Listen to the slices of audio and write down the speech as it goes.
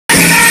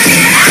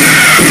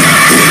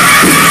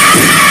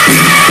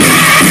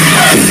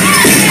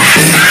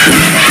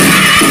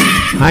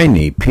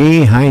Haini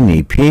P.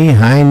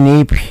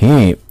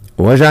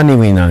 Wajani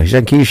wina,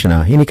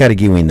 Jakishna,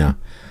 Hinikarigiwina,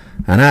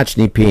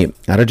 Anachni P.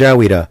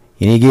 Arajawira,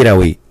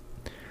 Inigirawi.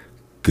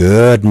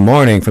 Good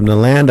morning from the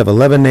land of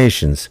 11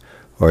 nations,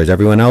 or as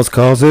everyone else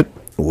calls it,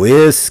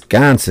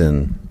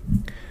 Wisconsin.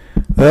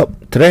 Well,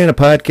 today on the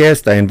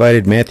podcast, I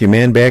invited Matthew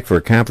Mann back for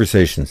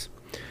conversations.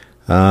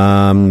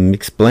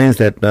 Explains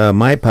that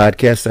my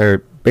podcasts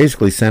are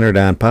basically centered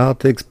on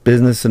politics,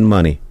 business, and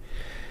money.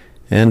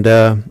 And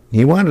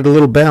he wanted a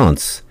little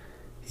balance.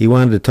 He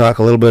wanted to talk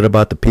a little bit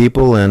about the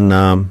people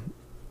and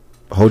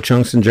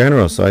Ho-Chunks in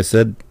general. So I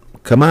said,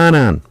 come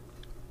on.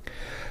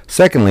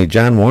 Secondly,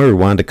 John Warner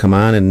wanted to come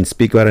on and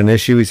speak about an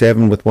issue he's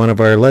having with one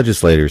of our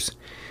legislators,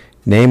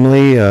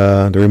 namely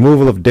the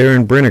removal of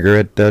Darren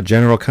Brinegar at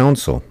General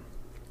Counsel.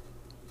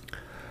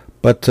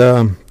 But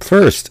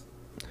first,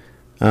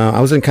 I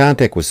was in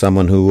contact with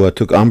someone who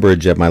took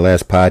umbrage at my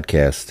last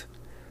podcast,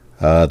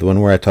 the one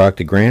where I talked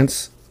to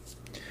grants.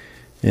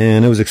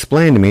 And it was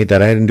explained to me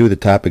that I didn't do the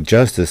topic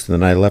justice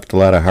and that I left a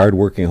lot of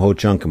hard-working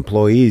Ho-Chunk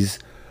employees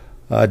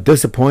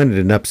disappointed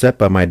and upset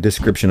by my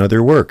description of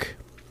their work.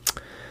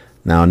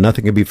 Now,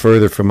 nothing could be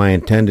further from my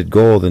intended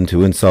goal than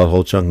to insult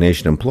Ho-Chunk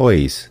Nation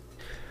employees.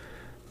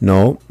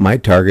 No, my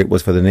target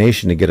was for the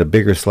nation to get a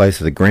bigger slice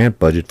of the grant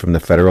budget from the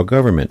federal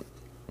government.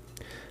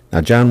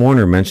 Now, John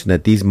Warner mentioned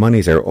that these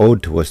monies are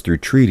owed to us through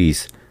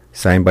treaties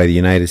signed by the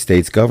United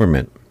States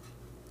government.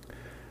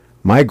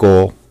 My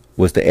goal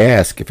was to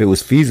ask if it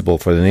was feasible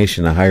for the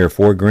nation to hire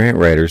 4 grant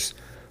writers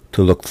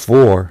to look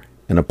for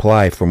and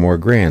apply for more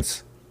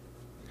grants.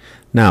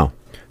 Now,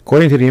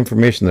 according to the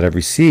information that I've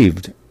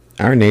received,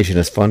 our nation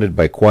is funded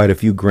by quite a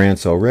few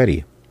grants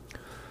already.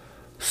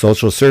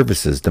 Social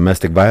services,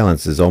 domestic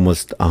violence is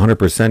almost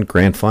 100%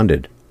 grant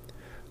funded.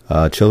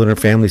 Children and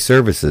Family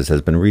Services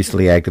has been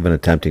recently active in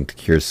attempting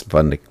to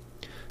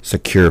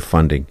secure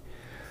funding.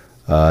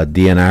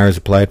 DNR has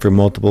applied for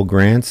multiple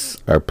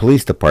grants. Our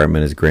police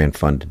department is grant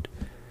funded.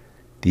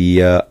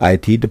 The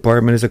IT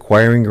department is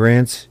acquiring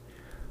grants.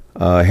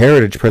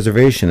 Heritage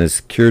Preservation has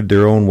secured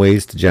their own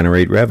ways to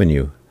generate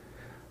revenue.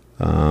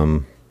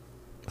 I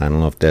don't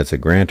know if that's a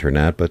grant or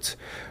not, but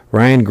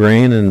Ryan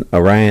Crane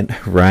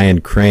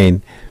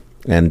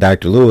and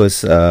Dr.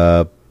 Lewis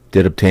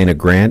did obtain a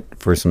grant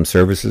for some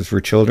services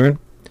for children.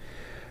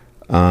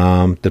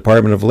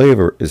 Department of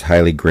Labor is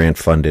highly grant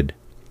funded.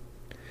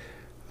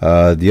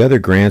 The other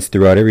grants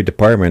throughout every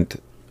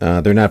department,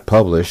 they're not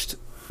published,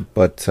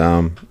 but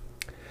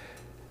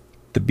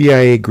the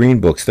BIA Green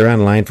Books, they're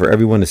online for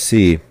everyone to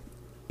see,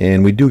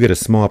 and we do get a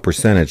small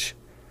percentage,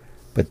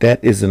 but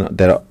that's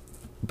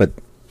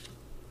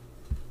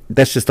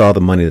just all the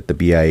money that the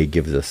BIA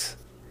gives us.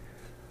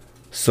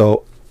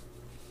 So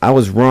I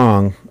was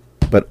wrong,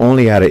 but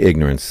only out of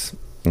ignorance.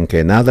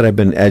 Okay, now that I've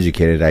been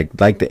educated,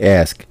 I'd like to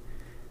ask,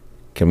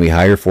 can we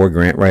hire 4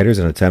 grant writers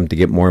and attempt to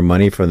get more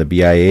money from the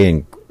BIA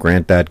and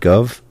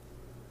grant.gov?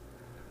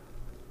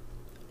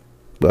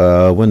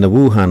 When the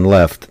Wuhan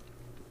left,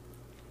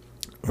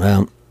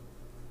 well,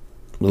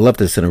 it left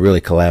us in a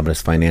really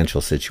calamitous financial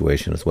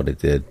situation is what it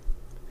did.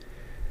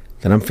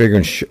 Then I'm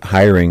figuring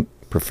hiring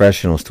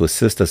professionals to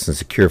assist us in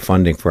secure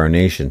funding for our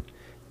nation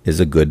is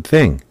a good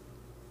thing.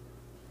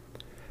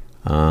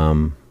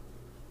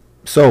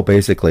 So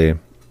basically,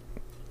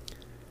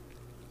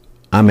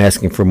 I'm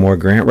asking for more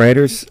grant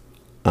writers.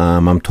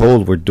 I'm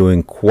told we're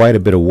doing quite a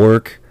bit of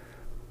work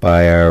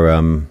by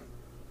our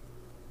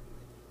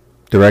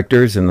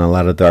directors and a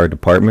lot of our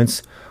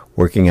departments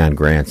working on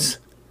grants.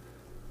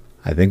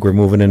 I think we're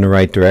moving in the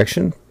right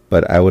direction,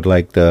 but I would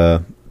like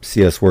to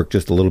see us work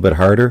just a little bit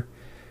harder.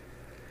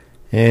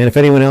 And if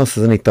anyone else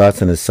has any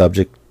thoughts on this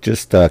subject,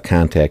 just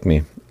contact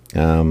me.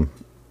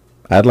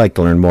 I'd like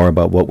to learn more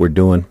about what we're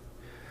doing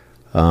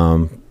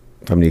from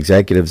the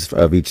executives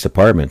of each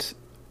department.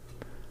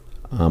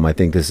 I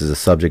think this is a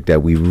subject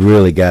that we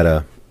really got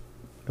to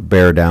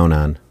bear down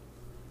on.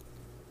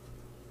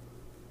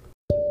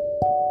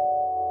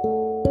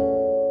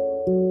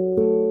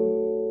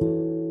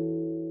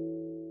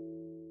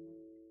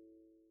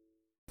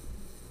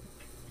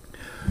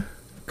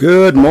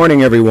 Good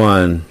morning,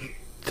 everyone.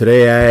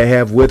 Today I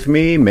have with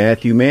me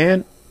Matthew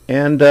Mann.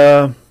 And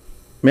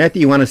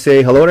Matthew, you want to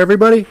say hello to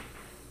everybody?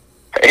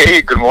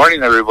 Hey, good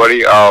morning,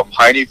 everybody.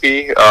 Hi,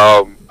 P.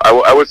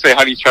 I would say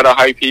Honey Chetta,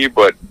 Hi P,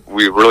 but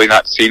we've really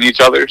not seen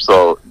each other,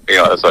 so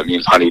that's what it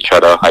means, Honey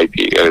Chetta, Hi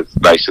P. It's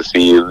nice to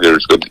see you.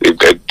 It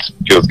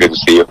feels good to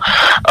see you,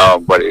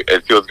 but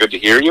it feels good to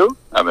hear you.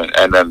 I mean,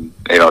 and then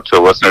to the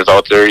listeners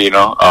out there, just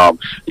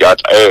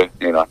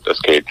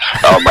kidding.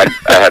 I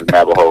had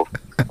Navajo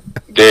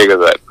dig of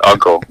that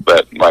uncle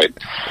that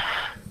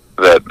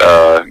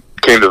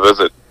came to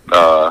visit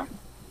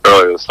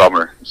earlier this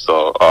summer.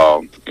 So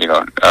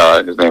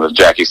his name was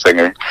Jackie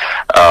Singer,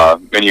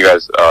 and you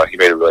guys he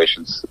made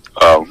relations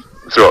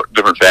throughout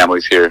different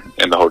families here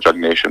in the Ho-Chunk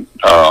Nation,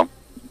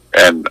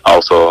 and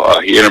also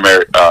he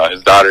intermarried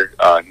his daughter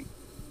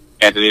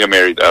Antonina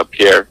married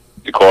Pierre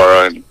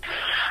Decora, and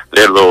they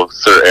had a little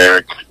Sir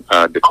Eric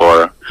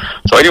Decorah.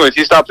 So anyways,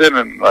 he stopped in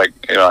and like,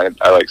 you know,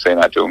 I like saying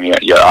that to him,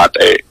 yate, you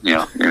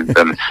know, and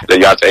then the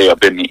yate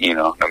abini, you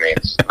know, I mean,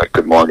 it's like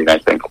good morning, I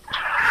think.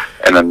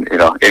 And then, you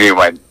know, any of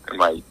my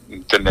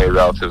Dene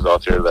relatives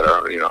out there that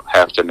are, you know,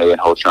 half Dene and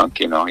Ho Chunk,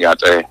 you know,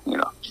 yate, you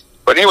know.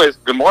 But anyways,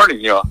 good morning,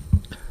 you know.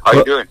 How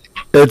you doing?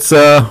 It's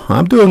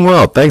I'm doing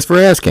well. Thanks for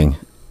asking.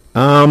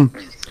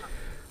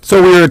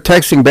 So we were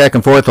texting back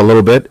and forth a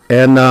little bit,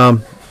 and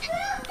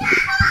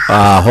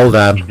hold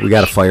on, we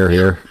got a fire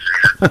here.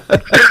 That's all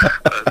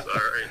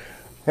right.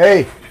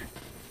 Hey.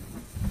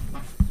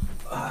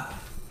 All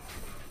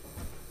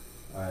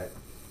right.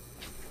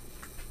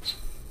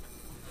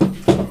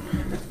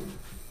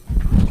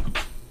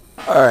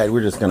 All right,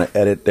 we're just gonna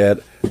edit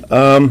that.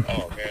 Oh man, I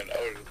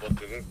was just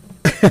looking at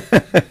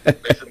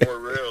it. Makes it more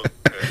real.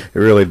 It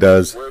really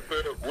does. Whip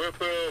it.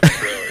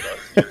 Really,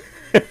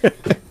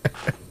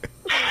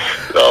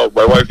 no,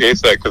 my wife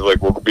hates that because like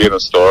we'll be in a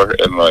store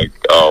and like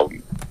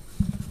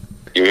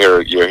you hear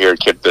a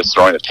kid just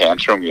throwing a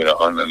tantrum, you know,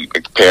 and then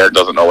the parent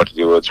doesn't know what to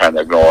do with it, trying to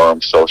ignore him,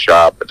 so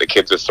shop, but the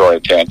kid's just throwing a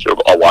tantrum.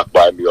 I'll walk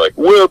by and be like,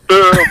 whip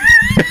him,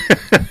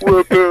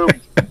 whip him.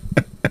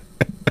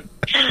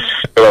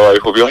 And my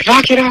wife will be like,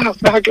 knock it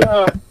off.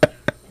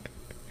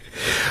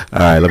 All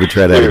right, let me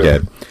try that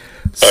again.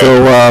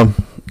 So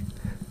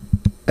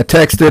I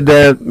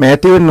texted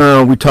Matthew, and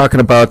we were talking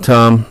about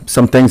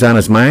some things on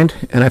his mind,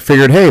 and I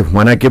figured, hey,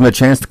 why not give him a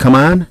chance to come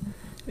on?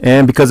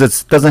 And because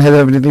it doesn't have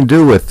anything to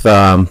do with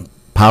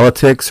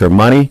politics or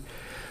money.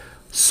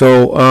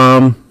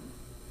 So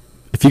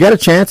if you got a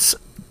chance,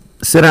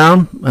 sit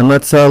down and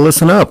let's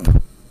listen up.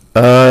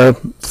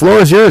 Floor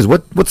is yours.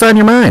 What's on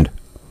your mind?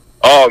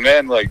 Oh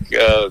man, like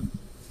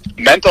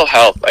mental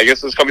health. I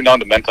guess it's coming down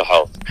to mental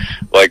health.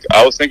 Like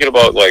I was thinking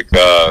about like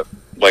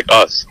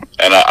us,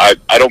 and I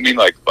don't mean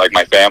like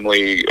my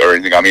family or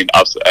anything. I mean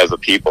us as a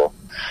people.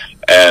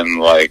 And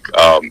like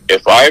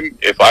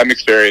if I'm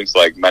experiencing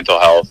like mental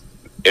health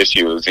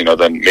issues, you know,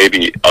 then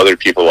maybe other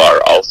people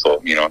are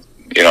also, you know,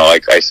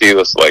 like I see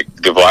this like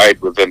divide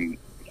within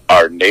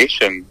our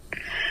nation,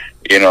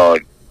 you know,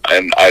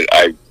 and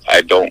I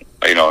don't,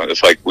 you know,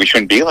 it's like we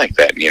shouldn't be like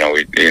that, you know,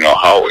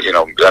 how, you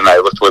know. Then I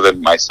looked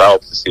within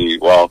myself to see,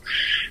 well,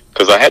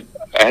 because I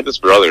had this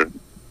brother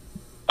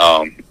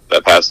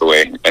that passed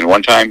away, and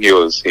one time he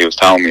was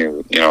telling me,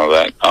 you know,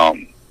 that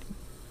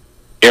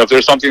you know, if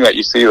there's something that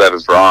you see that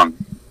is wrong,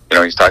 you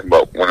know, he's talking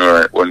about when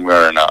we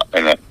were in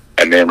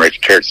a name right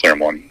church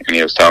ceremony, and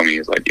he was telling me,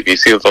 he's like, if you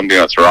see something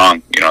that's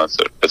wrong, you know,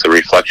 it's a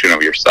reflection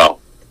of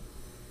yourself.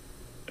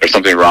 There's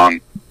something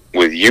wrong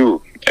with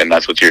you, and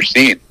that's what you're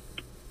seeing,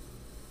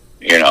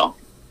 you know,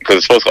 because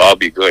it's supposed to all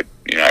be good,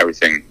 you know,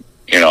 everything,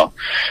 you know.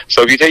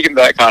 So if you take into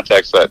that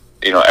context that,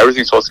 you know,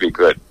 everything's supposed to be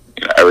good,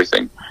 you know,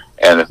 everything,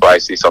 and if I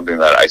see something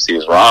that I see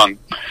is wrong,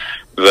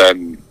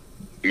 then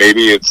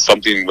maybe it's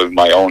something with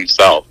my own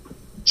self.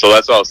 So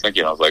that's what I was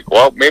thinking. I was like,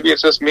 well, maybe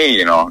it's just me,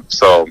 you know.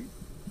 So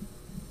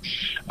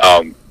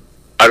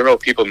I don't know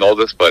if people know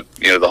this, but,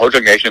 you know, the Ho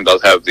Chunk Nation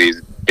does have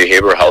these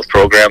behavioral health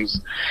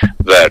programs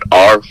that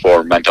are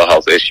for mental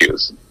health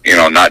issues, you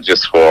know, not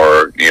just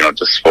for, you know,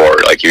 just for,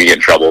 like, if you get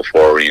in trouble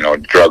for, you know,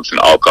 drugs and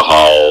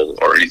alcohol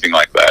or anything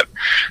like that.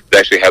 They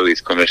actually have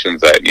these clinicians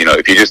that, you know,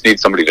 if you just need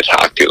somebody to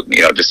talk to,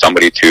 you know, just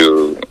somebody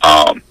to,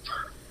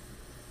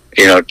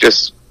 you know,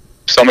 just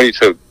somebody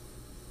to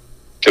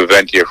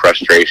vent your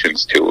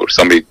frustrations to, or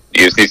somebody,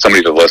 you just need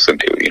somebody to listen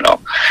to, you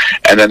know.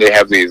 And then they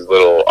have these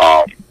little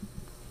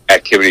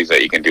activities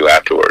that you can do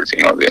afterwards,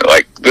 you know,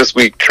 like this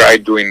week try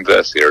doing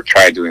this or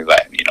try doing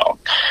that, you know.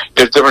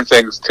 There's different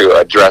things to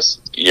address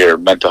your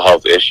mental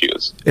health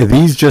issues. Are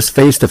these just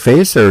face to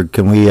face, or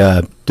can we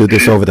do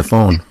this over the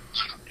phone?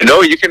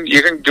 No, you can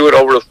do it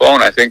over the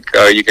phone. I think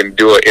you can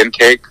do an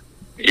intake.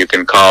 You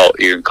can call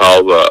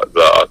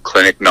the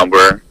clinic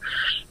number,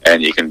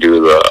 and you can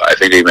do I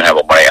think they even have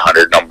a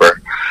 1-800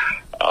 number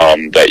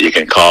that you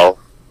can call.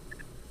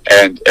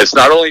 And it's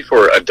not only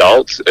for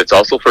adults, it's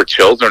also for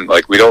children.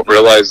 Like, we don't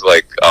realize,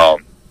 like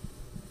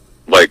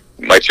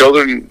my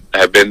children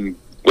have been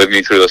with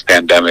me through this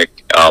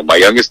pandemic. My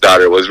youngest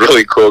daughter was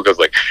really cool because,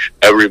 like,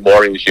 every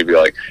morning she'd be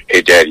like,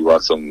 hey, Dad, you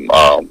want some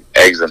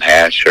eggs and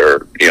hash?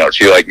 Or, you know,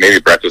 she, like, maybe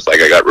breakfast.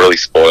 Like, I got really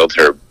spoiled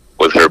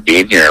with her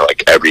being here,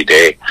 like, every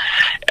day.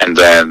 And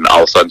then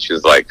all of a sudden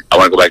she's like, I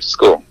want to go back to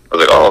school. I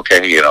was like, oh,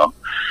 okay, you know.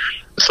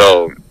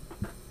 So,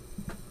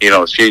 you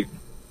know, she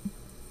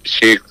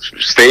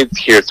stayed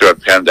here throughout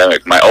the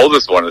pandemic. My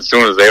oldest one, as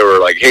soon as they were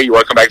like, hey, you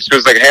want to come back to school? She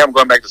was like, hey, I'm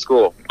going back to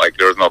school. Like,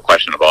 there was no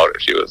question about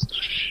it.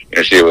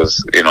 She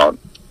was, you know,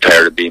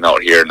 tired of being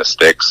out here in the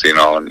sticks, you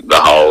know, in the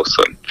house,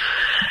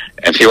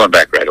 and she went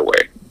back right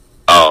away.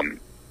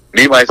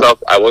 Me, myself,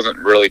 I wasn't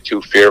really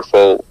too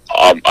fearful.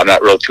 I'm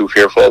not real too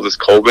fearful of this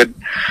COVID.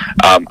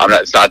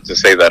 It's not to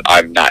say that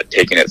I'm not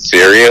taking it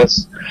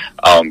serious,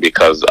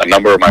 because a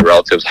number of my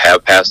relatives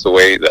have passed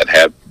away that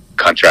have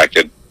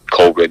contracted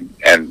COVID,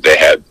 and they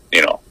had,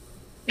 you know,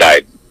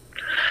 died.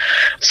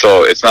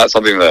 So it's not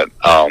something that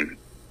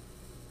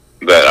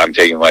that I'm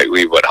taking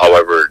lightly. But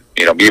however,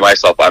 me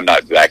myself, I'm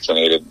not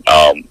vaccinated.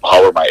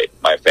 However,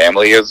 my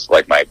family is,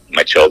 like my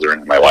children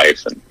and my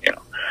wife,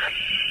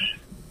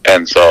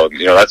 and so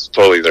that's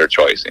totally their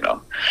choice.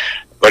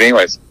 But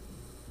anyways,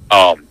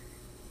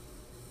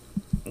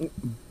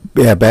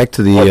 yeah, back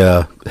to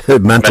the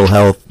mental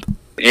health.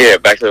 Yeah,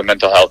 back to the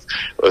mental health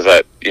was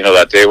that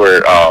that they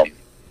were I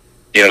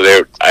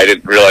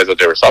didn't realize that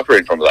they were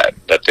suffering from that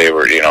they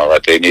were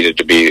that they needed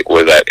to be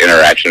with that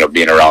interaction of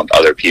being around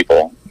other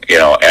people,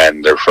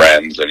 and their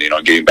friends, and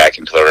getting back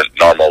into their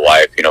normal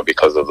life,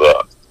 because of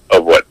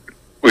what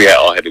we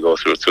all had to go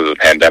through the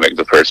pandemic,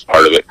 the first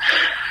part of it.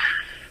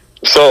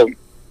 So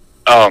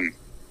I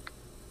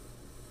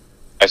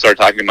started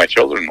talking to my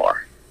children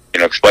more,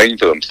 explaining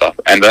to them stuff,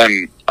 and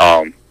then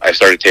I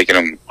started taking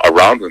them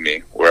around with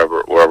me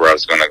wherever I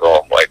was going to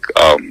go, like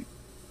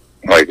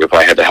if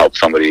I had to help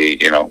somebody,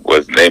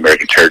 with the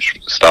American Church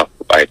stuff,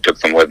 I took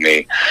them with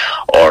me.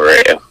 Or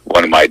if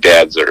one of my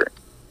dads or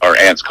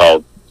aunts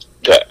called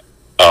to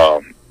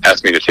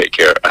ask me to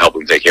help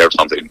them take care of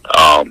something,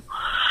 I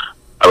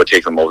would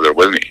take them over there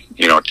with me,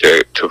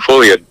 to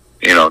fully,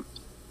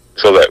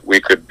 so that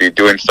we could be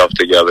doing stuff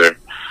together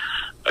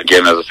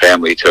again as a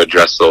family to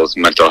address those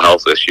mental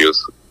health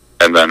issues,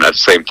 and then at the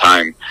same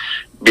time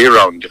be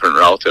around different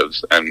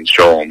relatives and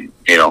show them,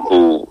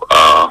 who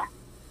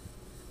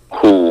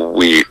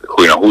we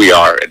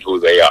are and who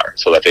they are,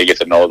 so that they get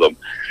to know them,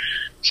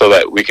 so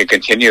that we can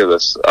continue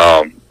this.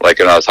 Like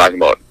when I was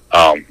talking about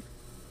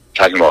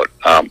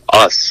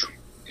us,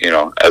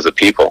 as a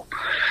people,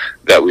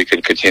 that we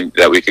could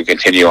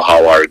continue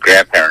how our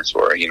grandparents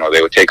were.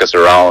 They would take us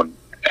around,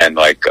 and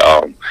like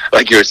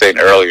you were saying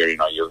earlier,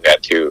 you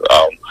had to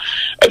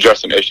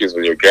address some issues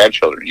with your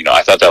grandchildren.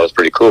 I thought that was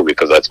pretty cool,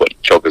 because that's what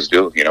chokas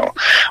do.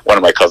 One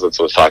of my cousins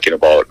was talking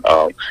about,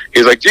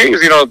 he's like,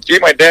 geez,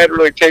 my dad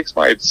really takes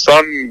my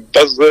son,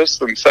 does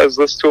this and says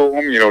this to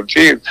him,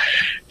 geez,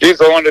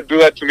 the one to do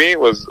that to me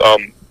was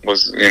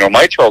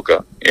my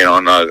choka,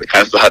 and I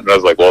kind of thought, and I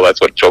was like, well, that's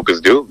what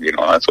chokas do,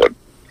 that's what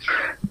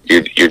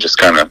you just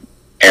kind of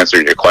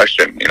answered your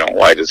question,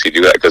 why does he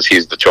do that? Because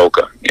he's the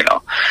choka,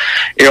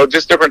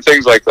 just different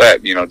things like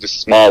that,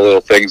 just small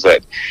little things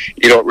that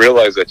you don't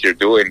realize that you're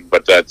doing,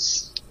 but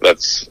that's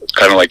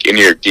kind of like in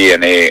your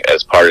DNA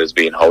as part of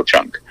being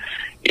Ho-Chunk,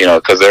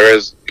 because there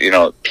is,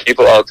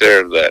 people out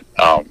there that,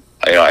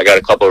 I got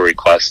a couple of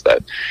requests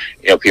that,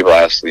 people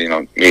ask, me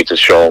to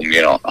show them,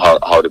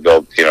 how to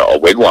build, a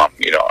wigwam,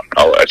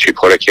 a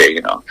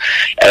chipotake,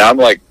 and I'm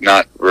like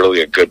not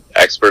really a good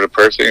expert of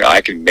person.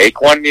 I can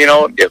make one,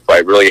 if I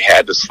really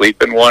had to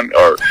sleep in one,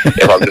 or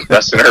if I'm just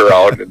messing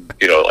around and,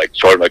 like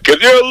showing my kids,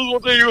 yeah, this is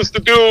what they used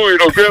to do,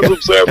 grab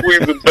some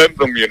saplings and bend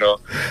them,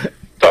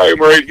 tie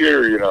them right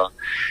here,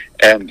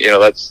 and,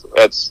 that's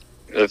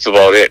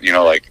about it,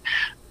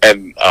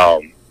 and,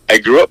 I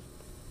grew up,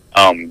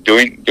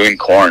 doing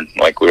corn,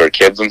 like we were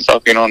kids and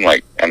stuff, and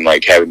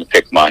having to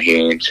pick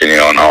mahins,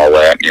 and all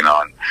that,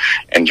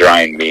 and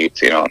drying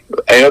meats,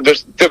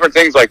 there's different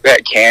things like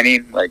that,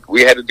 canning, like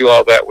we had to do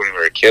all that when we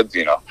were kids,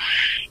 and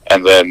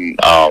then,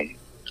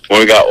 when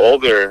we got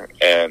older,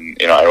 and,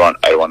 I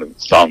don't want to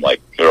sound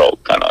like they're all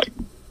kind of like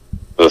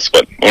this,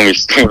 but when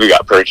we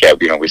got per cap,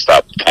 we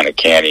stopped kind of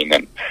canning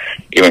and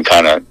even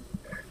kind of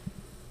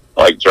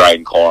like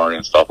drying corn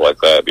and stuff like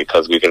that,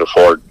 because we could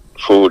afford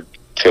food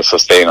to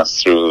sustain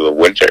us through the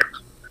winter.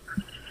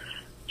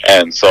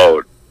 And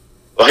so,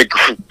 like,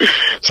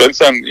 since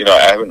then,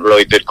 I haven't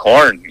really did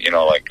corn,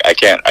 I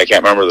can't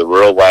remember the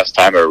real last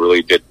time I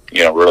really did,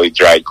 really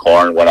dried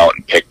corn, went out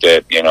and picked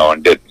it,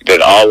 and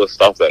did all the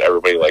stuff that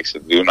everybody likes to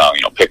do now,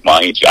 pick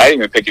mahins. I didn't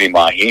even pick any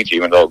mahins,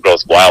 even though it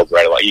grows wild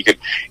right away.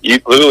 You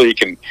literally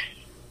can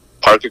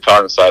park the car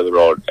on the side of the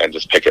road and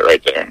just pick it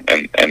right there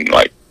and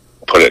like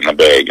put it in a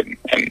bag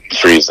and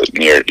freeze it,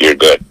 and you're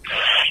good,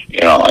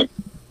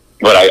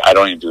 but I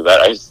don't even do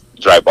that. I just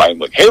drive by and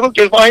like, hey, look,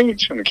 there's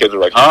mahins, and the kids are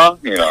like, huh?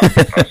 Yeah.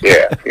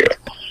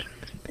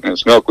 And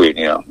it's milkweed,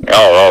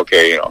 oh,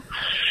 okay,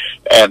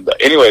 And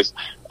anyways,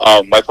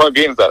 my point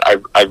being is that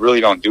I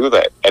really don't do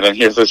that. And then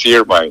here's this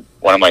year, one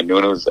of my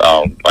nunus,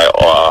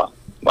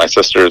 my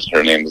sister's,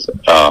 her name's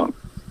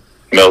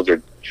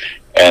Mildred,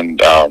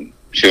 and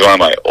she's one of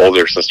my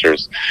older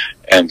sisters,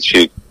 and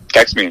she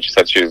texted me and she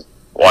said she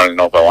wanted to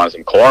know if I wanted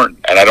some corn,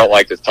 and I don't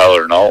like to tell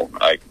her no.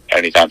 Like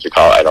anytime she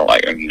calls, I don't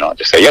like, and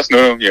just say yes,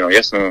 no,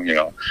 yes,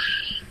 no,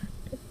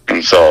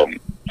 And so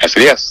I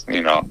said yes,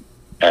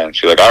 and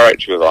she's like, all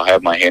right. She goes, I'll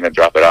have my Hannah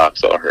drop it off.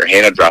 So her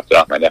Hannah dropped it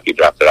off, my nephew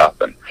dropped it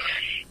off, and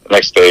the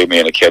next day, me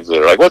and the kids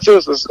are like, what's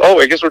this? Oh,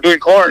 I guess we're doing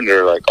corn.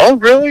 They're like, oh,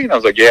 really? And I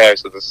was like, yeah. I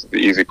said, this is the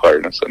easy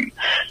part, and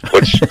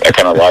which I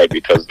kind of lied,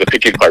 because the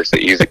picking part's the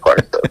easy part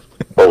of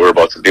what we're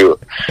about to do.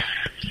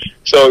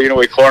 So,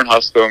 we corn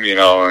husked them,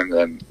 and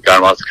then got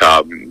them off the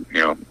cob and,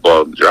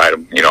 boiled them, dried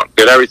them,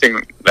 did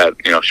everything that,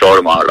 showed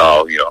them out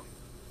all,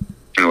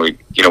 and we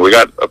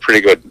got a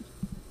pretty good,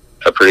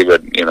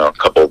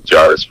 couple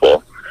jars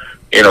full,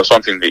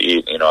 something to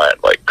eat,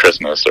 at like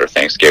Christmas or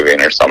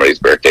Thanksgiving or somebody's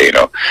birthday,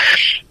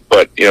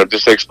 but,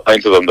 just to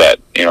explain to them that,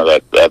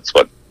 that's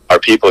what our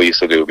people used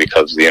to do,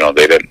 because they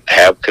didn't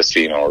have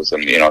casinos,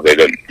 and they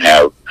didn't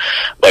have,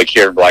 like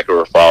here in Black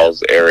River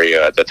Falls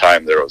area at the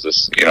time, there was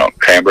this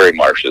cranberry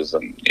marshes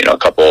and a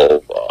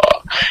couple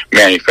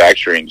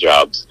manufacturing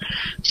jobs.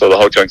 So the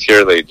Ho-Chunks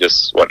here, they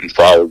just went and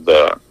followed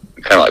the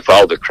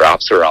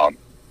crops around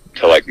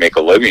to like make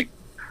a living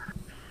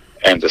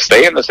and to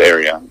stay in this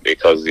area,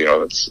 because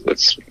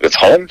it's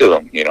home to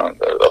them.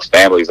 Those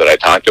families that I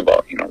talked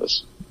about,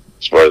 this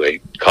is where they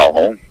call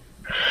home.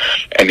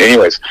 And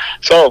anyways,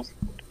 so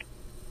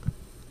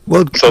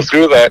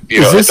through that,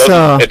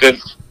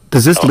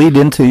 does this lead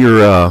into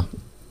your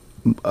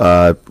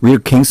Rita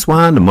King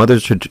Swan, the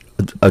mother's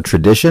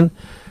tradition?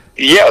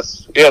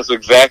 Yes,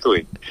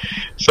 exactly.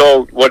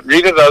 So what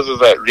Rita does is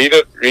that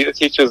Rita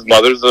teaches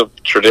mothers of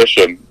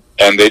tradition,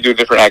 and they do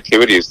different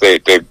activities. They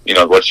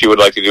what she would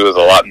like to do is a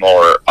lot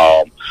more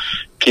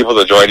people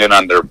to join in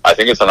on I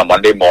think it's on a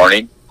Monday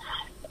morning,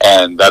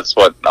 and that's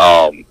what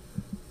kind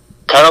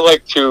of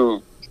like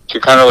to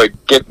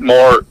get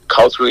more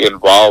culturally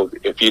involved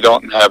if you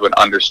don't have an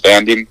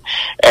understanding.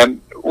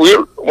 And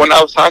when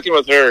I was talking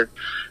with her,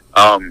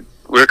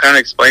 we were kind of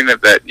explaining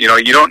that you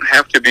don't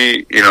have to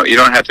be you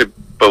don't have to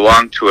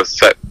belong to a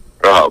set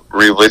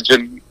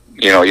religion.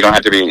 You don't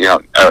have to be a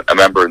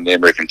member in the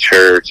American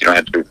Church. You don't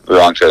have to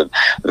belong to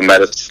the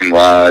Medicine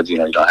Lodge. You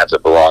don't have to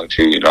belong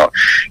to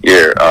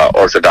your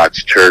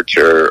Orthodox Church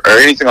or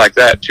anything like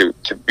that to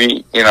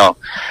be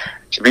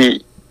to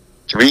be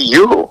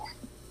you.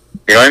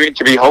 You know what I mean?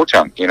 To be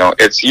Ho-Chunk.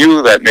 It's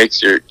you that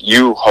makes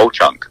you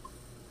Ho-Chunk.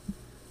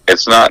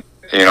 It's not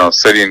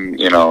sitting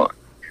in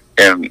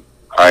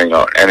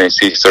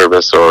NAC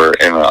service or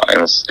in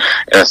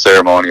a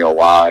ceremonial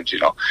lodge.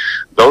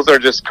 Those are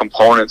just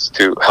components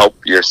to help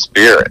your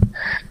spirit.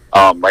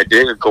 My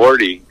David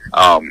Gordy,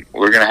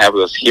 we're going to have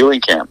this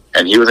healing camp,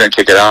 and he was going to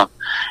kick it off,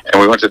 and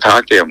we went to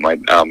talk to him, my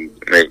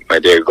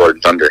David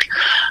Gordon Thunder,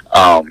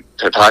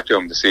 to talk to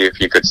him to see if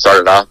he could start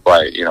it off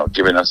by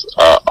giving us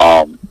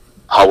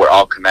how we're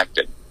all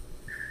connected.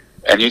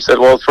 And he said,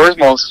 well, first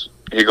most,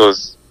 he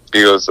goes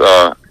you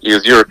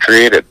were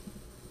created.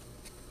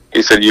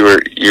 He said you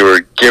were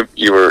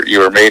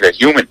made a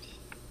human.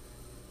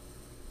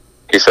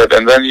 He said,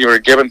 and then you were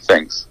given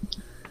things.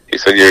 He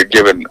said you're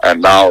given a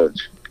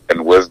knowledge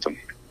and wisdom.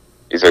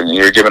 He said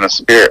you're given a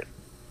spirit.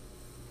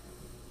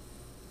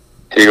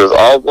 He goes,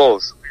 all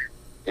those.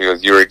 He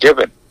goes, you were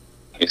given.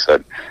 He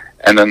said,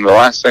 and then the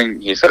last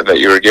thing he said that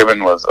you were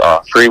given was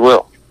free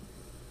will,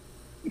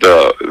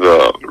 the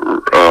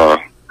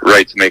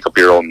right to make up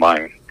your own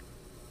mind.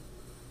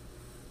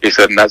 He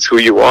said, and that's who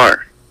you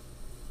are.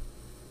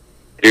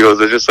 He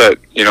goes, it's just that,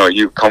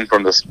 you come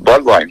from this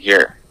bloodline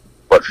here,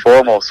 but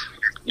foremost,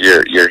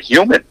 you're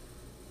human.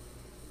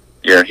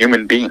 You're a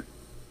human being.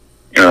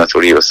 That's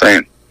what he was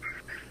saying.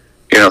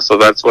 So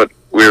that's what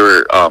we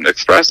were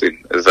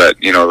expressing, is that,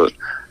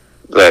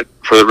 that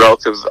for the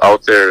relatives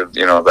out there,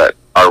 that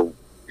are,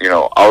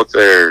 out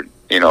there,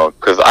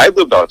 because I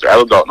lived out there. I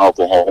lived out in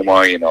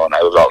Oklahoma, and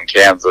I lived out in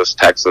Kansas,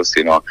 Texas,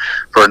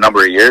 for a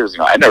number of years.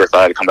 I never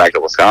thought I'd come back to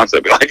Wisconsin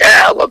and be like,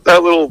 I love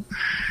that little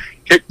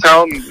hick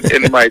town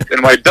in my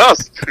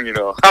dust,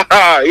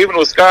 even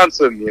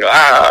Wisconsin,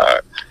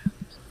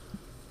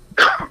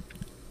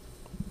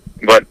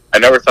 But I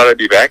never thought I'd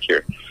be back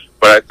here.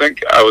 But I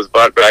think I was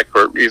brought back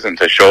for a reason,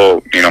 to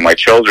show, my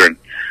children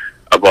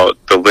about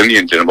the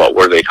lineage and about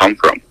where they come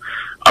from.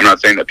 I'm not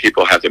saying that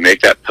people have to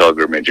make that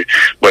pilgrimage,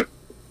 but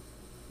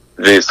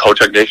these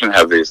Ho-Chunk Nation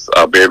have these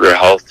behavioral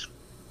health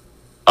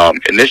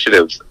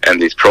initiatives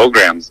and these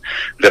programs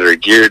that are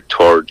geared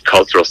toward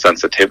cultural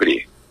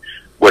sensitivity,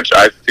 which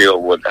I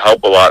feel would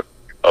help a lot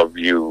of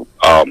you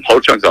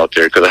Ho-Chunks out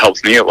there, because it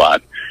helps me a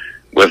lot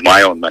with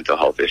my own mental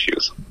health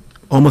issues.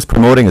 Almost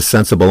promoting a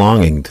sense of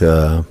belonging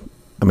to,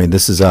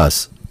 this is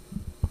us.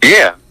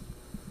 Yeah,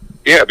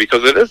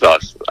 because it is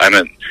us.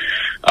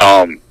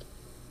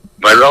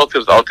 My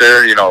relatives out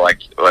there,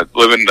 like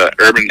live in the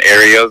urban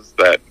areas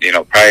that,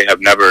 probably have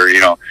never,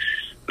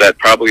 that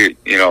probably,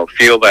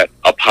 feel that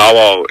a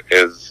powwow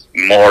is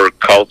more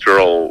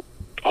cultural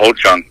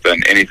Ho-Chunk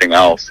than anything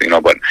else,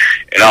 but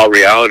in all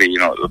reality,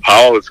 the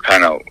powwows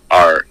kind of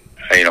are,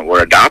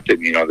 were adopted.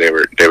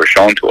 They were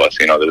shown to us.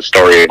 The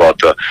story about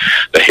the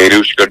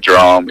Hadushka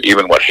drum,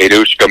 even what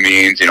Hadushka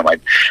means.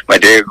 My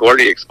David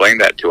Gordy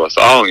explained that to us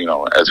all.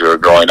 As we were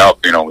growing up,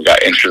 we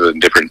got interested in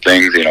different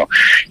things.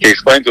 He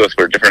explained to us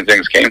where different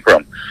things came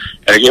from,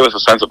 and it gave us a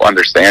sense of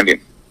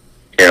understanding.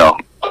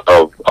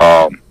 Of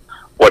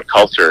what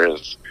culture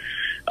is.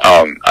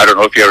 I don't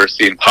know if you ever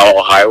seen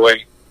Powell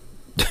Highway.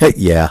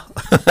 Yeah,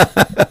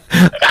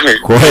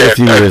 quite a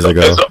few years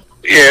ago.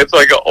 It's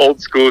like an old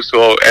school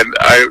show, and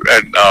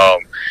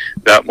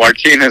that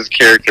Martinez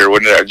character,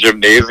 when they're at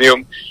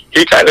gymnasium,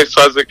 he kind of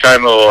says it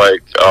kind of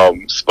like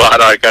spot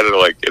on, kind of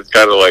like, it's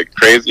kind of like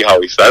crazy how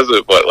he says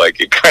it, but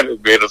like it kind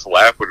of made us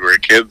laugh when we were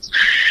kids.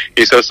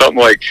 He says something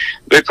like,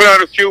 they put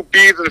on a few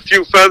beads and a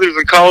few feathers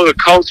and call it a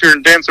culture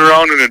and dance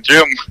around in a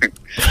gym.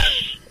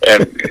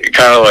 And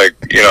kind of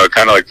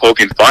like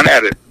poking fun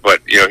at it,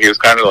 but he was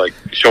kind of like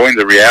showing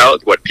the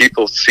reality, what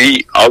people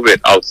see of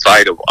it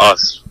outside of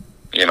us.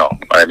 You know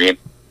what I mean?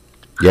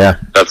 Yeah.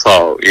 That's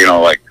how, you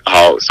know, like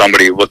how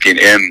somebody looking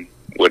in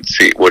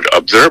would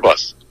observe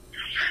us,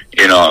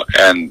 you know,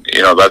 and,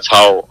 you know, that's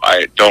how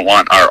I don't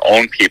want our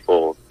own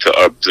people to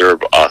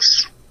observe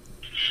us.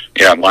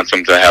 You know, I want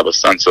them to have a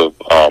sense of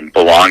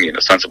belonging,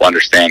 a sense of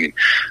understanding,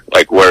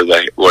 like where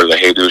the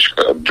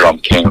Hadushka drum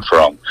came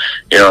from,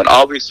 you know, and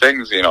all these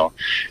things. You know,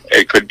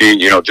 it could be,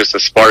 you know, just a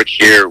spark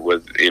here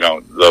with, you know,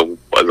 the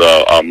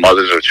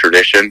mothers of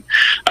tradition.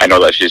 I know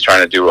that she's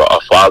trying to do a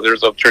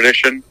fathers of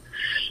tradition,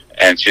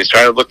 and she's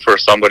trying to look for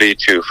somebody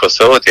to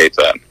facilitate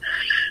that.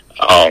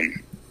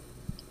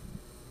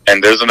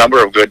 And there's a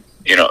number of good,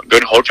 you know,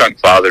 good Ho-Chunk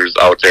fathers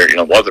out there. You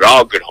know, well, they're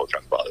all good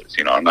Ho-Chunk fathers.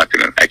 You know,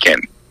 I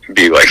can't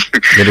be like,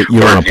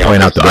 you want to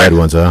point out the bad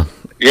ones, huh?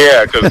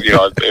 Yeah, because you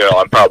know,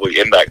 I'm probably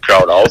in that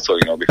crowd also,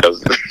 you know,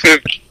 because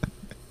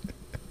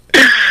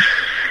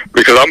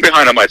because I'm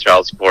behind on my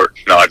child support.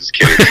 No, I'm just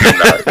kidding.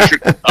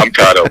 I'm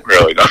caught up,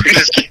 really. No, I'm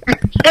just kidding.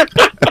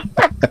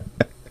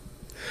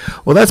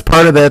 Well, that's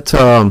part of that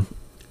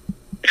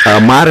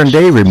modern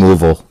day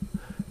removal.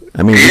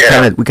 I mean,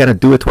 we kind of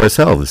do it to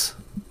ourselves.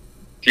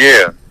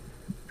 Yeah.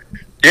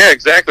 Yeah,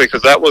 exactly.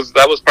 Because that was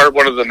part of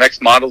one of the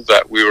next models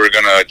that we were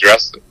going to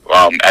address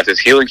at this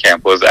healing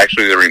camp was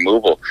actually the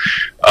removal.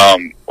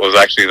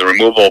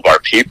 Of our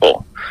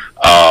people,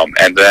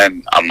 and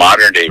then a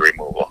modern day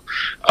removal,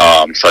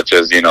 such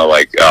as, you know,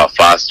 like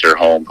foster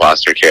home,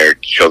 foster care,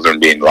 children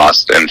being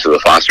lost into the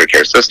foster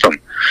care system,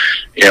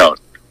 you know,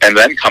 and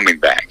then coming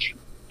back,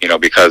 you know,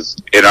 because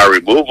in our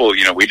removal,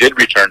 you know, we did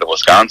return to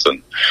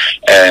Wisconsin,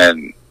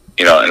 and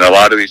you know, and a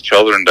lot of these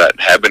children that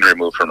have been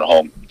removed from the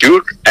home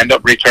do end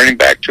up returning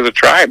back to the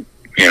tribe,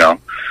 you know,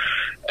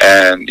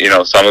 and, you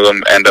know, some of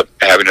them end up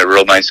having a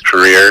real nice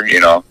career,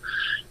 you know,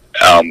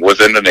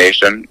 within the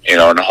nation, you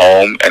know, in the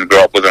home, and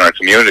grow up within our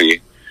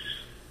community.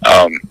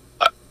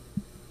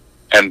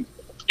 And,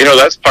 you know,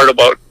 that's part of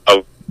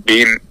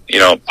being, you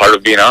know, part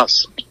of being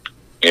us,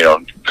 you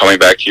know, coming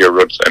back to your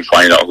roots and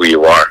finding out who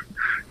you are,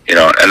 you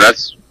know, and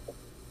that's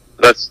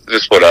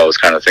just what I was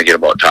kind of thinking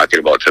about talking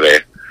about today.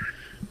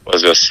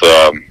 Was just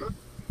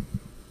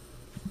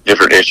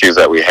different issues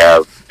that we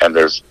have, and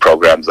there's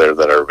programs there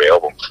that are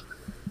available,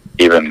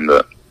 even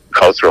the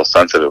cultural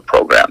sensitive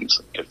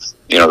programs. It's,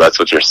 you know, that's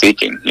what you're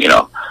seeking, you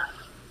know.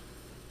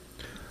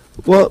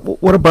 Well,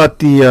 what about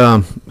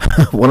the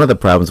one of the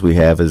problems we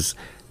have is,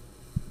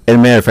 as a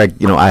matter of fact,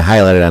 you know, I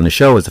highlighted on the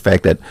show, is the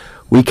fact that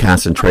we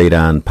concentrate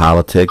on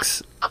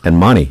politics and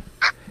money,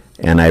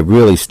 and I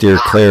really steer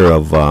clear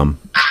of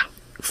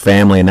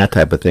family and that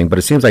type of thing. But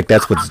it seems like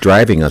that's what's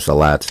driving us a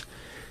lot,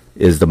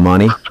 is the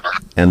money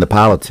and the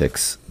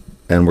politics,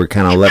 and we're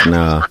kind of letting,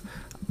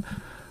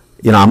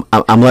 you know,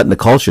 I'm letting the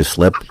culture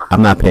slip.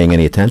 I'm not paying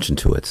any attention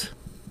to it.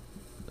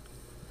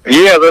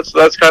 Yeah, that's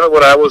kind of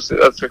what I was.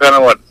 That's kind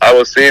of what I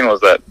was seeing,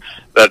 was that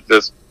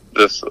this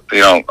you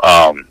know,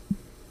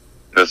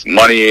 this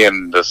money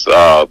and this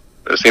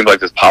it seems like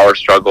this power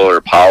struggle or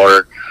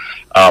power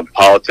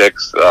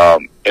politics.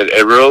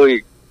 It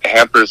really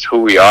hampers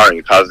who we are, and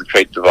it causes a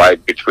great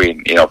divide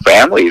between, you know,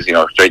 families. You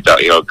know, straight down.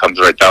 You know, it comes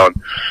right down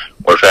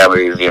where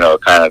families, you know,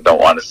 kind of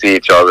don't want to see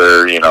each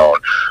other. You know,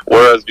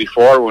 whereas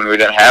before, when we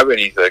didn't have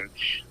anything,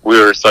 we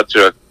were such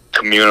a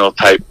communal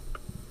type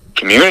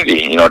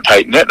community, you know,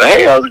 tight knit.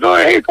 Hey, how's it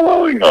going? Hey, come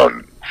on, you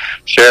know,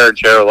 share and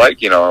share alike,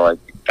 you know, like,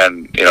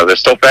 and you know, there's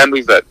still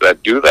families that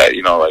do that,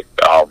 you know,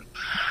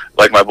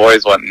 like my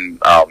boys went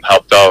and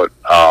helped out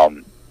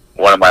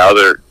one of my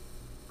other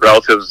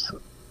relatives,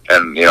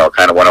 and you know,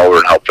 kind of went over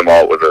and helped him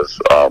out with his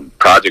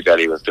project that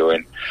he was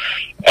doing,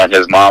 and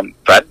his mom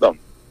fed them,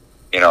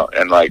 you know,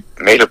 and like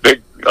made a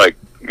big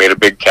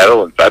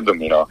kettle and fed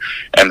them, you know,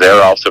 and they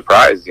were all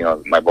surprised. You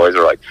know, my boys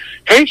were like,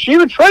 "Hey, she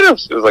even fed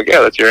us." It was like,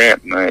 "Yeah, that's your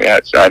aunt." And, yeah,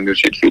 I knew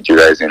she'd feed you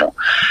guys. You know,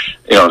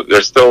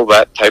 there's still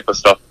that type of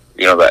stuff,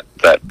 you know,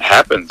 that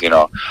happens. You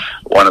know,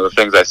 one of the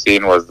things I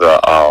seen was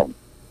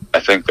I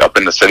think up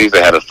in the cities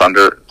they had a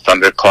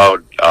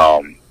thundercloud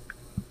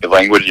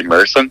language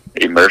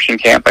immersion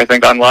camp, I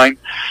think, online.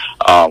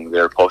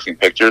 They were posting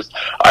pictures.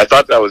 I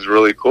thought that was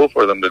really cool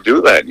for them to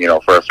do that, you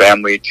know, for a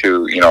family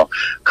to, you know,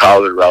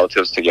 call their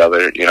relatives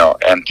together, you know,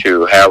 and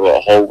to have a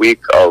whole week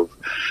of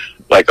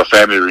like a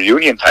family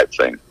reunion type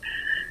thing.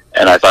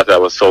 And I thought that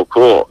was so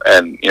cool.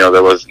 And, you know,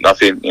 there was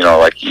nothing, you know,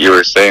 like you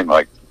were saying,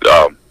 like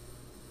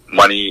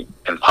money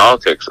and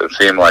politics, it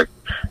seemed like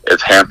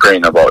it's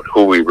hampering about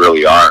who we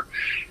really are.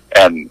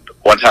 And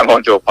one time I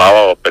went to a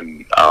powwow up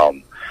in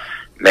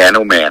Man,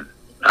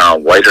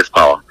 White Earth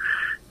powwow.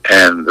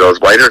 And those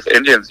White Earth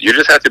Indians, you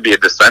just have to be a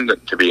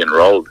descendant to be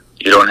enrolled.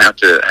 You don't have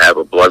to have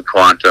a blood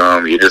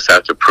quantum. You just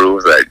have to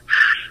prove that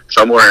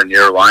somewhere in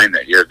your line,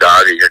 that your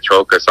God or your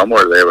Choka,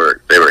 somewhere they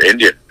were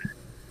Indian.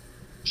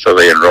 So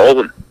they enrolled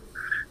them.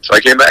 So I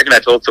came back and I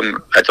told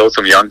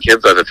some young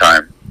kids at the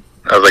time.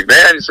 I was like,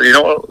 "Man, so you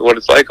know what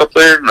it's like up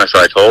there?" And so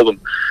I told them.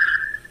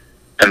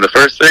 And the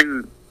first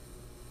thing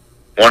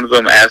one of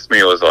them asked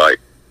me was like,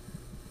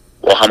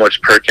 "Well, how much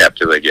per cap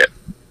do they get?"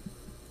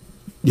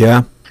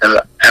 Yeah.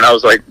 And I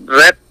was like,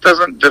 that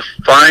doesn't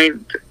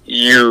define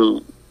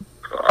you.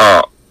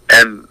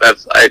 And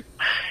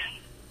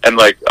And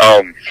like,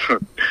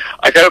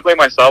 I kind of blame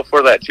myself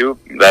for that too,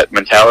 that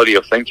mentality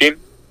of thinking.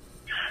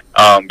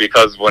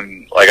 Because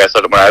when, like I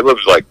said, when I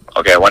lived, like,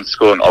 okay, I went to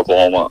school in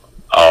Oklahoma,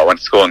 went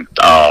to school in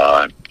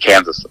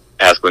Kansas,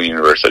 Haskell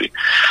University,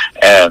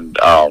 and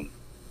I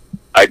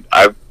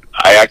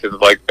acted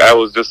like I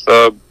was just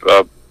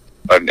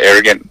an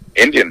arrogant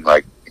Indian.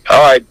 Like,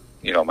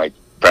 my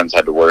friends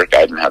had to work,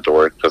 I didn't have to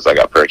work because I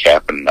got per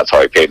cap, and that's how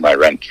I paid my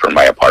rent for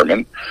my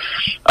apartment.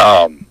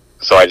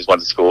 So I just went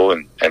to school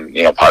and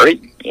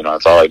party.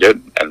 That's all I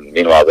did. And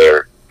meanwhile,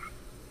 they're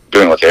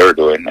doing what they were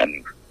doing,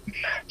 and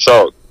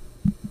so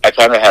I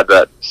kind of had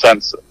that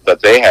sense that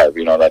they have,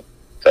 that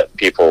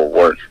people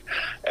weren't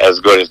as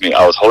good as me.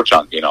 I was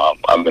Ho-Chunk,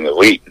 I'm an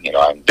elite,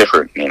 I'm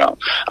different, I'm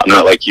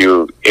not like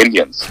you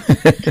Indians,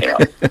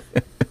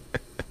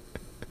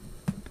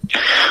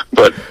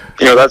 But,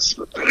 that's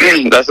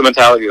the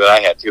mentality that I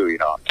had too,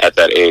 at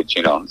that age,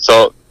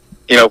 So,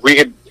 if we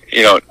could,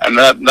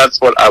 and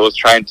that's what I was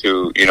trying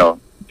to,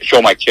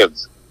 show my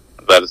kids,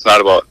 that it's not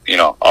about,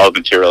 all the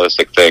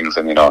materialistic things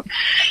and,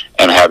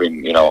 and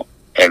having,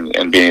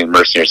 and being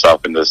immersing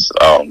yourself in this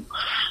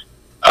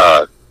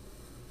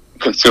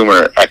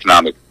consumer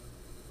economic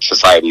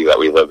society that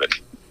we live in.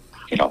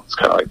 It's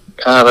kind of like,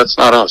 that's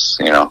not us,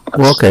 Well,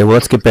 okay,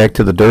 let's get back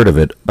to the dirt of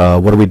it.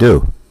 What do we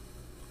do?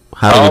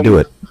 How do we do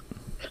it?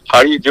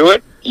 How do you do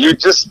it?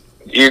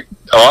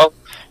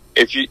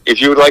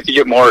 If you would like to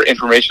get more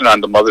information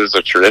on the mothers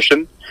of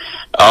tradition,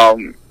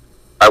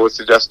 I would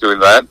suggest doing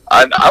that.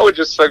 I would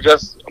just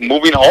suggest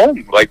moving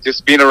home, like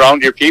just being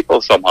around your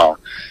people somehow.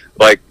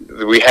 Like,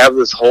 we have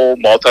this whole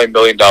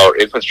multi-million-dollar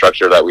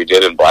infrastructure that we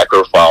did in Black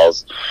River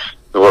Falls,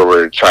 where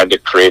we're trying to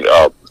create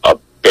a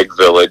big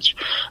village.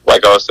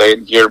 Like I was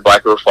saying, here in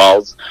Black River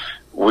Falls,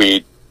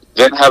 we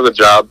didn't have the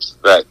jobs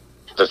that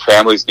the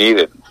families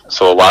needed.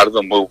 So a lot of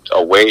them moved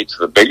away to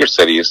the bigger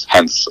cities,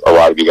 hence a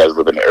lot of you guys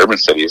live in urban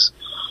cities,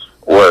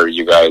 where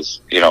you guys,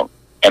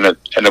 and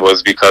it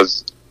was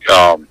because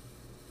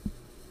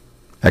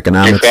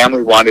economics. Your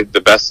family wanted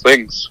the best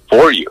things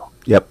for you.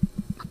 Yep.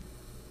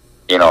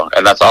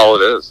 And that's all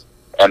it is.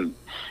 And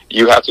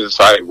you have to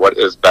decide what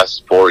is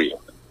best for you.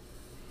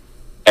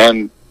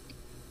 And,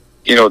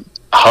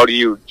 how do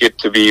you get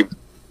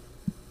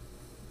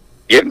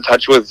in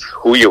touch with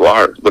who you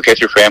are? Look at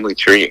your family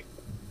tree.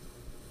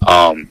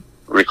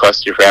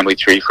 Request your family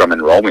tree from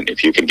enrollment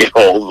if you can get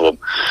hold of them.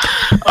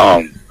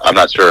 I'm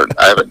not sure.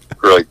 I haven't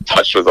really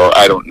touched with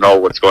I don't know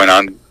what's going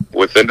on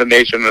within the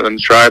nation and the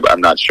tribe.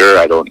 I'm not sure.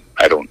 I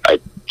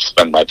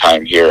spend my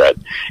time here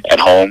at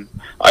home,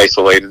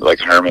 isolated like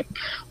a hermit.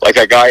 Like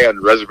a guy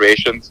on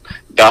reservations,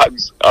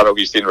 dogs. I don't know if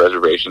you've seen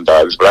Reservation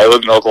Dogs, but I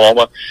live in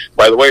Oklahoma.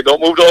 By the way, don't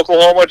move to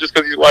Oklahoma just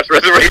because you watch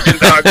Reservation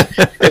Dogs.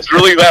 It's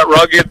really that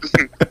rugged.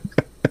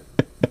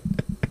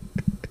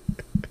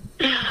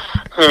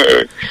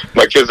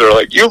 My kids are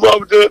like, you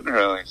loved it?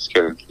 No, I'm just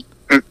kidding.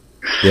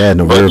 Yeah,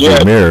 no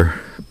rearview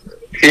mirror.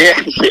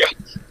 Yeah.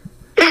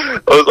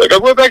 I was like, I'm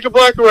going back to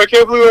Black River. I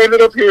can't believe I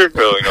ended up here.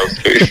 Really, no,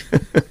 just kidding.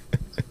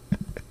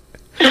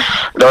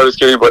 No, just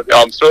kidding. But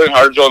Sterling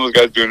Harjo and those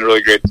guys doing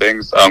really great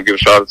things. Give a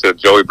shout out to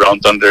Joey Brown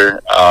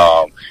Thunder.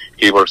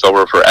 He works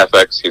over for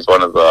FX. He's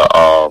one of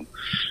the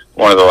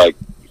like,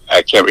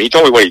 I can't. He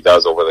told me what he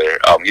does over there.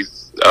 I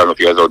don't know if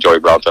you guys know Joey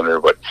Brown Thunder,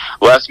 but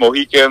Last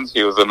Mohicans,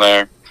 he was in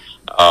there.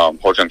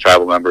 Ho-Chunk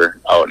tribal member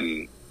out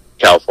in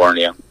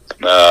California.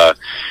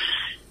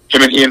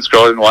 Him and Ian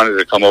Scroden wanted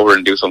to come over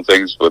and do some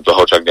things with the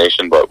Ho-Chunk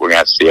Nation, but we're gonna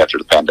have to see after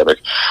the pandemic.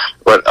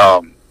 But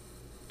and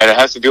it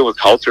has to do with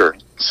culture.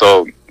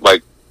 So,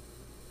 like,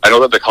 I know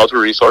that the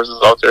cultural resources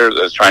out there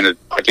is trying to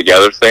put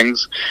together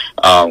things.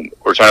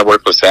 We're trying to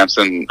work with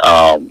Samson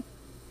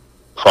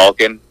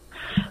Falcon,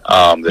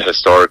 the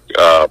historic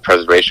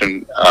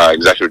preservation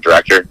executive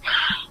director,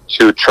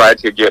 to try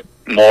to get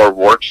more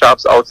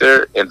workshops out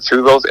there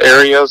into those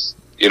areas.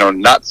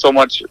 Not so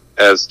much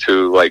as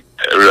to like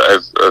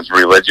as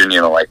religion,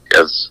 like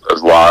as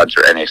Lodge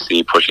or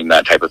NAC pushing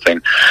that type of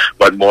thing,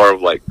 but more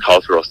of like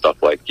cultural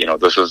stuff. Like,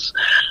 this is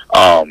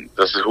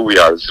who we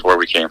are. This is where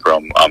we came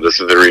from. This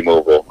is the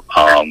removal.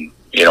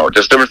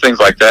 Just different things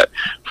like that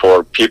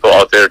for people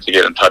out there to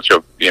get in touch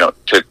of,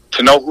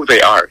 to know who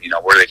they are,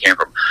 where they came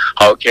from,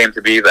 how it came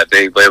to be that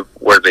they live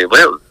where they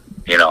live,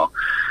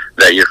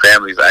 that your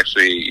family's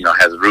actually,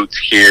 has roots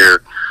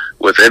here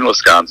within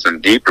Wisconsin,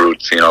 deep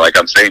roots, like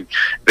I'm saying,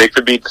 they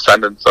could be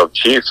descendants of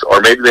chiefs, or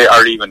maybe they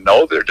already even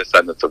know they're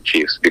descendants of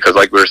chiefs, because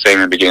like we were saying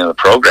in the beginning of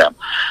the program,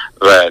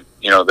 that,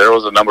 there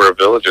was a number of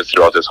villages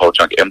throughout this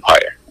Ho-Chunk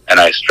empire, and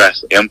I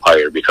stress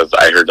empire because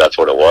I heard that's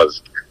what it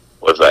was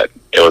that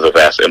it was a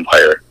vast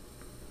empire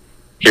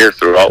here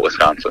throughout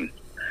Wisconsin,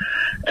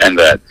 and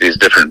that these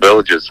different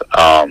villages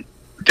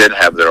did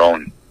have their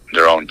own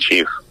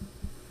chief,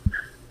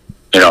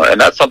 and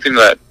that's something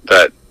that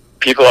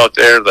people out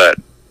there that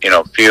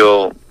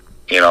feel,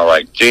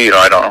 like, gee,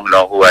 I don't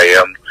know who I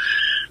am.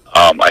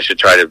 I should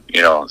try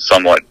to,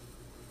 somewhat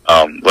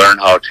learn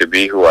how to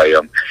be who I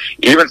am.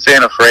 Even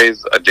saying a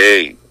phrase a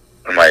day,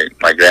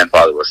 my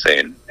grandfather was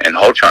saying, in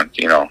Ho-Chunk,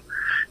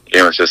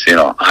 it was just,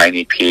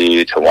 Heine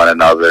P to one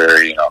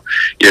another,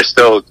 you're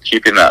still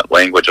keeping that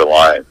language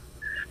alive.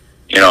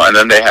 And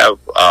then they have,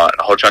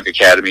 Ho Chunk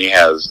Academy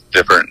has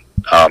different,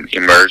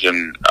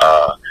 immersion,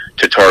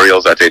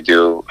 tutorials that they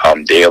do,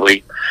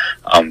 daily.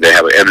 They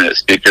have an eminent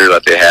speaker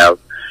that they have.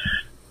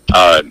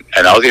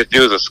 And all you have to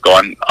do is just go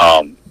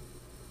on,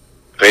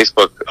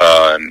 Facebook,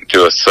 and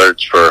do a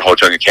search for Ho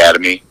Chunk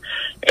Academy.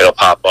 It'll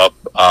pop up.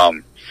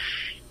 And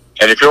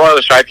if you're one of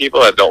the shy people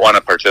that don't want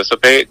to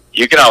participate,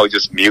 you can always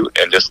just mute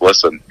and just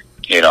listen,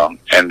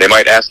 and they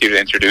might ask you to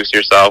introduce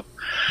yourself,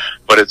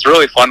 but it's a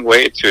really fun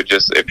way to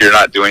just, if you're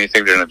not doing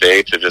anything during the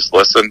day, to just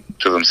listen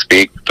to them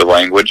speak the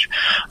language.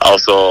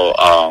 Also,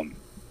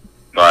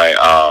 my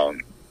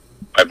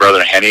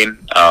brother Henning,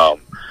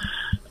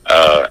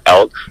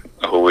 Elk,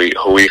 Hui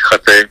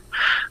Khate,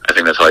 I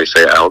think that's how you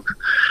say Elk.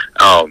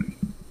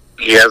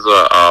 He has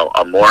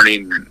a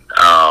morning,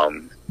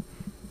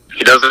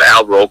 he does an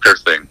Al Roker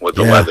thing with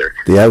the weather.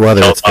 The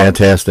weather, it's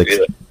fantastic.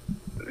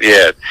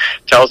 Yeah.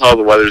 Tells how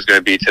the weather's going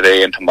to be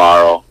today and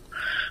tomorrow.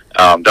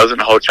 Does it in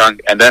Ho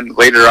Chunk. And then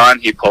later on,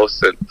 he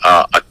posted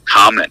a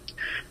comment.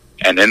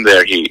 And in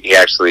there, he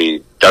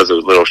actually does a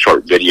little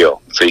short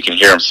video. So you can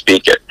hear him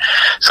speak it.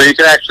 So you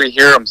can actually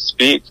hear him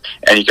speak,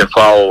 and you can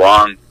follow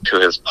along to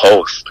his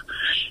post.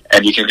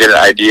 And you can get an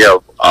idea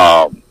of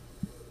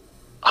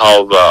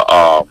how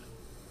the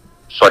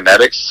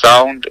phonetics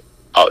sound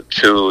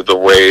to the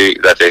way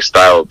that they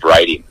style of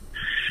writing.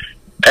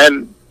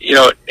 And,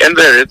 in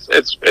there,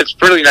 it's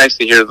really nice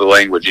to hear the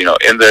language.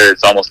 In there,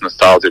 it's almost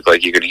nostalgic,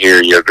 like you can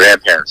hear your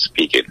grandparents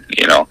speaking,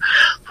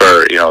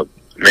 for,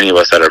 many of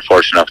us that are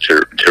fortunate enough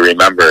to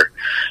remember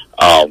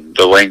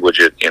the language,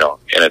 in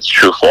its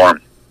true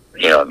form.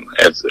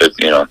 It's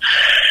the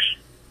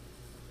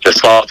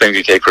small things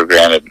you take for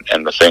granted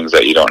and the things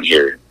that you don't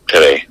hear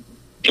today,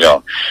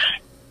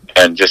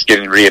 and just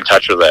getting in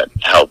touch with that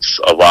helps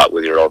a lot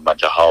with your own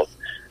mental health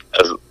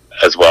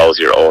as well as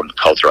your own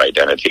cultural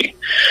identity.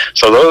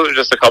 So those are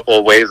just a couple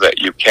of ways that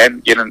you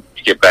can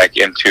get back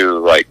into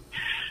like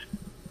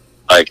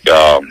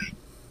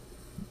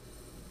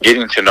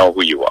getting to know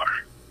who you are.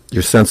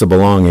 Your sense of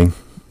belonging.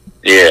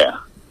 Yeah.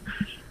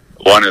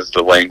 One is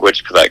the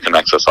language, because that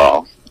connects us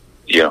all,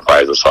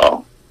 unifies us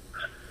all.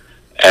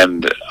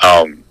 And,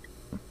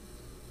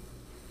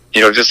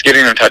 just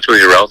getting in touch with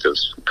your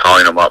relatives,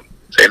 calling them up,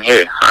 saying,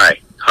 hey, hi,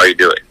 how you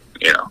doing?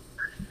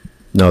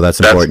 No, that's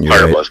important. That's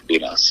part of us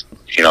being us.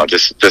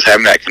 Just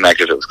having that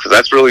connectedness, because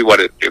that's really what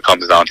it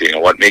comes down to.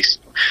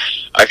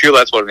 I feel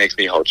that's what makes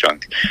me Ho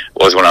Chunk,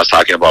 was when I was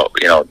talking about,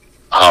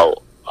 how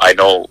I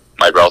know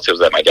my relatives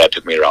that my dad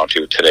took me around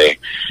to today,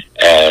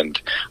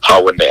 and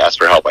how when they ask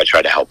for help, I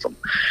try to help them.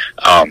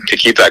 To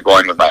keep that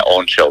going with my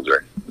own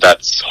children,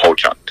 that's Ho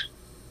Chunk.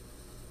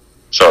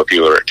 So if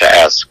you were to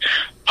ask,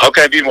 how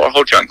can I be more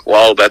Ho Chunk?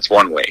 Well, that's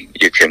one way.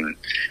 You can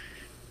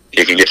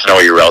get to know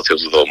your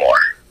relatives a little more.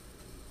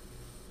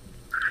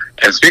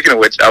 And speaking of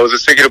which, I was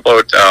just thinking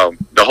about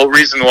the whole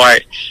reason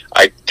why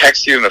I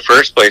texted you in the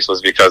first place was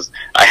because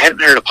I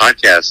hadn't heard a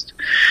podcast,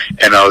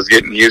 and I was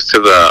getting used to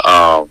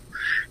the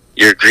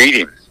your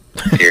greeting.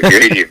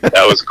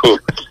 That was cool.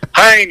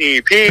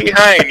 Heine P,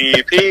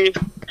 Heine P.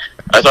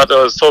 I thought that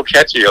was so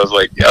catchy. I was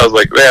like,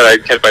 man, I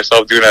catch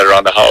myself doing that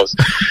around the house.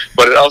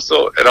 But it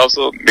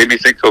also made me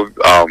think of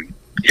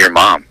your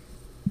mom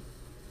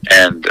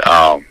and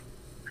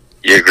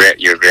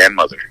your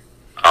grandmother.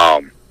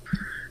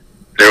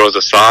 There was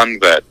a song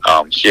that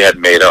she had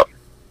made up,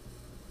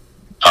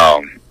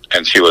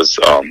 and she was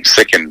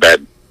sick in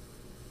bed,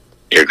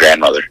 your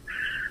grandmother.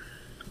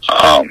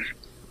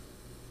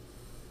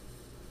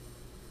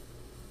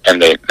 And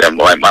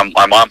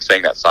my mom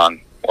sang that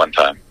song one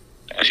time,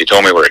 and she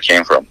told me where it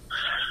came from.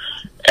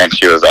 And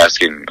she was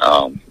asking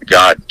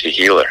God to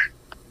heal her.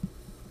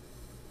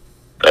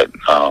 That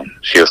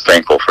she was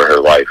thankful for her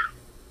life,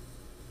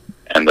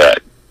 and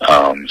that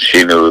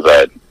she knew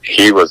that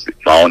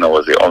Mauna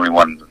was the only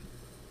one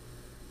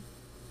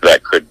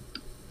that could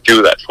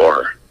do that for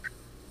her.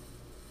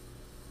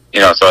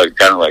 So I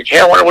kind of like, hey,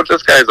 I wonder what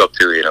this guy's up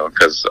to,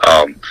 because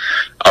I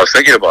was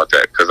thinking about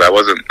that, because I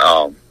wasn't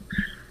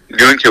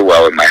doing too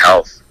well in my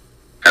health,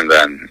 and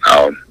then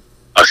I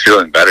was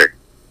feeling better,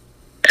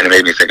 and it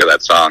made me think of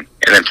that song,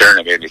 and in turn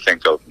it made me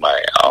think of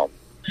my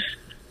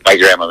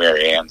grandma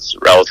Mary Ann's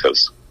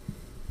relatives,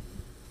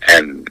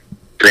 and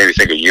it made me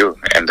think of you,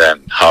 and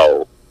then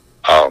how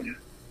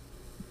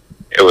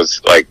it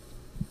was like,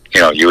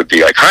 you would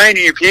be like,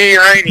 Heine P,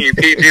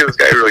 this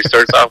guy really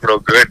starts off real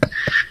good.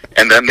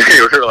 And then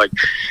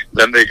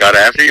they got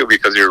after you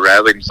because you're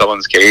rattling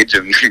someone's cage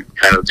and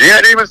kind of, gee,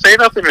 I didn't even say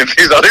nothing to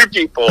these other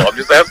people. I'm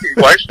just asking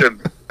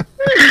questions.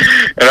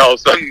 And all of a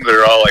sudden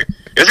they're all like,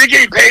 is he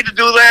getting paid to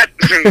do that?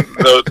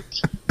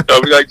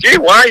 They'll be like, gee,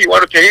 why? You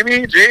want to pay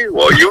me? Gee,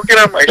 well, you get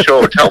on my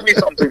show. Tell me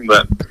something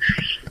then.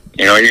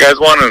 You guys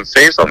want to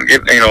say something,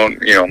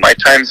 my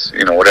time's,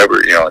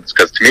 whatever, it's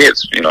because to me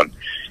it's,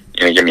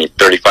 give me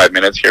 35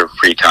 minutes here of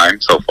free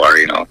time so far,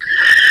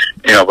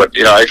 but,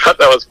 I thought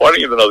that was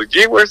funny, and then I was like,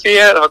 gee, where's he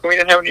at? How come we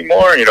didn't have any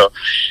more,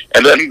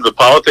 And then the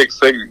politics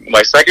thing,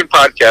 my second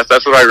podcast,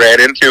 that's what I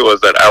ran into, was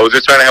that I was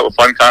just trying to have a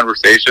fun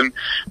conversation,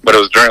 but it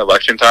was during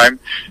election time,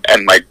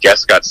 and my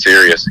guest got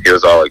serious. He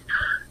was all like,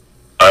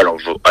 I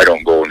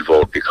don't go and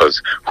vote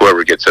because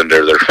whoever gets in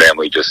there, their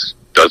family just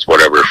does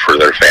whatever for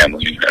their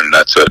family, and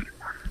that's it.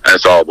 And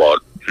it's all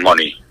about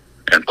money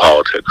and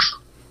politics.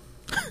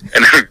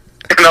 And I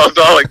was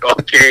all like,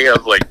 okay. I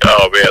was like,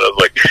 oh man. I was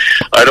like,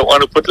 I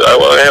want to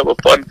have a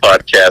fun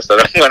podcast. I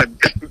don't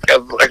want to. I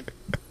was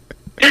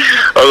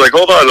like,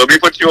 hold on, let me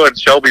put you on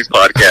Shelby's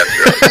podcast.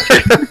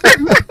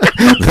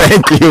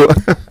 Thank you.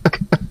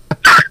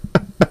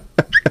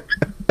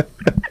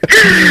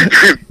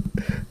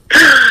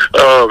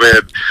 Oh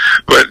man,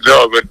 but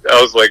I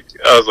was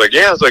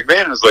like,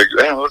 man,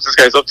 what's this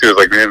guy's up to? I was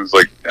like, man, it's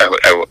like,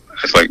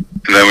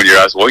 and then when you're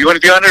asked, well, you want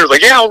to be on there? I was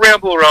like, yeah, I'll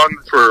ramble around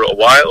for a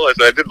while, as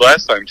I did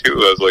last time too.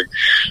 I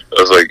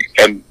was like,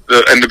 and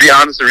to be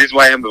honest, the reason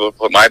why I am to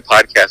put my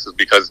podcast is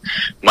because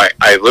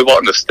I live out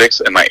in the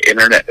sticks and my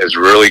internet is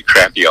really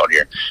crappy out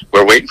here.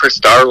 We're waiting for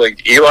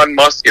Starlink. Elon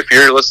Musk, if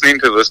you're listening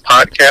to this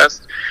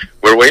podcast,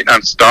 we're waiting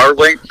on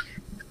Starlink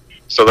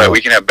so that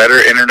we can have better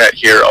internet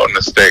here out in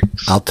the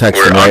sticks. I'll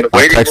text them right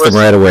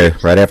away,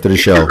 right after the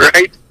show.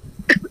 Right?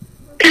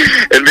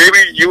 And maybe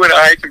you and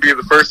I can be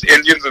the first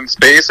Indians in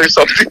space or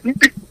something.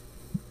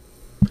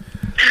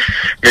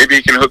 Maybe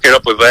you can hook it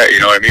up with that,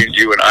 I mean?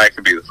 You and I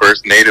could be the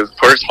first natives,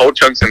 first whole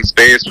chunks in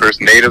space,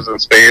 first natives in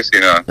space,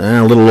 A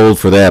little old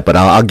for that, but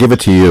I'll give it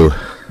to you.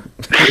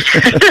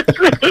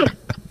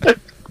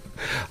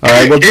 All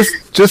right, well,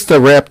 just to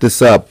wrap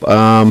this up,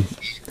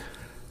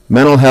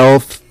 mental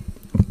health,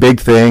 big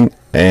thing,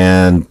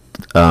 and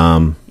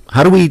do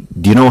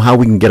you know how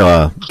we can get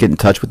in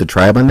touch with the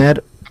tribe on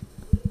that?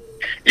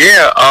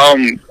 Yeah,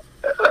 I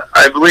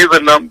believe I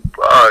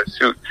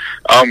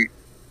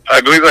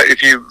believe that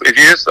if you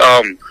just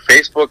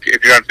Facebook,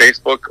 if you're on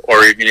Facebook,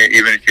 or even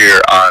if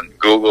you're on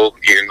Google,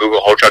 you can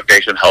Google Ho Chunk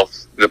Nation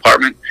Health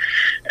Department,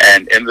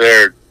 and in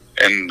the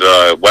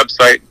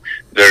website,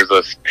 there's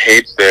a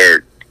page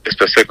there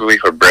specifically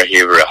for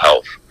behavioral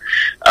health.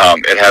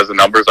 It has the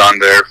numbers on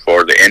there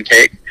for the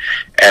intake,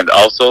 and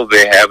also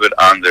they have it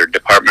on their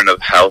Department of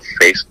Health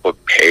Facebook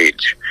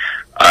page.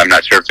 I'm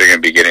not sure if they're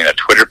going to be getting a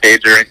Twitter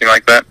page or anything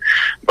like that,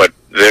 but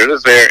there it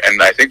is there,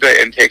 and I think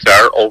the intakes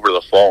are over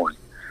the phone,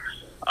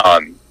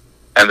 and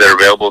they're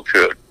available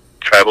to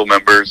tribal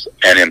members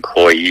and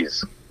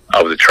employees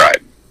of the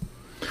tribe.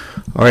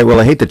 All right, well,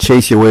 I hate to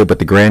chase you away, but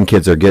the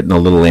grandkids are getting a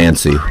little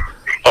antsy.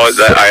 Oh,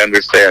 that I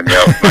understand.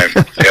 Yeah,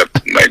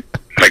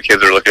 my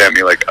kids are looking at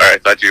me like, all right,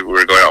 I thought we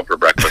were going out for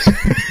breakfast.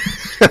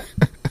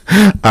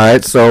 All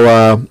right,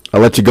 so I'll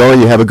let you go.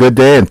 You have a good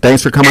day, and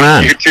thanks for coming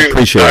on. You too.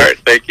 Appreciate it. All right,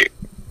 thank you.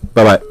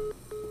 Bye-bye.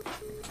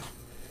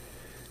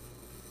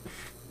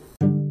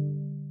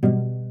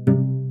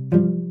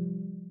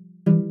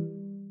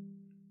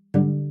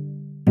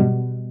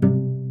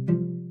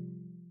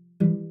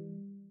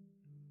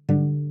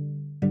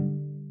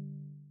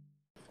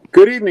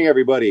 Good evening,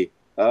 everybody.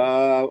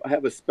 I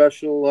have a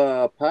special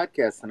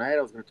podcast tonight.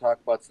 I was going to talk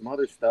about some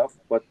other stuff,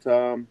 but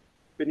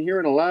been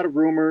hearing a lot of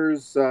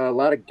rumors, a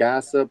lot of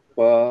gossip,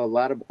 a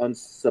lot of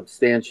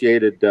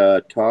unsubstantiated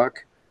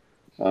talk.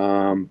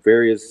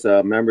 Various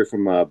members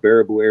from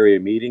Baraboo area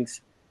meetings,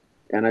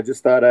 and I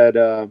just thought I'd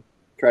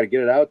try to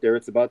get it out there.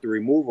 It's about the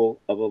removal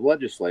of a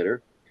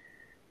legislator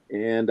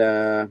and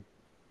at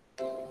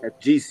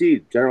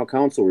GC, General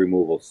Council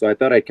removal. So I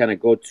thought I'd kind of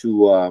go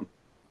to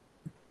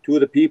two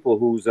of the people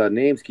whose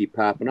names keep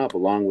popping up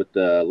along with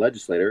the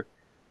legislator.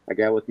 I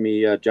got with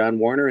me John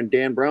Warner and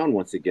Dan Brown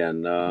once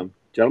again.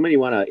 Gentlemen, you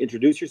want to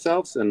introduce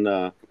yourselves, and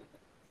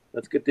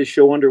let's get this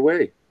show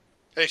underway.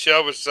 Hey,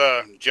 Shelb, it's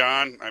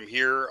John. I'm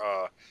here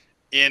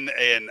in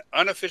an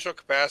unofficial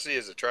capacity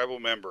as a tribal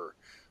member.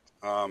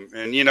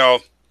 And,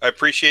 I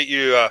appreciate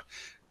you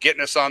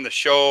getting us on the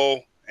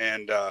show,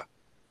 and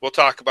we'll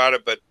talk about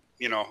it, but,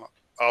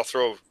 I'll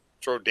throw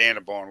Dan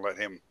a bone and let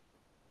him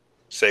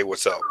say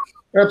what's up.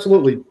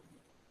 Absolutely.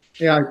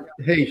 Yeah.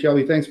 Hey,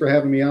 Shelby, thanks for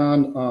having me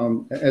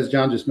on. As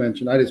John just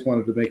mentioned, I just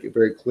wanted to make it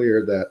very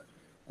clear that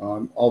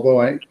although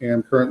I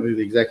am currently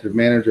the executive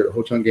manager at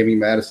Ho Chunk Gaming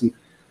Madison,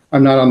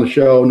 I'm not on the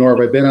show, nor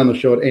have I been on the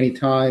show at any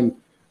time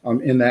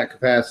in that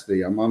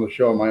capacity. I'm on the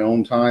show at my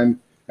own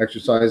time,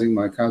 exercising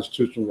my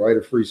constitutional right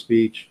of free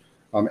speech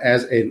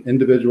as an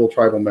individual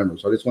tribal member.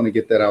 So I just want to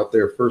get that out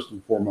there first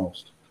and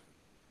foremost.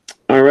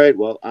 All right.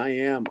 Well, I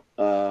am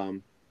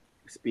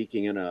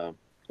speaking in a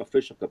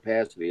official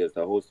capacity as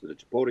the host of the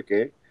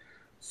Chapotake.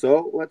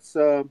 So let's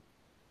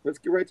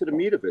get right to the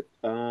meat of it.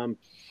 Darren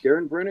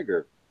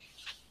Brinegar,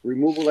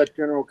 removal at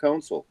General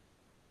Council.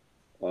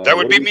 That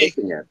would be me.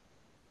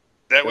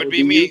 That would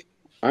be me.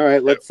 All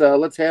right, let's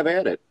have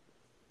at it.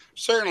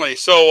 Certainly.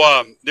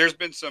 So there's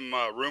been some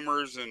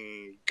rumors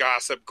and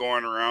gossip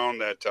going around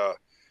that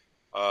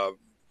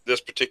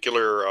this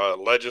particular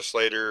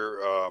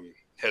legislator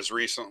has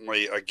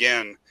recently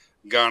again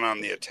gone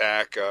on the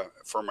attack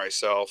for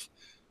myself.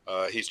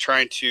 He's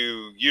trying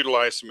to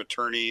utilize some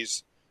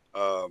attorneys,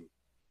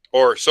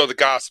 or so the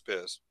gossip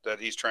is that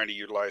he's trying to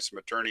utilize some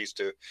attorneys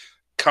to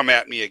come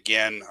at me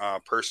again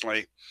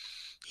personally,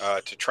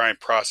 to try and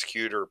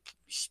prosecute or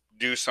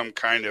do some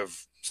kind of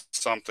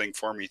something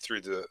for me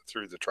through the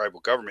tribal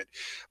government.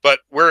 But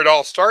where it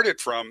all started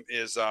from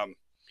is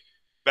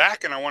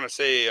back in, I want to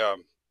say,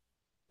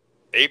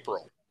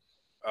 April.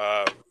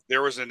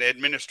 There was an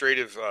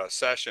administrative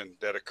session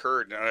that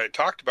occurred, and I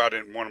talked about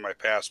it in one of my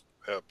past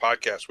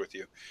podcasts with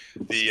you.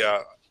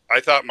 I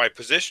thought my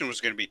position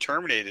was going to be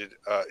terminated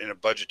in a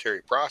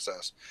budgetary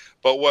process,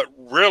 but what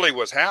really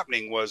was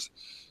happening was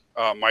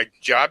my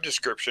job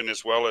description,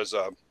 as well as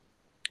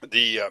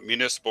the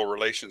municipal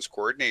relations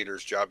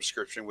coordinator's job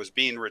description, was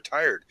being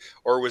retired,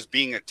 or was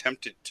being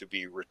attempted to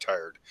be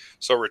retired.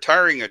 So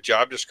retiring a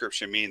job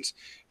description means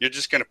you're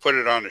just going to put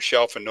it on a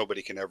shelf and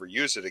nobody can ever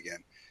use it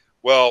again.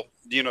 Well,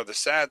 the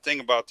sad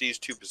thing about these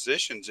two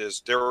positions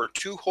is there were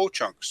two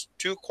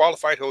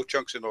qualified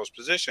ho-chunks in those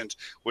positions,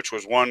 which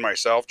was one,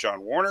 myself,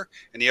 John Warner,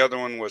 and the other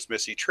one was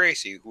Missy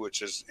Tracy,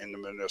 which is in the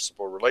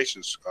municipal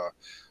relations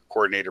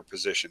coordinator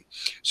position.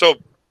 So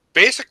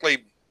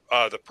basically,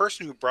 the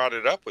person who brought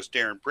it up was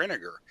Darren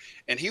Brinegar,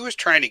 and he was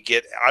trying to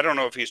get, I don't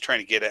know if he was trying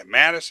to get at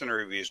Madison,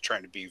 or if he was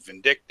trying to be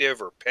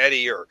vindictive or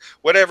petty or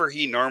whatever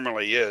he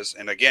normally is.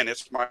 And again,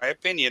 it's my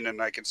opinion, and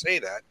I can say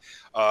that.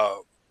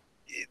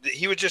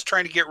 He was just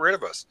trying to get rid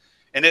of us.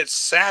 And it's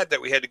sad that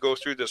we had to go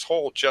through this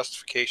whole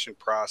justification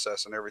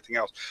process and everything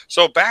else.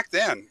 So back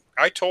then,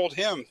 I told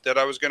him that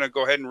I was going to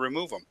go ahead and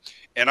remove him.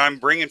 And I'm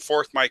bringing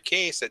forth my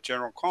case at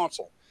General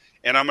Counsel.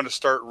 And I'm going to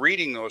start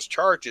reading those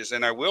charges.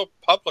 And I will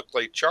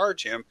publicly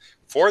charge him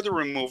for the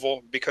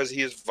removal because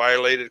he has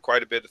violated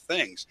quite a bit of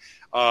things.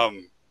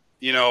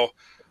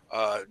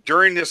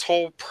 During this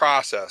whole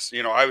process,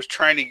 I was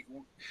trying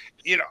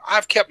to,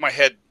 I've kept my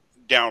head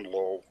down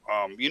low.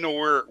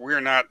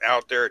 We're not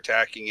out there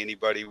attacking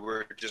anybody.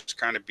 We're just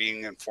kind of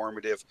being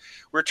informative.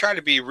 We're trying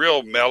to be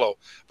real mellow.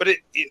 But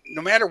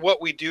no matter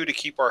what we do to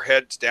keep our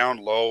heads down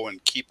low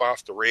and keep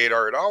off the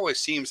radar, it always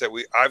seems that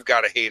I've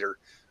got a hater.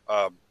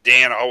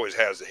 Dan always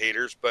has the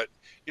haters, but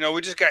we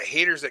just got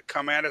haters that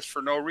come at us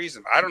for no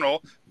reason. I don't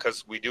know,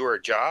 because we do our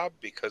job,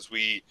 because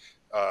we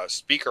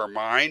speak our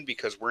mind,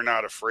 because we're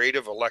not afraid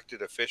of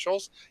elected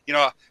officials.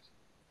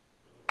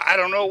 I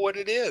don't know what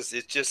it is.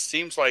 It just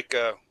seems like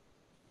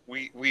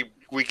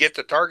we get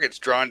the targets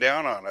drawn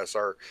down on us.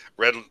 Our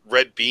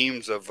red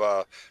beams of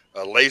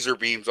laser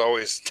beams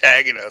always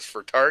tagging us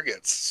for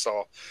targets.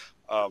 So,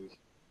 well,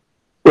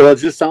 it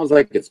just sounds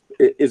like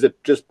is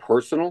it just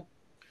personal,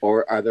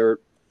 or are there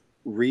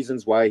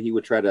reasons why he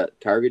would try to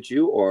target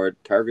you or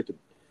target the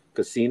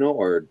casino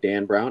or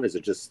Dan Brown? Is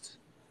it just,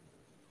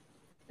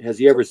 has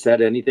he ever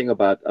said anything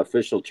about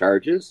official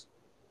charges?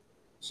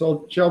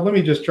 So, Joe, let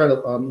me just try to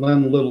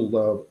lend a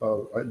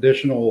little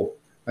additional,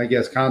 I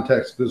guess,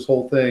 context to this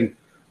whole thing.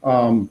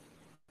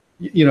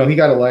 He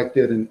got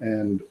elected,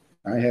 and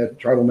I had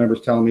tribal members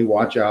telling me,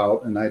 watch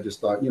out. And I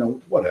just thought,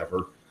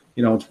 whatever.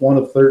 It's one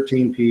of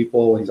 13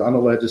 people. He's on the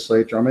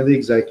legislature. I'm in the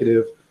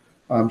executive.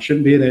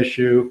 Shouldn't be an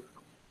issue.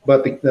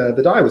 But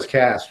the die was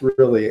cast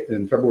really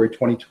in February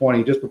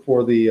 2020, just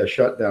before the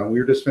shutdown. We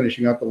were just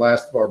finishing up the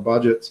last of our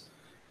budgets,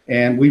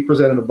 and we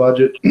presented a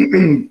budget,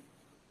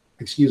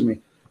 excuse me,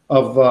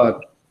 of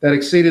that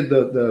exceeded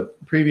the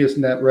previous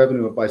net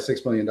revenue by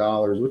 $6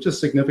 million, which is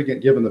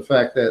significant given the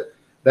fact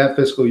that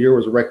fiscal year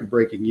was a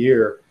record-breaking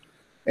year.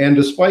 And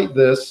despite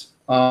this,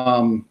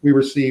 we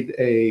received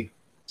a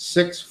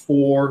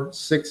 6-4,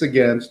 6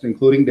 against,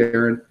 including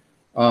Darren.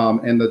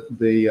 And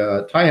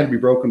the tie had to be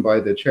broken by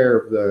the chair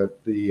of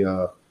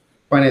the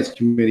finance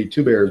committee,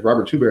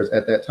 Robert Two Bears,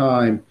 at that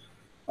time.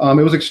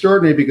 It was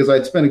extraordinary because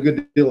I'd spent a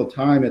good deal of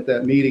time at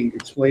that meeting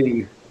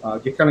explaining,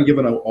 kind of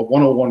giving a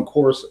 101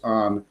 course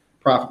on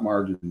profit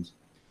margins.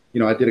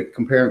 I did a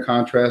compare and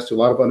contrast to a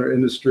lot of other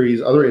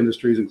industries,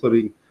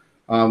 including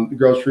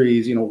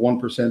groceries, 1%,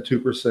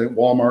 2%,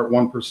 Walmart,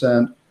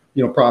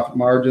 1%, profit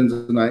margins.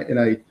 And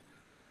I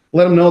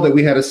let them know that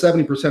we had a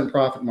 70%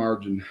 profit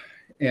margin,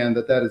 and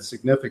that is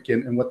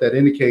significant. And what that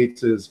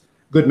indicates is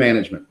good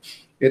management.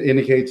 It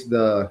indicates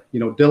the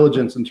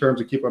diligence in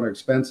terms of keeping our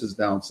expenses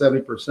down.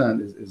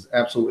 70% is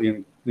absolutely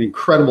an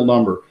incredible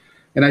number.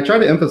 And I try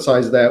to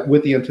emphasize that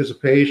with the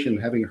anticipation,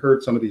 having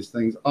heard some of these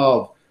things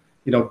of,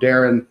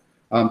 Darren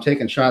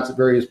taking shots at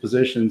various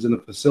positions in the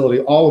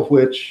facility, all of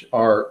which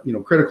are,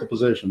 critical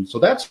positions. So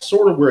that's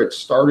sort of where it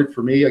started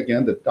for me.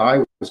 Again, the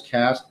die was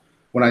cast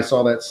when I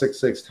saw that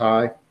 6-6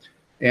 tie.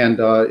 And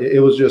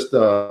it was just,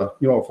 a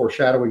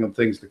foreshadowing of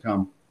things to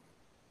come.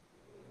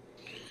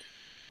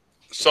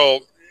 So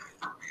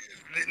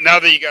now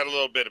that you got a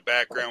little bit of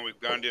background, we've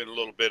gone into a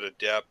little bit of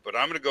depth, but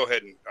I'm going to go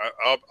ahead and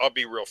I'll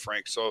be real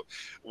frank. So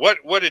what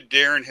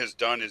Darren has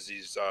done is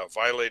he's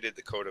violated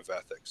the code of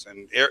ethics,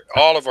 and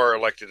all of our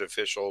elected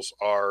officials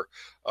are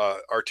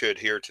to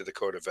adhere to the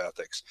code of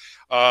ethics.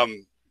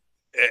 And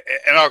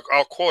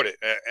I'll quote it,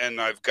 and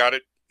I've got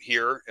it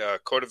here.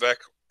 Code of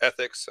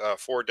Ethics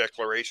 4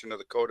 Declaration of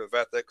the Code of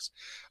Ethics.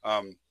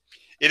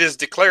 It is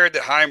declared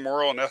that high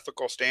moral and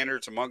ethical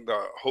standards among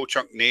the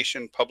Ho-Chunk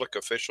Nation public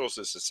officials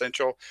is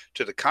essential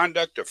to the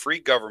conduct of free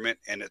government,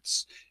 and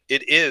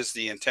it is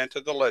the intent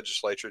of the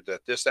legislature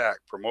that this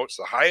act promotes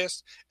the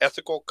highest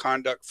ethical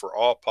conduct for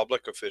all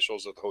public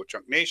officials of the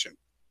Ho-Chunk Nation.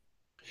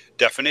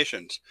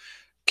 Definitions.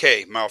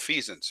 K.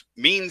 Malfeasance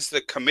means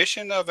the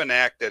commission of an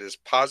act that is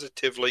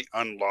positively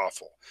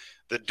unlawful,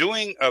 the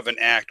doing of an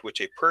act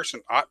which a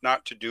person ought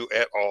not to do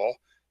at all,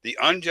 the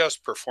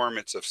unjust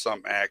performance of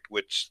some act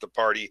which the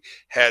party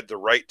had the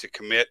right to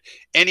commit,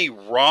 any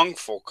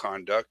wrongful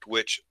conduct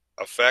which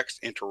affects,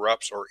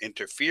 interrupts, or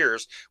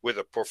interferes with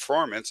the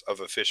performance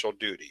of official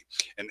duty,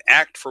 an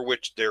act for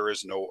which there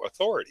is no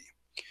authority.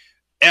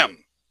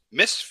 M.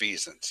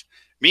 Misfeasance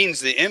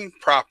means the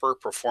improper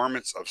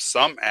performance of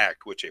some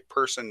act which a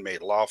person may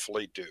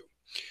lawfully do.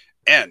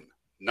 N.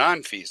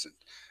 Nonfeasant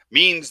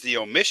means the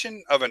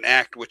omission of an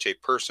act which a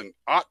person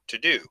ought to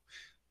do,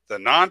 the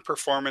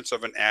non-performance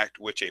of an act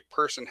which a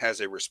person has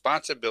a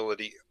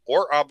responsibility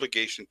or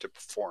obligation to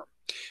perform,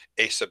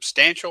 a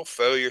substantial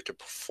failure to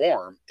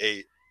perform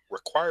a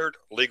required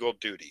legal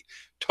duty,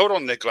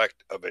 total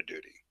neglect of a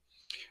duty.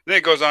 Then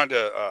it goes on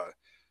to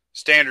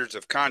standards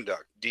of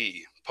conduct.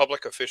 D.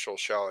 Public officials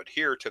shall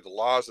adhere to the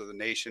laws of the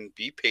nation,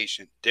 be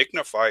patient,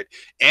 dignified,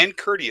 and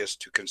courteous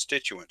to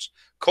constituents,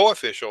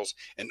 co-officials,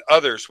 and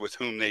others with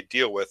whom they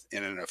deal with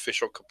in an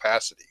official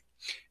capacity.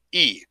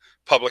 E.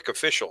 Public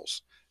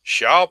officials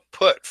shall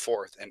put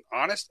forth an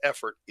honest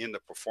effort in the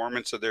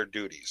performance of their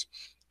duties.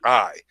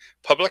 I.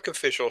 Public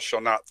officials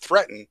shall not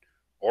threaten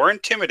or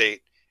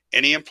intimidate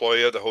any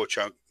employee of the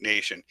Ho-Chunk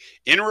Nation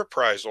in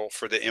reprisal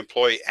for the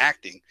employee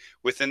acting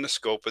within the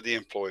scope of the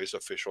employee's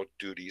official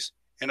duties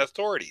and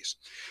authorities.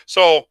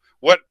 So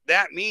what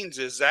that means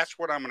is that's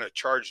what I'm going to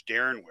charge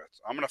Darren with.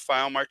 I'm going to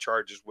file my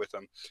charges with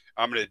him.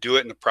 I'm going to do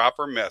it in the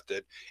proper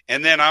method.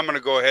 And then I'm going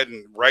to go ahead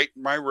and write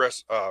my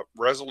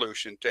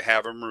resolution to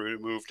have him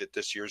removed at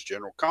this year's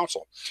general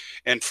council.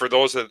 And for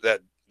those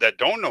that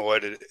don't know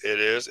what it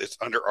is, it's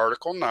under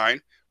Article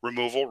 9,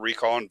 removal,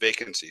 recall, and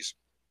vacancies.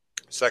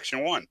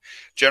 Section 1,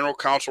 general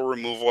council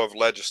removal of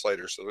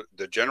legislators. So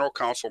the general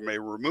council may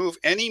remove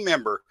any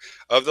member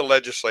of the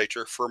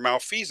legislature for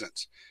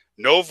malfeasance.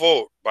 No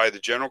vote by the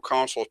general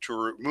council to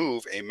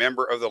remove a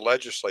member of the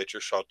legislature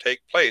shall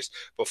take place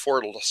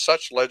before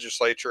such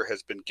legislature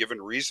has been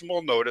given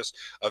reasonable notice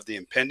of the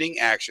impending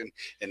action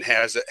and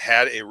has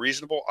had a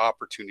reasonable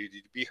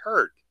opportunity to be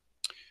heard.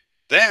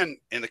 Then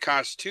in the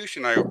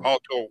Constitution, I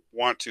also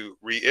want to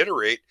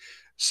reiterate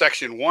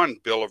Section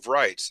 1, Bill of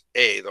Rights.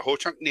 A, the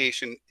Ho-Chunk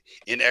Nation,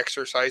 in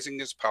exercising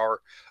its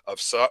power of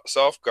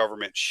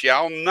self-government,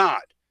 shall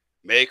not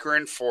make or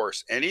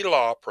enforce any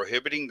law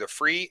prohibiting the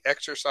free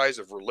exercise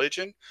of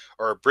religion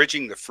or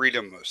abridging the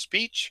freedom of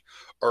speech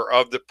or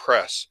of the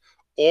press,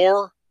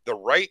 or the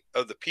right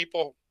of the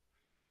people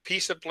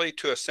peaceably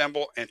to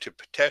assemble and to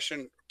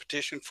petition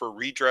for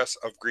redress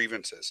of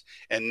grievances.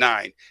 And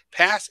 9,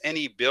 pass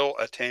any bill,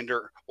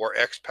 attainder, or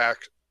ex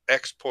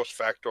post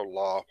facto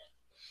law.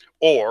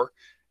 Or,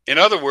 in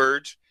other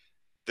words,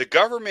 the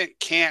government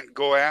can't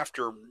go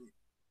after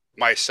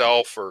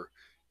myself or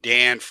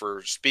Dan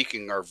for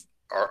speaking our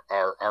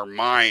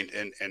mind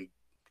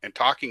and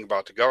talking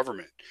about the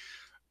government.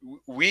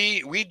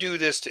 We do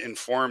this to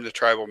inform the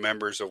tribal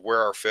members of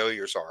where our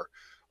failures are,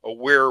 or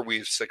where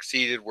we've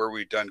succeeded, where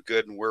we've done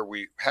good, and where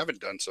we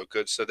haven't done so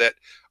good, so that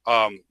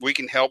we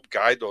can help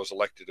guide those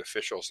elected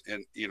officials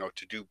in,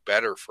 to do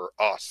better for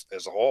us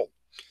as a whole.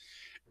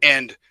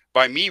 And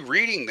by me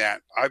reading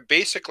that, I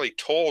basically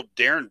told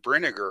Darren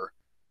Brinegar,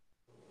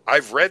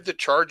 I've read the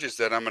charges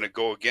that I'm going to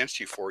go against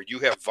you for. You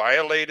have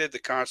violated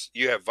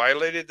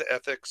the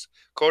ethics,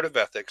 code of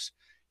ethics.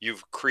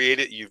 You've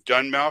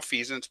done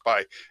malfeasance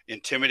by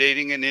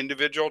intimidating an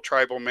individual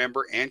tribal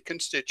member and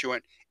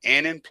constituent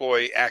and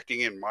employee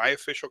acting in my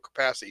official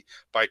capacity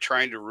by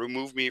trying to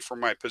remove me from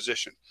my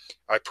position.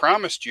 I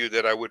promised you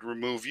that I would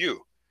remove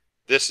you.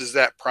 This is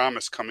that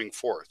promise coming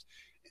forth.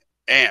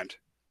 And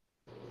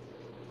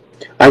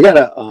I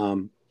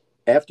gotta,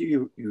 after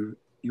you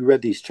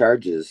read these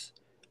charges,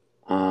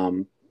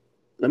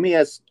 let me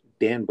ask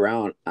Dan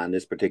Brown on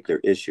this particular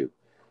issue.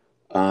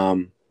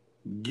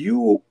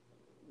 You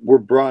were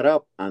brought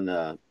up on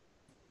the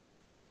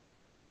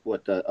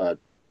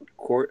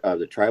court of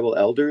the tribal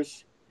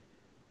elders,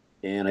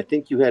 and I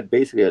think you had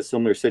basically a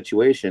similar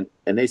situation,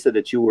 and they said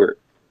that you were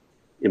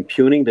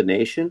impugning the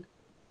nation.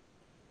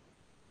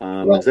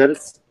 Is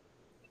that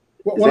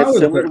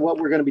similar to what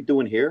we're going to be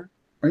doing here?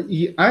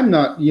 I'm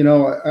not,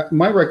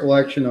 my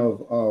recollection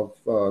of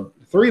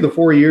 3 of the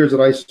 4 years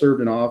that I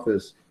served in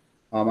office,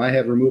 I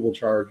had removal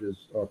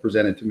charges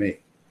presented to me,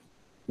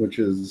 which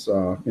is,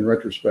 in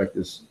retrospect,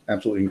 is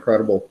absolutely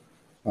incredible,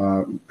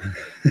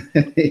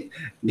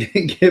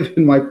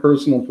 given my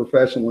personal and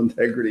professional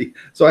integrity.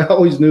 So I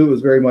always knew it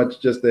was very much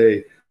just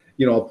a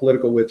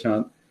political witch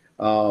hunt.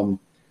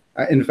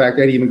 In fact,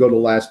 I'd even go to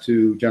the last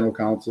two general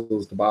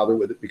counsels to bother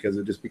with it because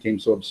it just became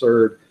so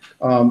absurd.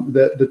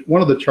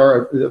 One of the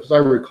charges, as I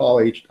recall,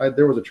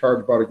 there was a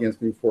charge brought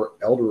against me for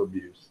elder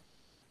abuse.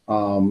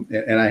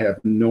 And I have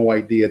no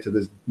idea to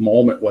this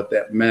moment what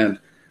that meant.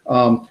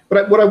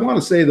 But what I want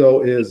to say,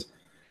 though, is,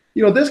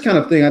 this kind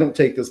of thing, I don't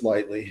take this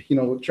lightly.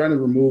 Trying to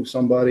remove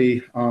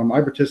somebody.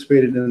 I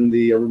participated in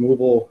the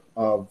removal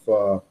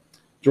of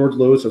George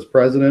Lewis as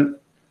president.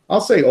 I'll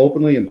say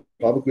openly and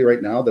publicly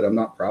right now that I'm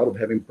not proud of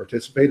having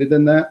participated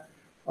in that.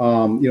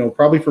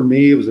 Probably for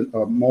me, it was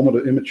a moment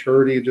of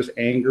immaturity, just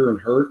anger and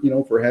hurt,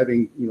 for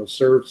having,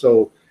 served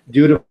so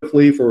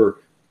dutifully for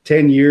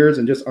 10 years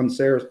and just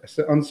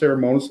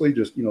unceremoniously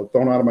just,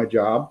 thrown out of my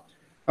job.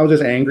 I was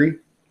just angry.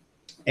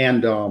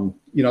 And,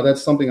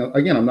 that's something,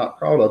 again, I'm not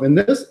proud of. In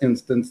this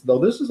instance, though,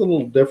 this is a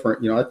little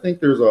different. I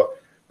think there's a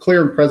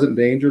clear and present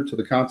danger to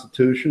the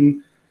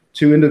Constitution,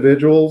 to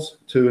individuals,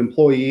 to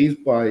employees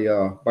by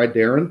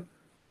Darren.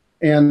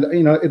 And,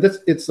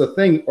 it's a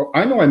thing.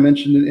 I know I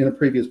mentioned it in a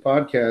previous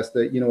podcast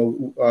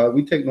that,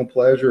 we take no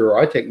pleasure, or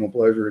I take no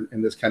pleasure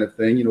in this kind of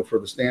thing, for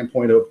the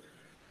standpoint of,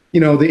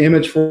 the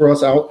image for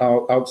us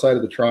outside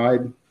of the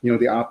tribe,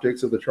 the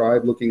optics of the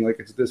tribe looking like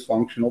it's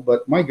dysfunctional.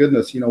 But my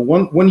goodness,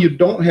 when you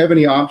don't have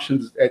any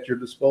options at your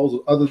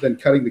disposal other than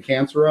cutting the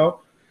cancer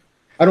out,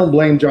 I don't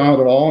blame John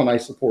at all, and I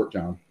support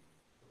John.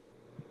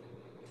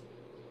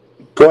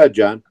 Go ahead,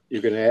 John.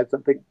 You're going to add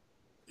something?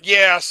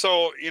 Yeah.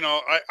 So,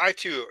 I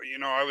too,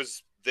 I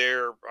was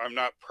there. I'm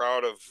not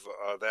proud of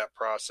that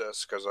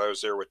process because I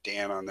was there with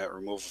Dan on that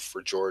removal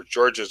for George.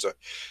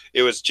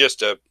 It was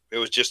just a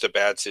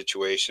bad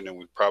situation.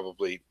 And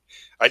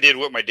I did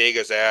what my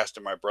Degas asked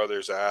and my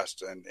brothers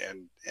asked. And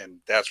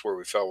that's where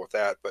we fell with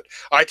that. But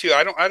I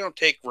don't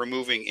take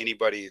removing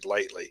anybody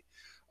lightly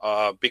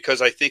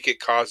because I think it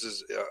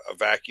causes a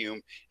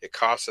vacuum. It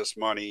costs us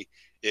money.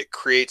 It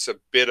creates a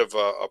bit of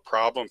a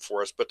problem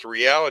for us. But the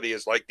reality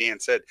is, like Dan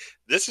said,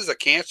 this is a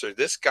cancer.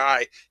 This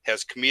guy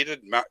has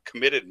committed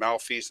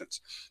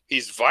malfeasance.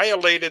 He's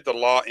violated the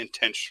law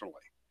intentionally.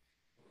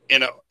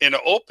 In an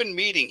open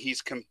meeting,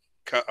 he's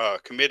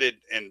committed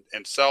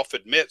and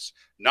self-admits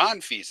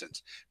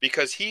nonfeasance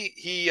because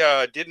he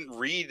didn't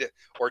read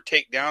or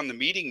take down the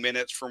meeting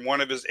minutes from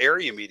one of his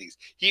area meetings.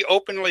 He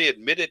openly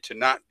admitted to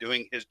not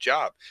doing his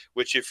job,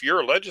 which if you're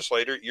a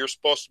legislator, you're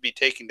supposed to be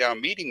taking down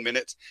meeting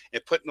minutes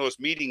and putting those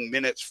meeting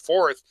minutes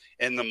forth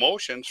in the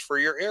motions for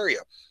your area.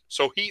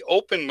 So he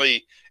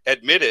openly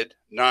admitted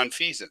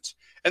nonfeasance.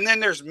 And then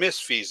there's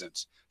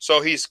misfeasance. So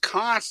he's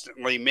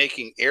constantly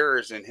making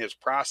errors in his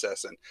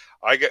process. And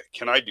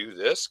can I do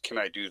this? Can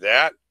I do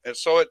that? And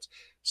so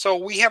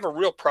we have a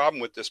real problem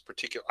with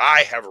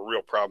I have a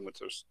real problem with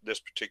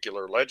this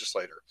particular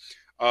legislator.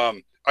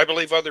 I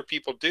believe other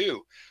people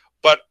do.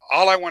 But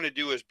all I want to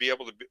do is be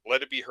able to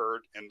let it be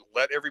heard and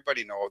let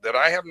everybody know that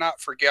I have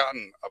not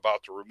forgotten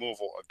about the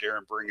removal of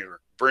Darren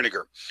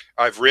Brinegar.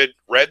 I've read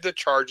the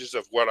charges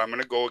of what I'm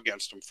going to go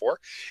against him for,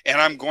 and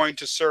I'm going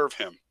to serve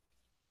him.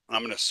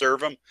 I'm going to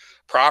serve him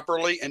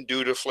properly and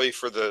dutifully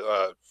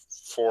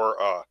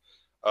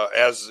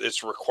as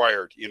it's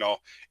required,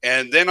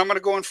 and then I'm going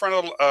to go in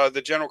front of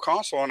the general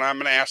counsel and I'm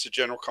going to ask the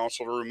general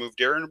counsel to remove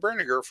Darren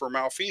Brinegar for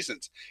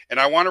malfeasance.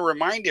 And I want to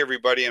remind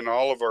everybody and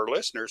all of our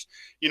listeners,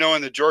 in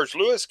the George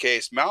Lewis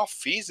case,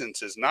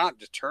 malfeasance is not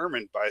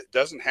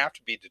doesn't have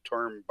to be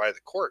determined by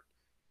the court.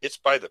 It's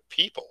by the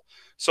people.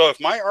 So if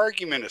my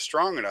argument is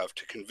strong enough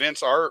to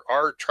convince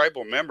our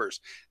tribal members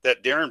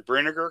that Darren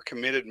Brinegar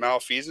committed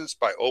malfeasance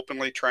by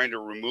openly trying to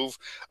remove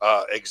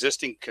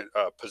existing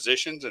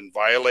positions and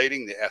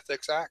violating the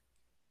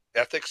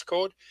ethics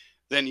code,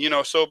 then,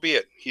 so be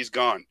it. He's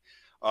gone.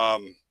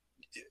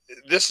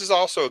 This is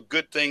also a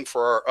good thing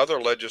for our other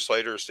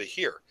legislators to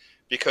hear.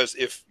 Because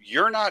if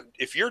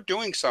you're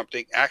doing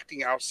something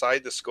acting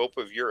outside the scope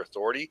of your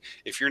authority,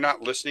 if you're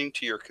not listening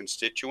to your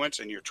constituents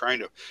and you're trying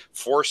to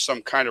force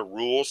some kind of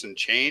rules and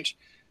change,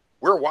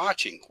 we're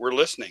watching, we're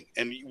listening.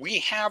 And we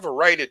have a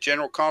right at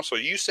general counsel.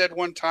 You said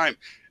one time,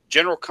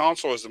 general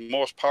counsel is the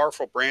most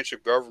powerful branch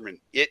of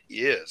government. It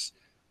is.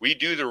 We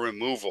do the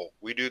removal.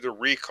 We do the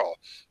recall.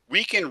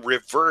 We can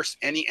reverse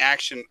any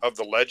action of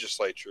the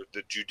legislature,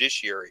 the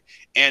judiciary,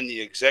 and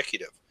the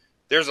executive.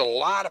 There's a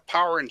lot of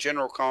power in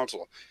general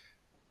counsel.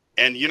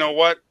 And you know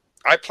what?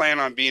 I plan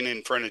on being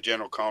in front of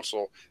general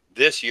counsel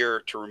this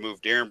year to remove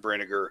Darren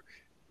Brinegar.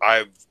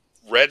 I've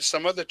read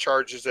some of the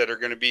charges that are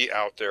going to be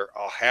out there.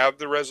 I'll have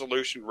the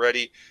resolution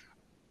ready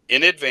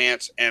in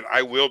advance, and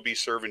I will be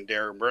serving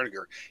Darren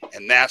Brinegar.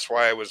 And that's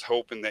why I was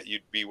hoping that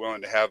you'd be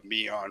willing to have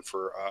me on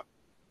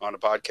a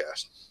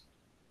podcast.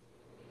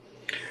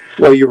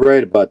 Well, you're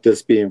right about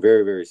this being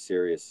very, very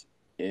serious.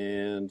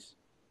 And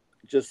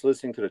just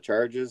listening to the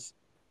charges,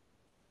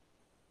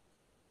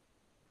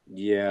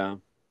 yeah.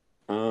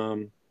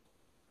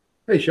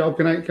 Hey, Shel,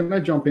 can I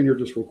jump in here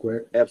just real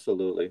quick?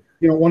 Absolutely.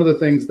 One of the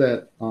things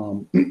that,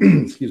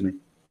 excuse me,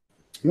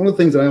 one of the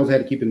things that I always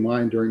had to keep in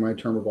mind during my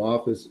term of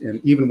office,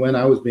 and even when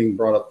I was being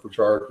brought up for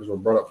charges or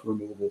brought up for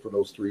removal for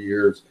those 3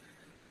 years,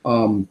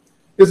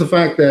 is the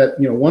fact that,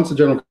 once the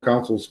general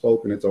counsel has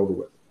spoken, it's over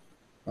with.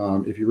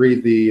 If you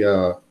read the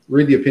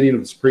opinion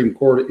of the Supreme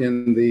Court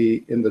in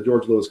the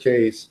George Lewis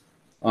case,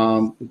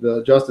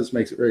 the justice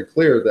makes it very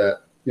clear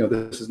that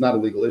this is not a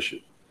legal issue.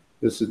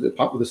 This is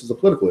a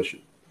political issue,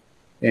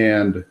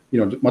 and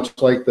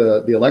much like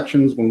the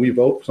elections, when we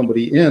vote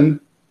somebody in,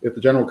 if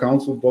the general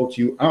counsel votes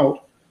you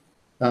out,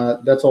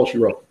 that's all she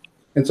wrote.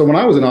 And so when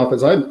I was in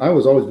office, I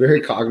was always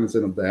very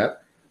cognizant of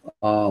that,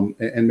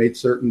 and made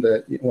certain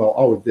that,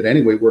 always did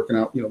anyway, looking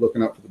out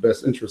for the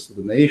best interests of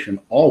the nation,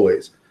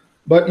 always.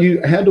 But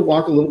you had to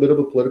walk a little bit of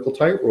a political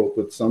tightrope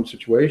with some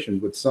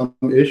situations, with some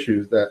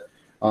issues that,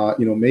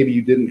 maybe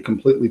you didn't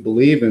completely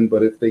believe in,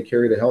 but if they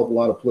carried a hell of a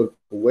lot of political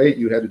weight,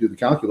 you had to do the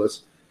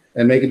calculus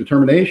and make a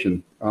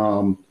determination.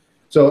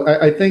 So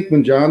I think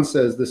when John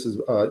says this is,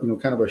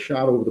 kind of a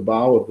shot over the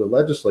bow of the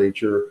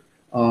legislature,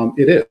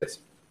 it is.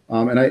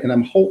 And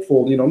I'm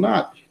hopeful, I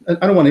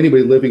don't want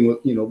anybody living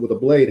with a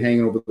blade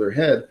hanging over their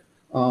head.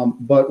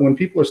 But when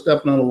people are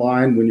stepping on a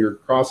line, when you're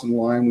crossing the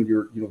line, when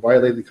you're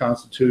violating the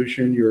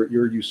Constitution,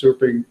 you're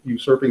usurping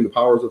the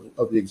powers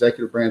of the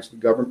executive branch of the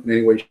government in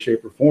any way,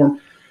 shape, or form,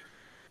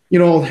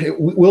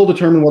 we'll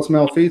determine what's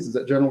malfeasance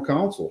at general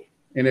counsel.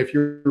 And if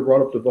you're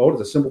brought up to vote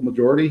as a simple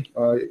majority,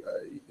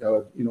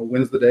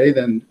 wins the day,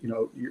 then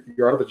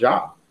you're out of a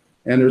job,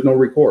 and there's no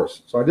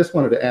recourse. So I just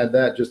wanted to add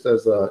that just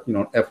as a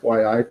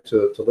FYI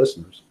to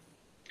listeners.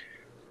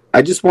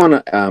 I just want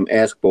to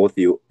ask both of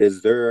you: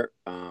 is there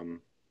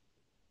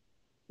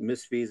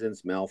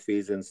misfeasance,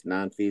 malfeasance,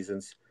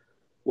 nonfeasance?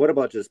 What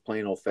about just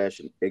plain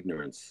old-fashioned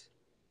ignorance?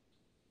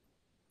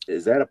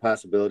 Is that a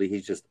possibility?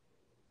 He's just,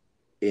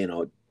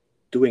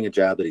 doing a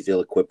job that he's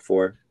ill-equipped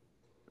for?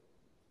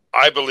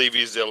 I believe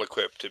he's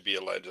ill-equipped to be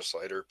a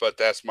legislator, but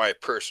that's my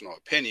personal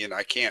opinion.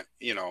 I can't,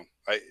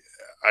 I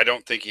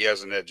don't think he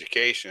has an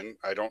education.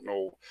 I don't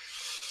know,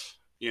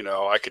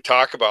 I could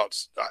talk about,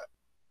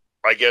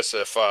 I guess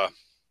if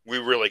we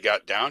really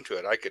got down to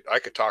it, I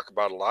could talk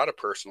about a lot of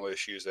personal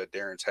issues that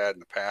Darren's had in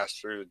the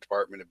past through the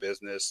Department of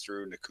Business,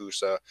 through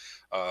NACUSA,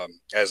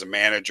 as a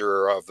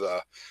manager of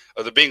the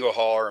bingo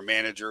hall, or a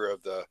manager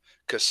of the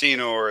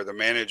casino, or the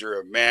manager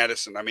of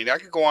Madison. I mean, I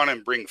could go on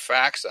and bring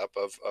facts up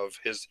of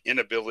his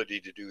inability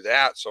to do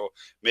that. So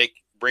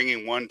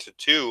bringing 1 to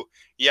 2,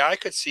 yeah, I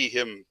could see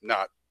him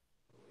not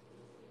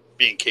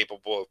being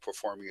capable of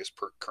performing his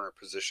current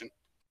position.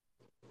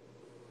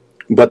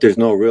 But there's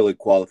no really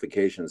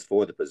qualifications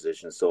for the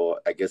position. So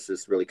I guess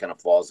this really kind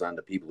of falls on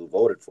the people who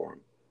voted for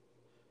him.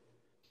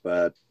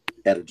 But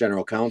at a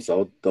general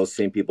counsel, those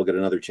same people get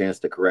another chance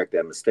to correct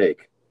that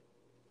mistake.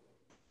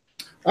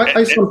 Go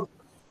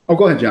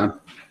ahead, John.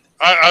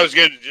 I was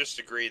going to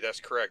disagree. That's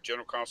correct.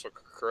 General counsel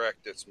could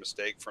correct its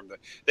mistake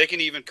they can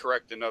even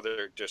correct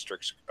another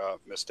district's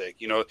mistake.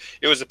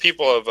 It was the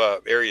people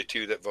of Area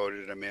 2 that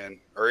voted him in,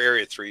 or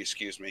Area 3,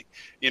 excuse me.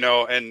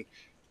 And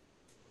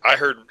I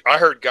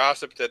heard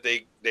gossip that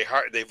they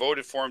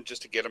voted for him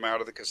just to get him out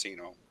of the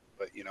casino.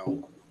 But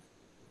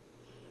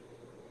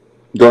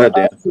Go ahead,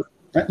 Dan.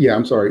 Yeah,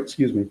 I'm sorry.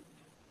 Excuse me.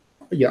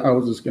 Yeah, I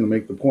was just going to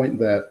make the point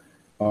that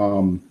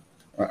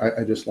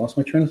I just lost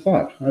my train of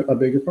thought. I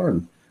beg your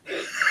pardon.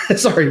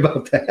 Sorry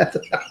about that.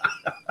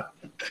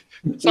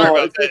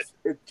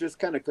 It just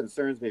kind of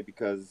concerns me,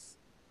 because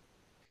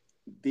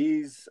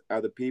these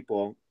are the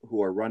people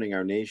who are running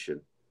our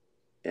nation,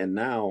 and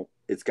now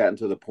it's gotten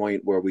to the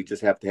point where we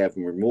just have to have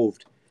them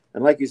removed.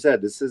 And like you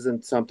said, this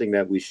isn't something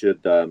that we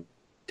should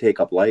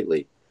take up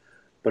lightly,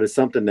 but it's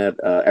something that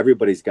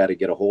everybody's got to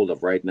get a hold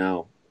of right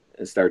now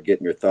and start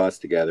getting your thoughts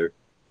together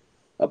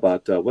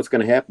about what's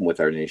going to happen with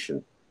our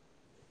nation.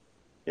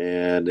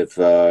 And if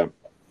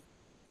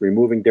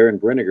removing Darren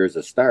Brinegar is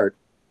a start,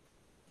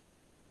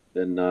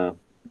 then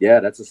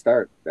that's a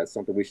start. That's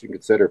something we should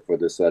consider for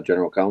this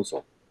general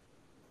counsel.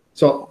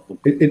 So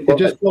it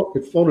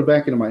floated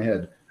back into my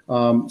head.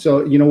 For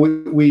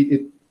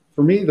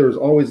me, there's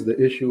always the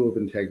issue of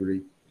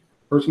integrity,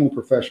 personal,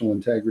 professional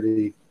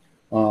integrity,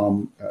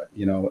 and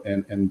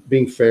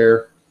being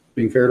fair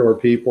to our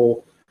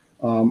people.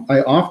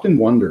 I often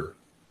wonder,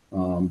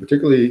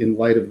 particularly in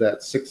light of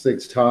that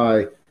 6-6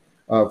 tie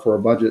for a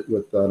budget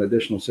with an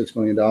additional $6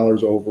 million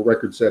over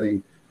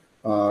record-setting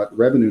net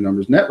revenue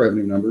numbers,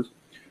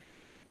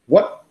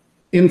 what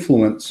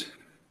influence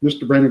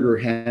Mr.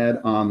 Brinegar had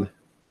on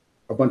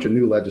a bunch of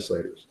new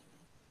legislators.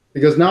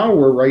 Because now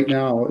we're right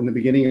now in the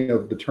beginning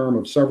of the term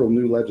of several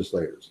new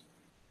legislators.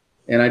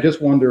 And I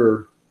just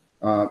wonder,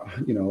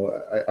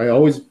 I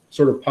always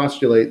sort of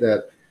postulate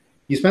that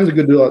he spends a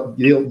good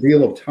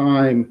deal of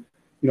time,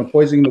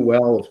 poisoning the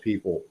well of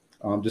people,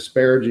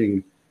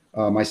 disparaging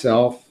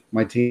myself,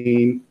 my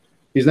team.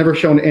 He's never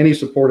shown any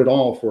support at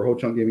all for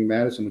Ho-Chunk Gaming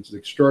Madison, which is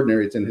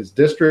extraordinary. It's in his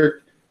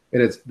district,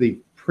 and it's the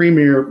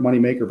premier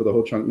moneymaker for the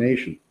Ho-Chunk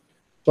Nation.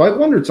 So I've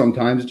wondered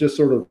sometimes, just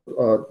sort of,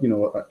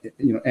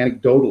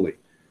 anecdotally,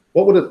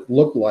 what would it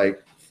look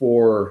like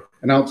for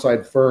an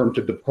outside firm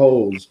to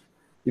depose,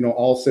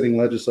 all sitting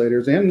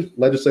legislators and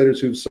legislators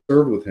who've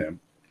served with him,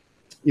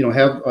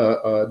 have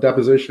a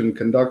deposition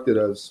conducted,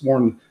 a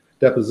sworn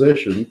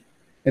deposition,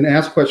 and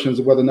ask questions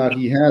of whether or not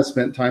he has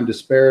spent time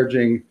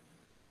disparaging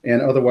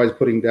and otherwise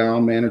putting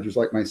down managers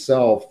like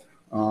myself.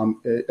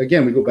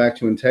 Again, we go back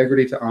to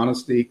integrity, to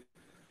honesty.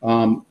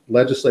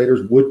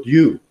 Legislators, would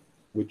you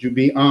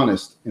be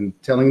honest in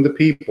telling the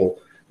people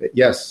that,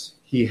 yes,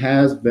 he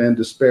has been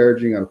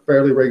disparaging on a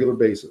fairly regular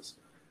basis?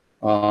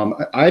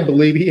 I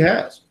believe he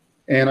has.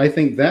 And I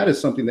think that is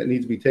something that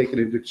needs to be taken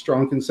into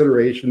strong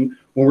consideration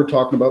when we're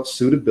talking about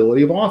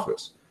suitability of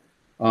office.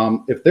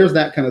 If there's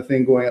that kind of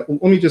thing going on,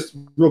 let me just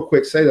real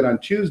quick say that on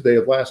Tuesday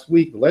of last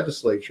week, the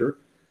legislature,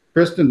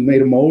 Kristen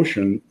made a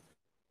motion,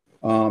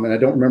 and I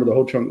don't remember the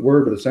whole chunk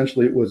word, but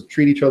essentially it was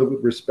treat each other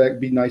with respect,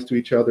 be nice to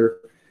each other.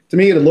 To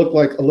me, it looked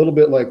like a little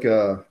bit like,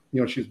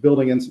 she's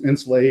building in some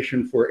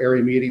insulation for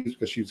area meetings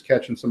because she was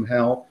catching some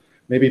hell.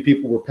 Maybe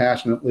people were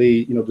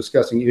passionately,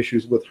 discussing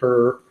issues with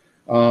her.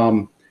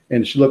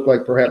 And she looked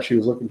like perhaps she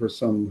was looking for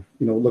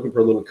looking for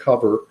a little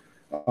cover.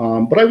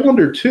 But I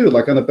wonder too,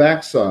 like on the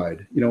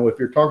backside, if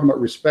you're talking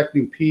about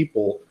respecting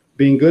people,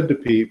 being good to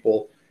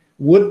people,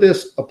 would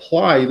this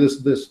apply,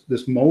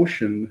 this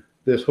motion,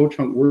 this Ho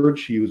Chunk word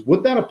she used,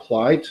 would that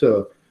apply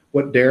to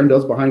what Darren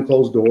does behind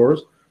closed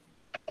doors?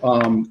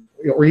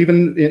 Or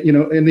even,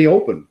 in the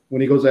open,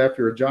 when he goes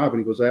after a job and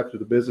he goes after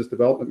the business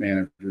development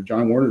manager,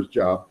 John Warner's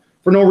job,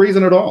 for no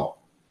reason at all.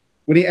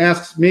 When he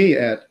asks me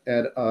at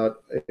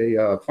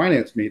a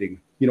finance meeting,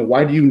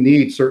 why do you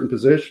need certain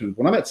positions?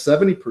 When I'm at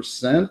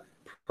 70%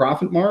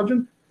 profit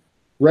margin,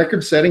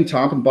 record-setting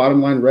top and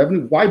bottom line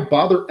revenue, why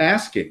bother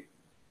asking?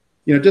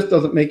 It just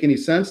doesn't make any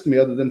sense to me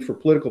other than for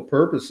political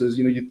purposes.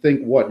 You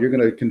think what? You're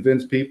going to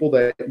convince people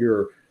that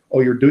you're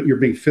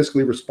being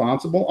fiscally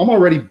responsible? I'm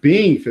already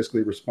being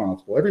fiscally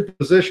responsible. Every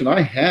position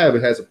I have,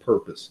 it has a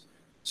purpose.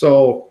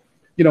 So,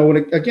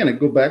 it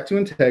goes back to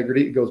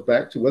integrity. It goes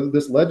back to whether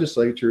this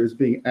legislature is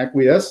being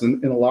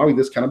acquiescent in allowing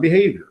this kind of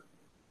behavior.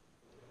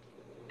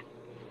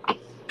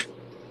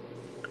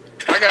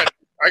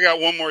 I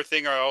got one more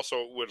thing I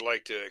also would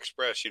like to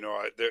express.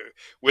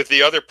 With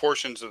the other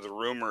portions of the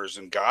rumors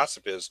and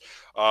gossip is,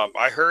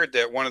 I heard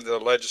that one of the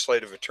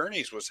legislative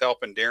attorneys was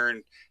helping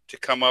Darren to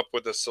come up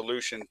with a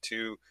solution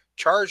to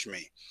charge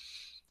me.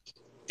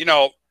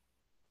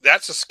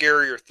 That's a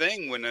scarier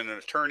thing when an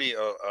attorney,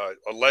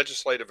 a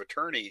legislative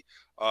attorney,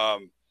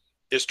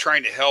 is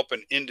trying to help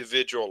an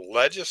individual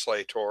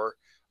legislator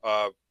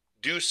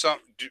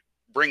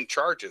bring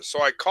charges.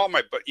 So I call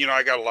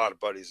I got a lot of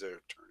buddies that are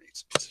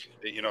attorneys.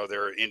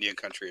 They're Indian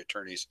country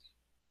attorneys,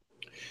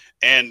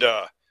 and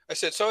I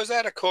said, "So is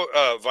that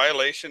a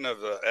violation of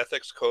the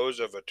ethics codes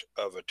of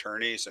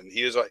attorneys?" And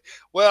he was like,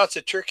 "Well, it's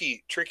a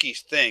tricky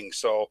thing."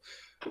 So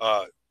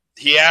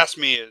he asked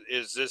me,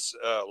 "Is this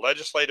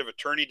legislative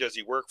attorney? Does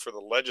he work for the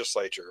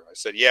legislature?" I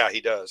said, "Yeah, he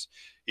does."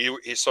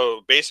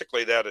 So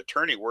basically, that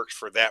attorney works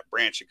for that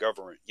branch of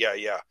government. Yeah,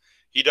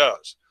 he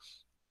does.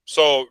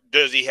 So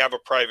does he have a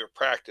private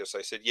practice?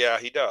 I said, "Yeah,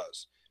 he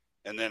does."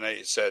 And then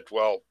I said,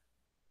 "Well,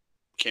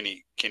 can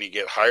he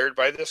get hired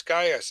by this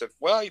guy?" I said,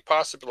 "Well, he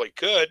possibly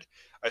could."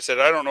 I said,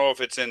 "I don't know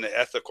if it's in the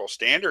ethical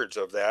standards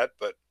of that,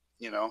 but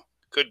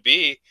could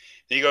be."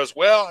 And he goes,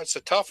 "Well, it's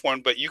a tough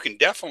one, but you can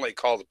definitely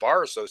call the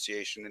Bar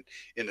Association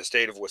in the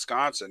state of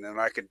Wisconsin,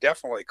 and I could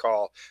definitely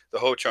call the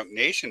Ho Chunk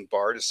Nation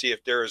Bar to see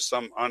if there is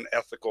some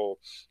unethical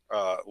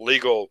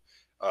legal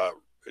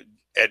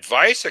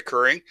advice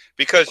occurring,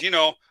 because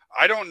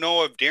I don't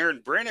know if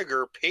Darren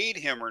Brinegar paid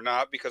him or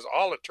not, because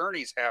all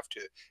attorneys have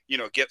to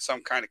get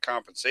some kind of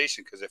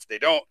compensation, because if they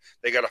don't,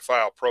 they got to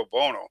file pro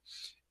bono."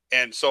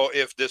 And so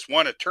if this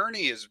one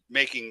attorney is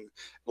making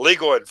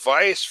legal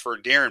advice for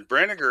Darren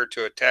Brinegar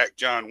to attack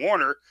John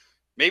Warner,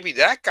 maybe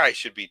that guy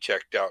should be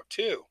checked out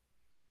too.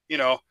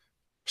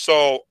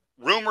 So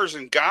rumors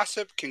and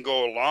gossip can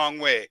go a long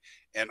way.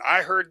 And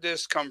I heard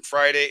this come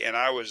Friday, and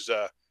I was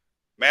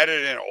mad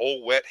at an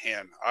old wet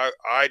hen.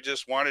 I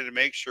just wanted to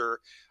make sure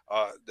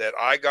that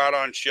I got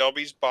on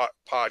Shelby's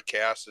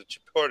podcast at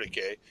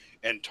Chapotake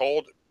and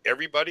told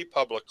everybody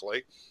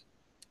publicly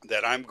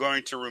that I'm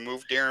going to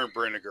remove Darren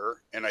Brinegar,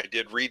 and I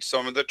did read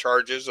some of the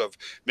charges of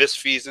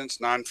misfeasance,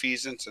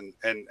 nonfeasance,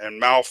 and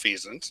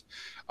malfeasance.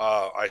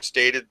 I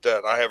stated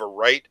that I have a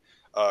right,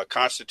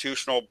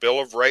 constitutional Bill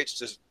of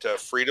Rights to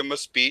freedom of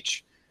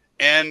speech,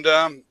 and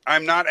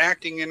I'm not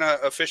acting in an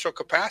official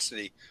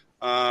capacity.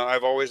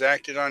 I've always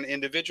acted on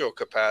individual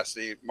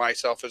capacity,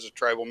 myself as a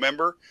tribal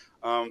member,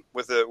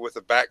 with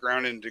a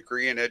background and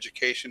degree in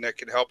education that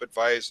could help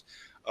advise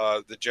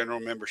the general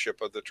membership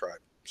of the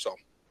tribe. So.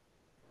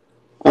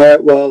 All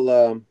right. Well,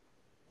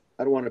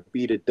 I don't want to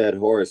beat a dead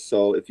horse.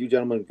 So if you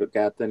gentlemen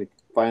got any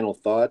final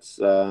thoughts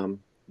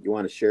you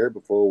want to share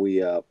before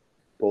we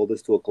pull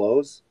this to a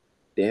close,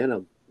 Dan,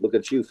 I'll look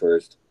at you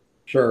first.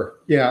 Sure.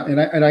 Yeah.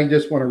 And I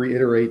just want to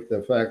reiterate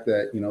the fact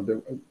that,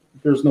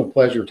 there's no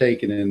pleasure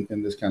taken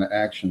in this kind of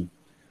action.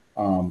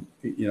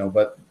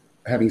 But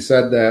having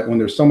said that, when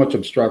there's so much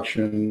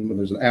obstruction, when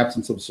there's an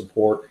absence of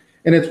support,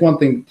 and it's one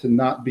thing to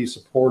not be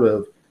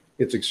supportive,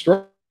 it's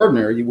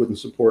extraordinary you wouldn't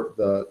support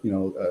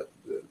the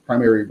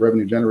primary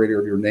revenue generator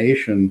of your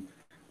nation,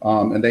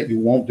 and that you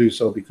won't do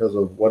so because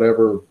of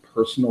whatever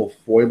personal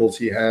foibles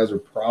he has or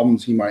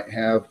problems he might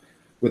have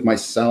with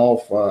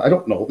myself. I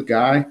don't know the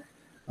guy.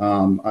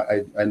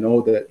 I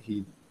know that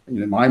he,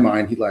 in my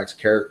mind, he lacks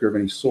character of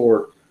any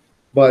sort.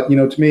 But,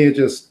 to me, it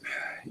just,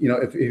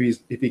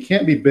 if he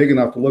can't be big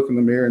enough to look in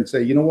the mirror and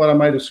say, you know what, I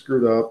might have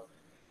screwed up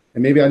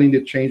and maybe I need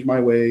to change my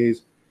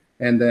ways.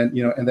 And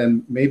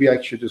then maybe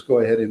I should just go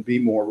ahead and be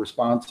more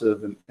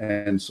responsive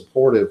and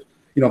supportive.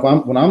 When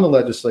I'm on the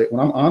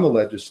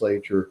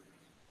legislature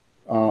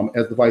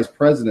as the vice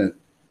president,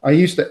 I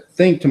used to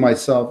think to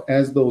myself,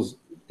 as those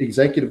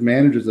executive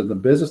managers of the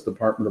business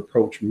department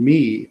approach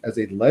me as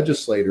a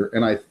legislator,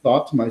 and I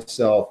thought to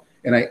myself,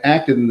 and I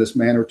acted in this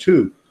manner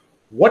too,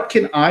 what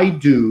can I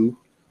do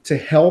to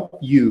help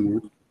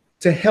you,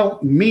 to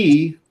help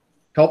me,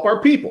 help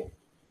our people?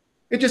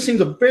 It just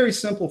seems a very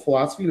simple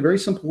philosophy, a very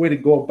simple way to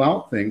go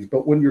about things.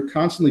 But when you're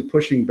constantly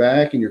pushing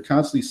back and you're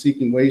constantly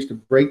seeking ways to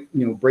break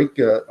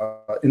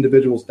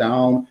individuals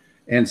down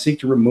and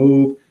seek to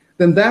remove,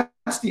 then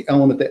that's the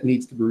element that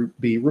needs to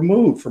be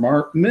removed from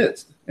our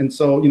midst. And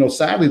so,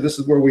 sadly, this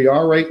is where we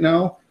are right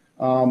now.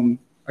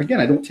 Again,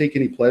 I don't take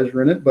any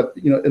pleasure in it, but,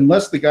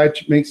 unless the guy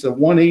makes a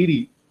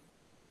 180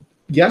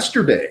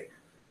 yesterday,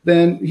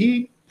 then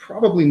he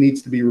probably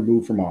needs to be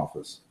removed from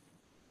office.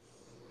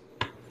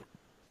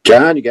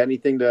 John, you got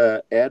anything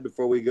to add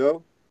before we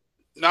go?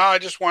 No, I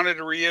just wanted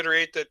to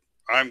reiterate that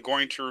I'm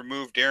going to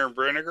remove Darren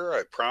Brinegar.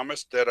 I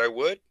promised that I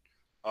would.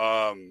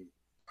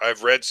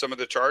 I've read some of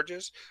the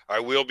charges. I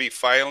will be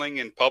filing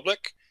in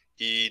public.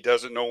 He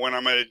doesn't know when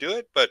I'm going to do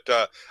it, but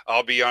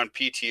I'll be on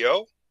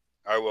PTO.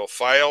 I will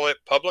file it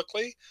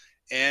publicly,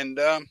 and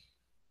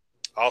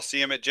I'll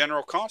see him at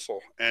General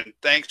Counsel. And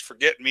thanks for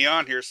getting me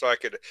on here so I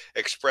could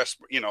express,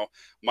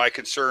 my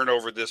concern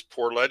over this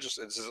poor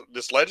legislator.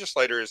 This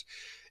legislator is,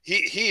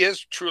 he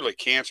is truly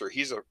cancer.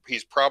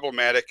 He's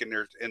problematic,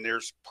 and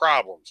there's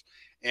problems.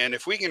 And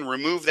if we can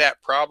remove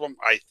that problem,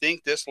 I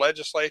think this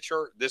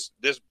legislature, this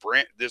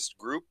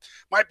group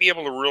might be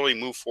able to really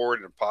move forward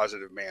in a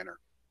positive manner.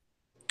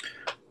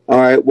 All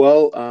right.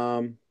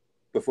 Well,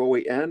 before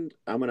we end,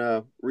 I'm going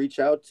to reach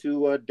out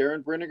to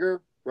Darren Brinegar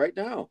right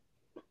now.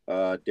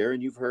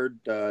 Darren, you've heard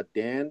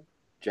Dan,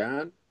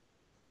 John,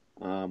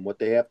 what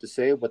they have to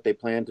say, what they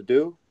plan to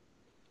do.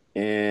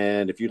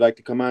 And if you'd like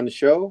to come on the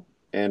show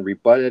and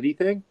rebut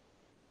anything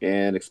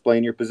and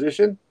explain your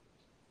position,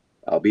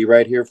 I'll be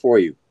right here for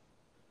you.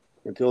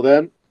 Until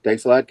then,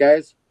 thanks a lot,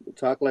 guys. We'll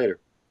talk later.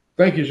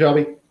 Thank you,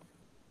 Shelby.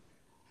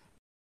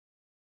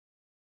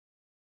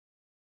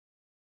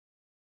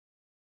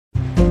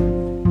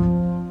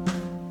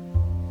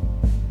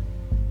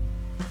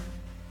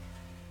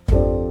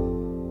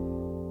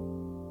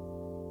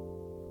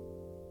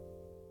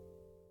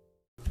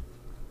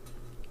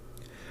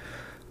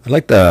 I'd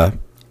like to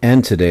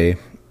end today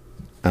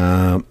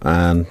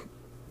on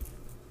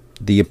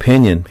the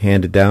opinion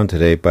handed down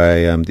today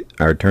by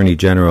our Attorney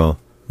General,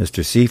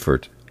 Mr.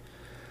 Seifert.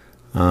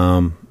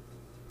 I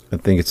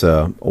think it's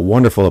a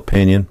wonderful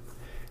opinion.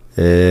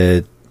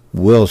 It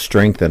will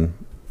strengthen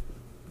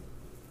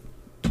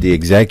the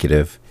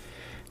executive,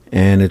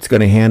 and it's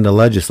going to hand the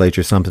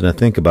legislature something to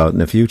think about in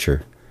the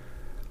future.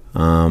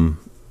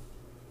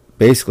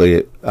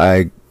 Basically,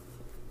 I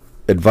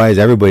advise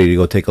everybody to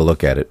go take a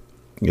look at it.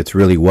 It's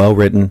really well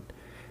written,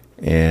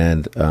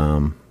 and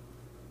I'm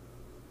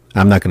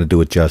not going to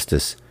do it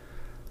justice.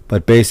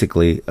 But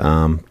basically,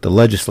 the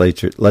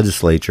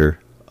legislature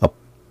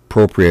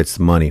appropriates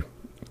the money.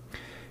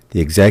 The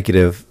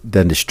executive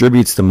then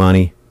distributes the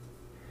money,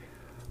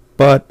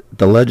 but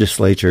the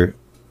legislature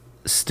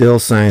still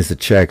signs the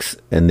checks,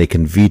 and they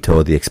can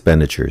veto the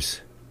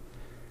expenditures,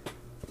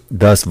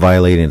 thus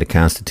violating the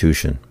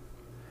Constitution.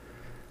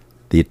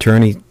 The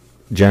Attorney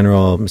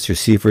General, Mr.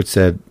 Seifert,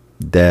 said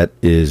that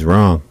is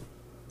wrong.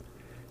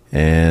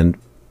 And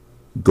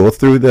go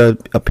through the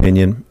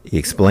opinion. He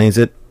explains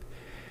it.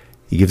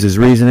 He gives his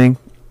reasoning.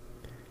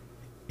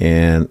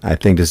 And I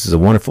think this is a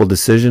wonderful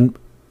decision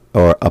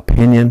or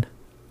opinion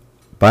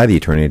by the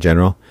Attorney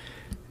General.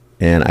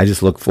 And I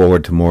just look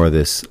forward to more of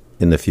this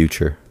in the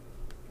future.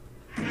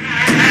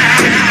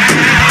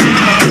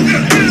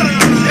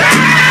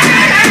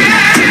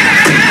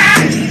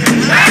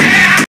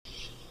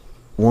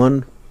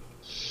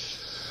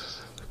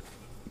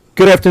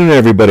 Good afternoon,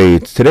 everybody.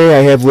 Today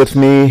I have with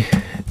me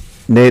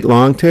Nate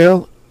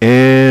Longtail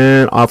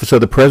and Office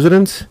of the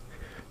President.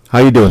 How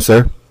you doing,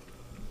 sir?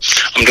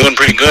 I'm doing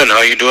pretty good. How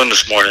are you doing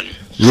this morning?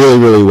 Really,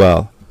 really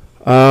well.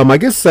 I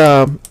guess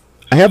I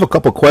have a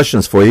couple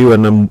questions for you,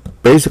 and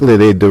basically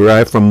they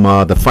derive from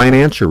the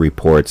financial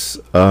reports.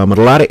 At a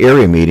lot of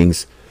area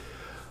meetings,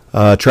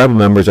 tribal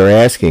members are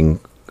asking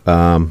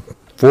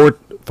for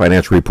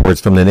financial reports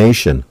from the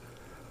nation.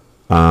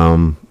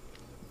 Can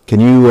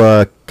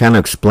you kind of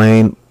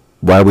explain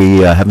why we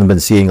haven't been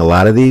seeing a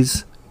lot of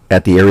these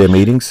at the area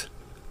meetings?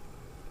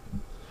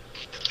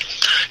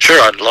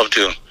 Sure, I'd love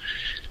to.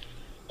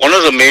 One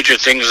of the major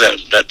things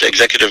that the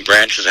executive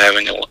branch is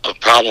having a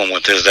problem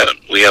with is that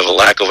we have a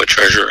lack of a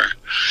treasurer.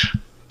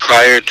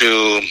 Prior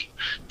to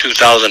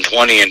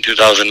 2020 and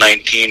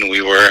 2019,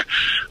 we were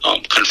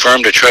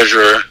confirmed a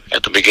treasurer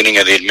at the beginning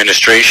of the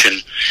administration,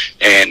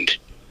 and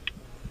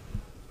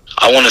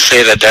I want to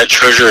say that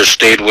treasurer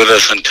stayed with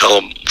us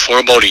for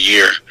about a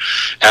year.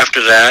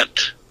 After that,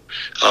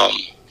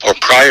 or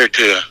prior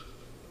to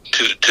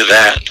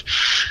that,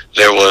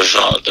 there was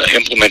the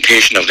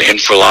implementation of the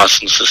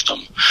Infralassen system.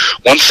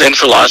 Once the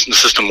Infralassen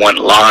system went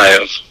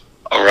live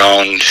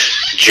around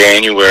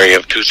January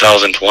of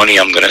 2020,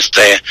 I'm going to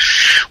say,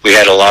 we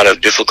had a lot of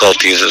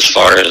difficulties as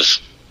far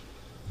as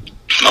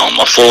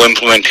a full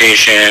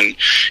implementation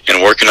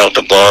and working out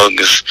the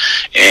bugs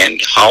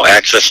and how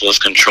access was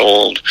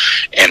controlled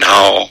and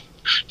how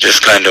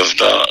just kind of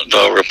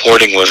the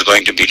reporting was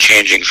going to be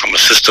changing from a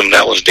system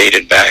that was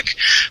dated back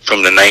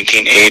from the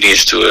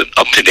 1980s to an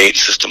up-to-date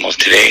system of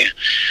today,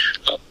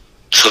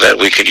 so that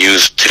we could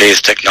use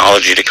today's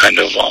technology to kind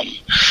of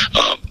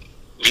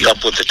be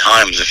up with the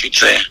times, if you'd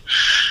say.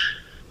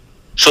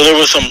 So there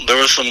was some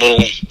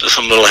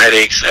little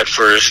headaches at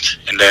first,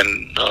 and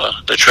then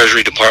the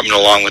Treasury Department,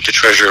 along with the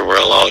treasurer, were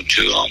allowed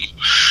to,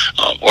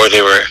 or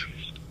they were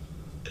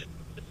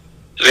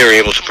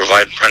able to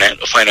provide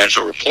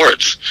financial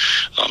reports,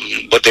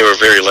 but they were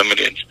very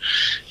limited.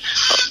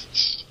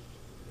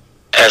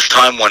 As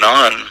time went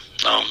on,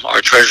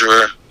 our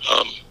treasurer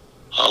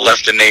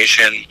left the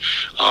nation,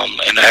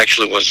 and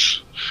actually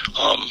was,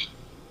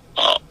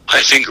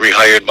 I think,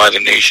 rehired by the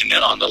nation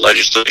on the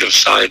legislative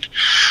side.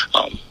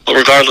 But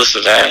regardless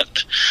of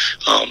that,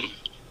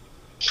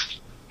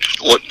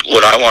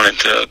 what I wanted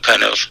to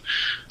kind of,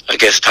 I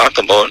guess, talk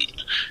about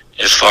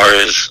as far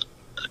as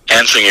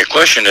answering your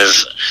question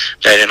is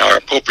that in our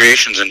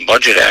Appropriations and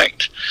Budget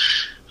Act,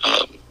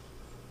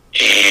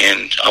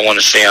 and I want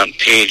to say on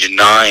page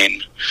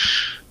 9,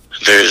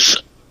 there's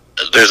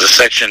a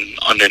section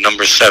under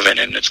number 7,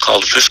 and it's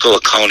called Fiscal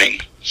Accounting,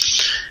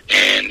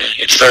 and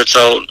it starts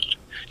out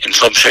in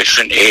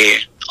subsection A,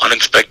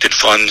 Unexpected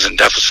Funds and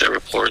Deficit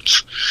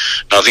Reports.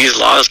 Now, these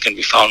laws can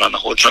be found on the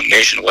Ho-Chunk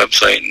Nation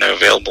website, and they're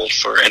available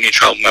for any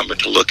tribal member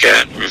to look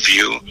at,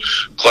 review,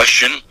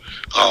 question.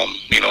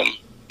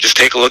 Just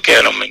take a look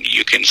at them and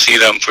you can see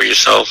them for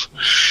yourself.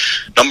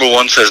 Number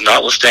 1 says,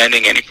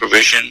 notwithstanding any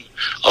provision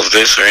of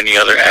this or any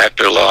other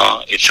act or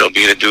law, it shall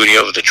be the duty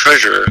of the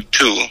treasurer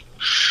to,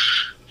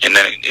 and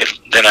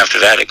then after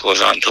that it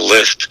goes on to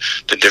list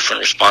the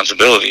different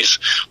responsibilities.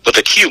 But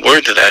the key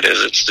word to that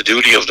is it's the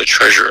duty of the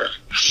treasurer.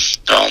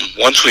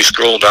 Once we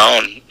scroll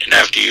down, and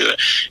after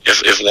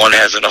if one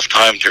has enough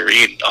time to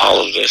read all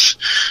of this,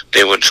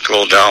 they would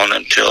scroll down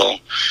until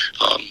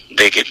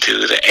they get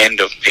to the end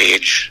of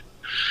page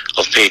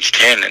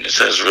 10, and it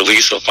says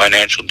release of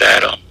financial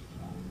data.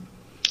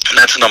 And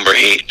that's number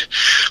 8.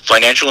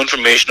 Financial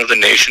information of the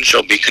nation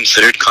shall be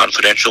considered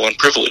confidential and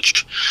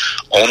privileged.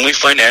 Only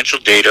financial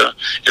data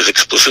is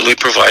explicitly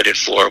provided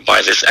for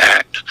by this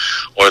act,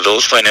 or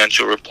those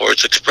financial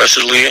reports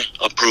expressly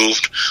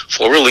approved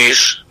for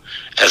release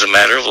as a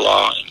matter of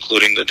law,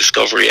 including the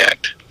Discovery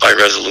Act, by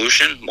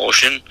resolution,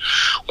 motion,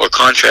 or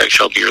contract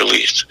shall be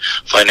released.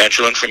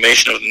 Financial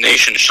information of the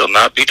nation shall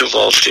not be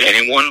divulged to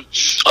anyone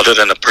other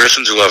than the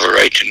persons who have a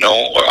right to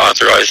know or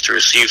authorized to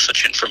receive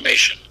such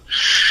information.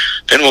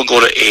 Then we'll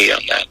go to A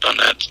on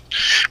that.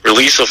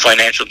 Release of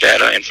financial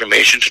data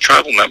information to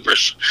tribal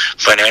members.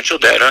 Financial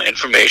data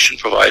information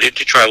provided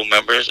to tribal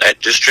members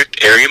at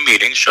district area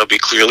meetings shall be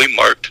clearly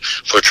marked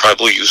for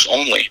tribal use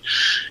only,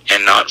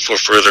 and not for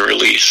further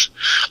release.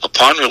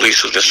 Upon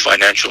release of this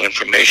financial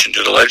information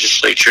to the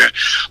legislature,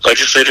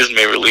 legislators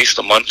may release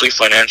the monthly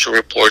financial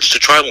reports to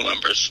tribal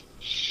members.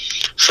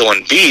 So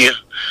in B,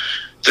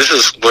 this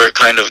is where it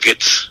kind of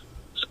gets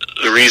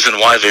the reason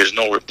why there's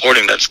no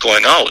reporting that's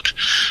going out.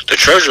 The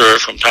treasurer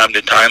from time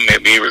to time may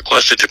be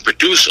requested to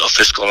produce a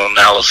fiscal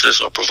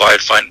analysis or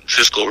provide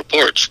fiscal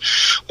reports,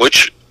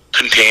 which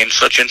contain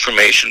such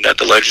information that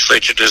the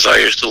legislature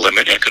desires to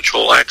limit and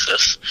control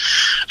access.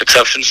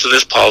 Exceptions to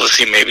this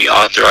policy may be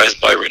authorized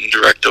by written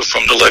directive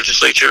from the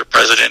legislature,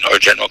 president, or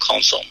general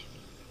council.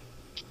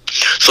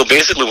 So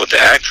basically what the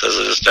act says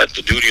is that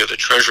the duty of the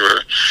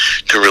treasurer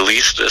to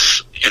release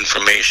this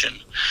information.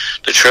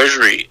 The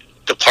Treasury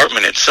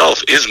Department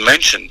itself is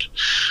mentioned,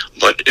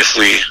 but if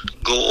we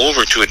go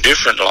over to a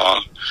different law,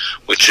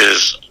 which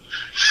is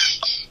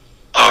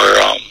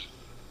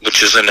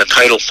in the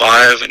Title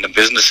 5 in the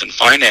Business and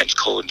Finance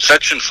Code,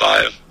 Section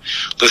 5,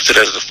 listed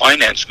as the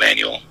Finance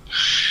Manual,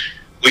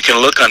 we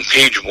can look on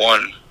page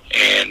 1,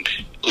 and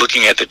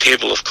looking at the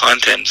table of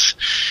contents,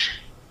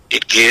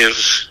 it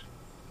gives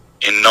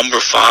in number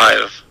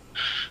 5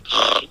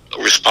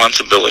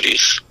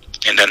 responsibilities,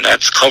 and then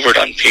that's covered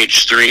on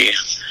page 3.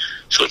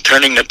 So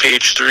turning to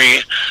page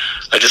 3,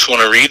 I just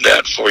want to read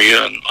that for you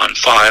on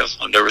 5.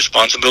 Under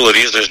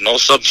responsibilities, there's no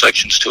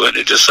subsections to it.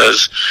 It just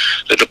says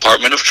the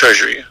Department of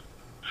Treasury,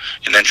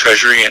 and then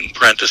Treasury in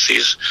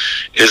parentheses,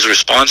 is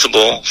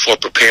responsible for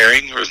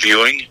preparing,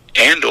 reviewing,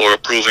 and or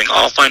approving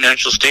all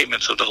financial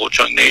statements of the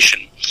Ho-Chunk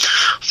Nation.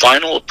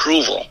 Final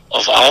approval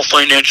of all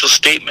financial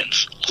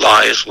statements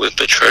lies with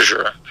the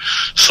treasurer.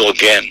 So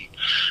again,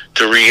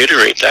 to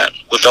reiterate that,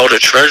 without a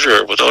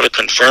treasurer, without a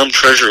confirmed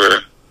treasurer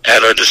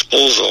at our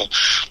disposal,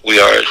 we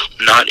are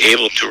not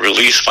able to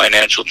release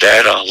financial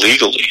data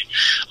legally.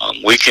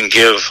 We can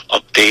give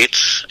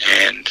updates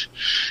and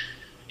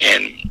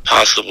and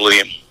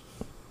possibly,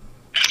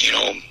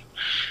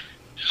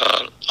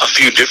 a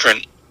few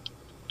different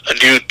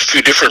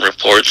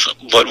reports,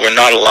 but we're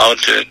not allowed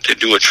to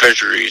do a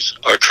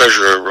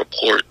treasurer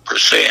report per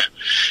se,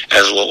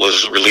 as what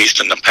was released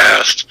in the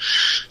past.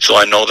 So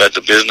I know that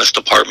the business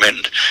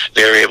department,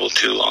 they're able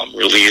to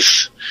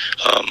release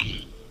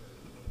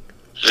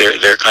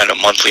their kind of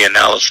monthly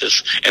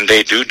analysis, and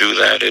they do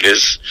that. It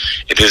is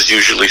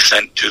usually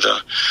sent to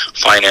the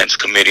finance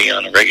committee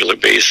on a regular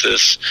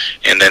basis,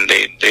 and then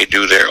they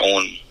do their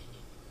own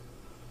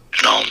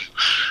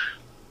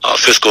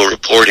fiscal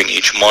reporting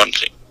each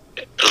month,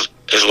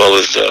 as well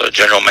as the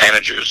general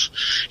managers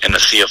and the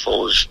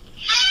CFOs.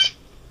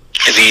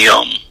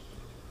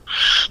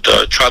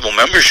 The tribal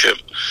membership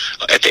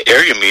at the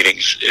area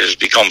meetings has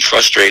become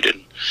frustrated,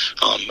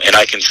 and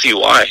I can see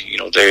why.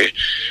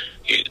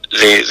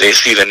 They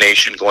see the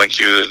nation going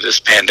through this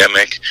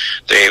pandemic.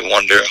 They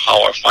wonder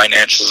how our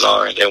finances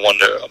are. They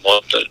wonder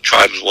about the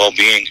tribe's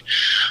well-being.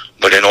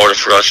 But in order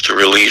for us to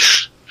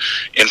release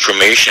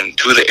information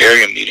to the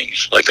area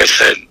meetings, like I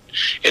said,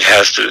 it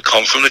has to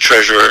come from the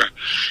treasurer,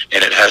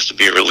 and it has to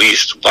be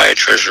released by a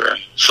treasurer.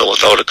 So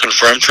without a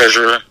confirmed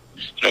treasurer,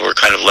 we're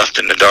kind of left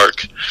in the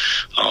dark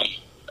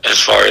as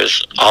far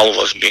as all of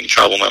us being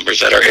tribal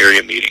members at our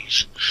area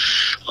meetings.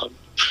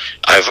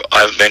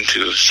 I've been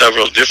to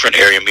several different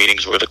area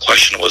meetings where the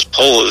question was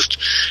posed,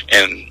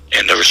 and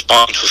the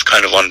response was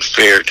kind of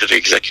unfair to the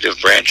executive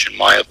branch, in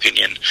my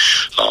opinion.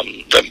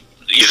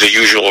 The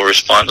usual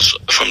response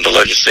from the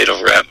legislative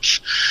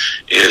reps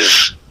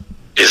is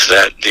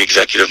that the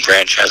executive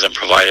branch hasn't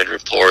provided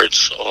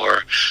reports,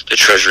 or the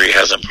Treasury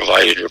hasn't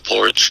provided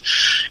reports.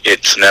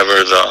 It's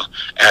never the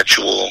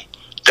actual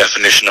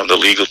definition of the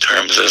legal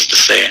terms, as to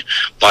say,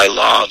 by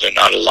law, they're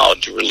not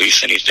allowed to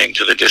release anything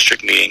to the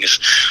district meetings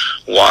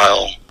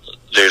while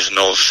there's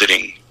no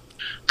sitting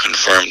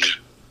confirmed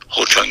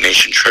Ho-Chunk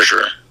Nation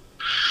treasurer.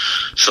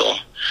 So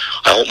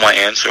I hope my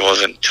answer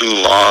wasn't too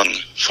long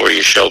for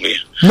you, Shelby.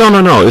 No.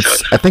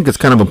 I think it's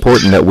kind of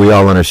important that we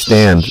all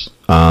understand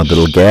the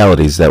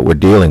legalities that we're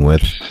dealing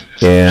with.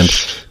 And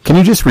can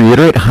you just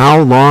reiterate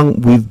how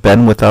long we've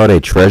been without a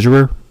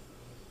treasurer?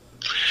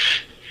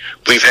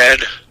 We've had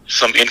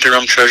some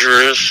interim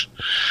treasurers,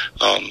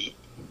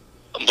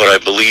 but I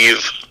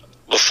believe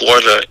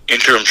before the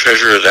interim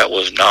treasurer that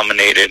was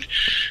nominated,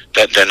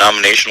 that the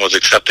nomination was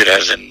accepted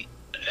as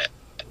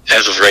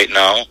of right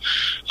now.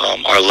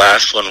 Our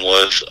last one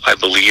was, I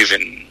believe,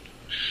 in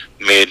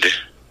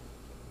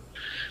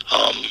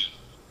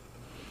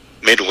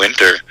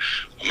midwinter,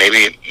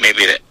 maybe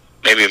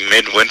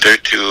midwinter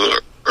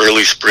to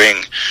early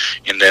spring,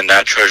 and then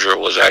that treasurer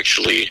was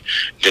actually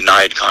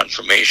denied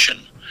confirmation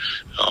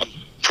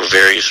for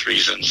various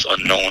reasons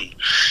unknown.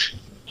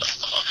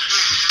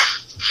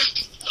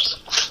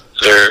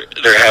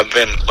 There have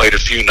been quite a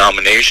few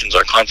nominations.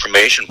 Our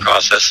confirmation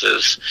process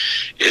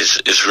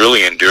is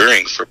really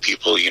enduring for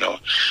people. I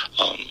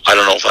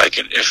don't know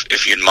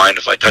if you'd mind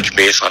if I touch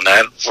base on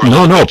that.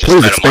 No,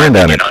 please expand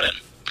on it.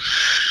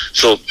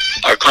 So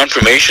our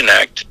Confirmation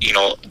Act,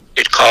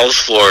 it calls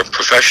for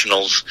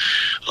professionals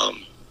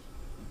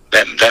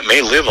that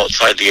may live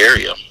outside the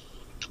area.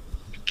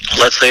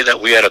 Let's say that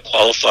we had a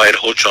qualified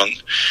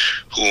Ho-Chunk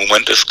who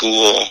went to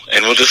school,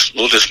 and we'll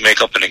just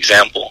make up an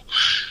example,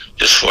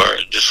 just for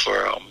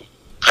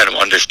kind of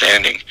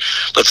understanding.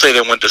 Let's say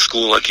they went to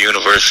school at the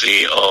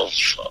University of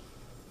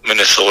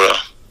Minnesota,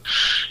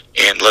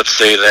 and let's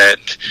say that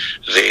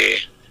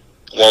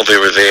while they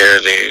were there,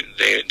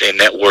 they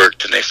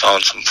networked and they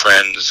found some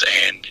friends,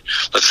 and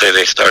let's say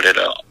they started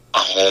a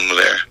home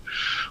there,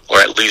 or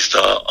at least a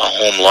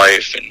home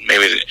life, and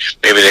maybe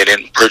they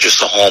didn't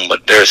purchase a home,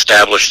 but they're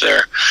established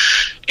there,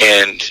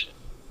 and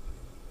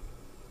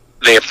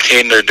they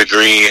obtain their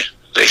degree.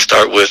 They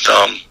start with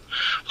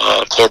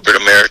corporate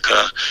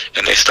America,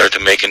 and they start to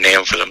make a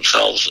name for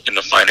themselves in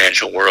the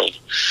financial world.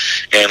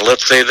 And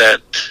let's say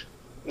that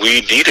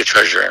we need a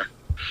treasurer,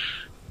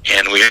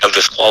 and we have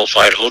this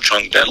qualified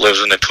Ho-Chunk that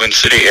lives in the Twin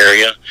City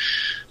area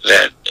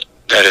that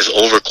is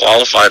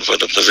overqualified for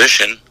the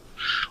position,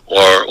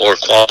 or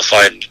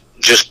qualified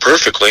just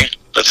perfectly.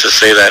 Let's just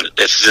say that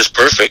it's just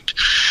perfect,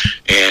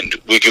 and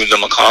we give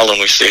them a call and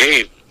we say,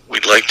 hey,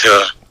 we'd like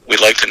to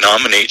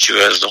nominate you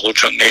as the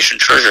Ho-Chunk Nation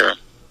treasurer.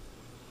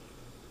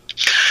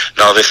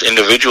 Now this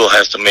individual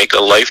has to make a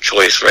life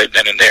choice right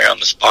then and there on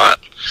the spot.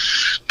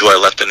 Do I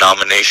let the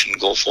nomination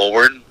go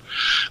forward?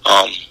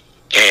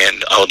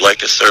 And I would like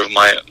to serve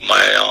my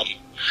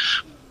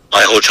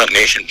Ho-Chunk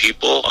Nation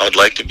people. I would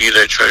like to be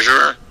their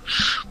treasurer,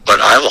 but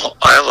I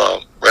have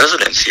a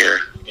residence here.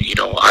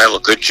 I have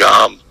a good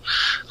job.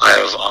 I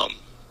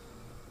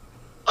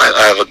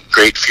have a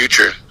great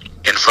future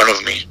in front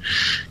of me,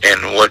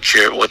 and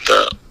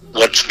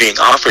what's being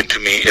offered to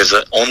me is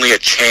only a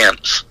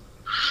chance.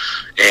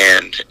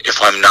 And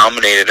if I'm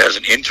nominated as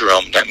an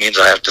interim, that means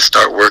I have to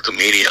start work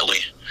immediately.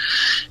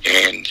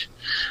 And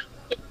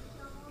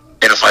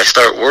if I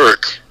start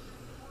work,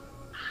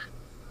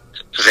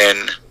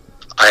 then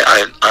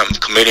I'm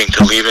committing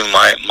to leaving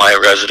my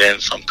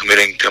residence. I'm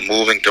committing to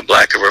moving to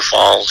Black River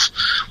Falls,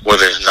 where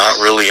there's not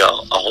really a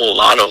whole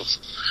lot of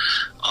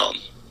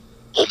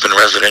open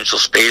residential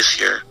space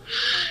here.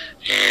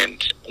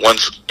 And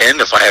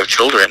if I have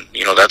children,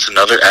 that's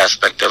another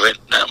aspect of it.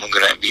 I'm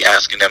going to be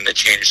asking them to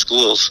change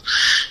schools,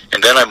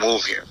 and then I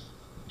move here.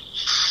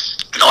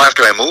 Now,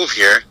 after I move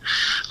here,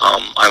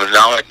 I'm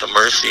now at the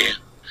mercy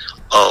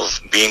of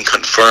being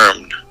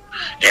confirmed,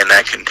 and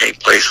that can take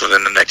place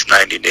within the next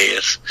 90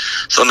 days.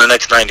 So in the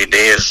next 90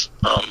 days,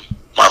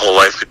 my whole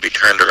life could be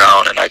turned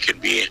around, and I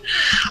could be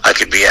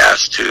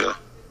asked to,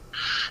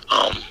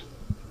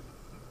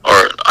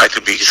 or I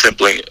could be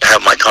simply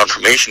have my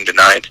confirmation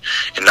denied,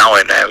 and now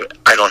I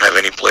don't have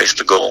any place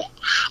to go.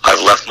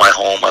 I've left my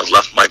home. I've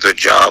left my good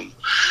job.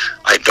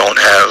 I don't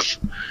have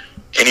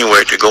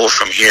anywhere to go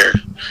from here.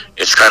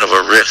 It's kind of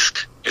a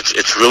risk.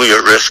 It's really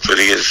a risk for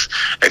these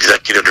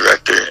executive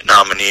director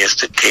nominees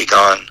to take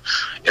on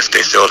if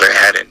they throw their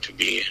hat in to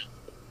be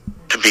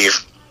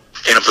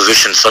in a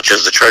position such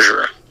as the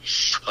treasurer.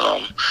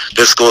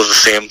 This goes the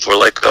same for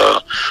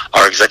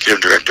our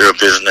executive director of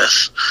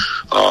business,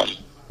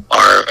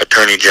 our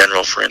attorney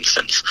general, for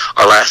instance.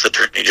 Our last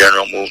attorney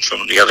general moved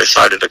from the other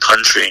side of the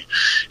country,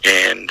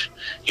 and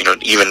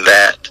even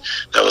that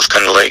was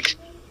kind of like,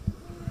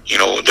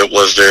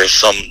 there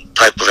some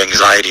type of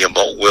anxiety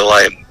about will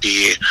I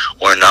be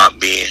or not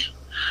be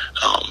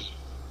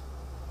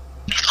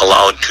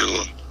allowed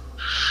to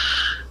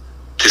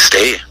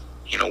stay?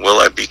 Will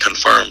I be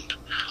confirmed?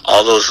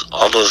 All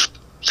those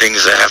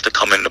things that have to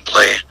come into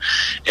play.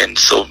 And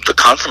so the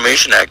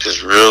Confirmation Act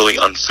is really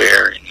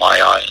unfair in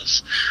my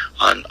eyes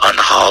on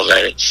how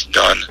that it's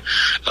done.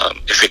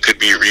 If it could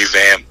be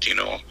revamped,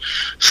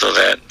 so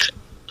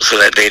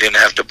that they didn't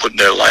have to put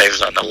their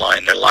lives on the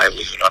line, their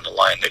livelihood on the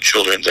line, their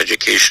children's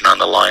education on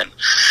the line.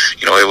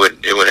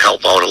 It would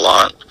help out a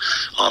lot.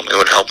 It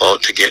would help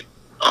out to get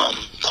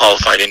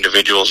qualified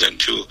individuals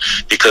into,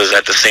 because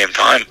at the same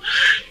time,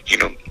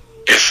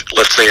 if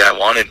let's say I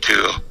wanted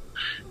to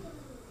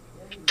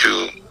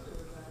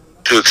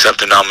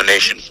accept a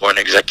nomination for an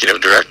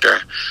executive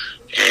director,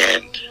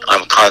 and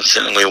I'm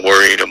constantly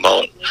worried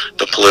about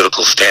the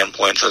political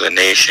standpoints of the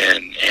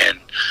nation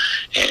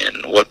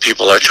and what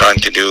people are trying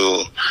to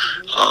do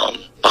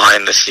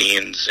behind the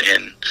scenes,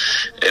 and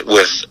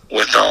with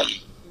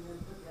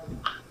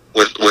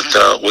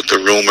the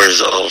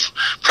rumors of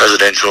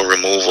presidential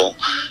removal.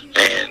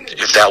 And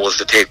if that was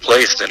to take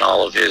place, then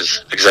all of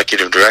his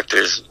executive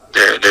directors,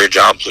 their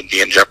jobs would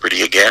be in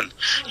jeopardy again.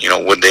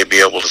 Would they be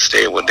able to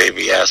stay? Would they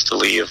be asked to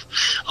leave?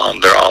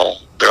 They're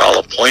all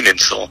appointed,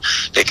 so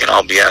they can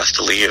all be asked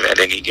to leave at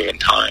any given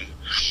time.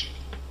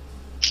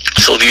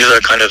 So these are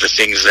kind of the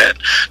things that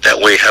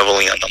weigh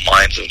heavily on the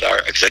minds of our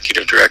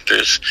executive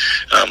directors.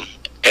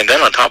 And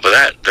then on top of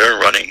that, they're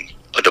running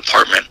a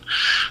department.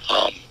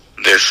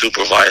 They're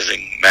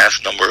supervising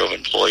mass number of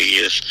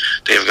employees.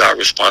 They've got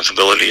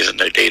responsibilities in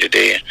their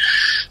day-to-day.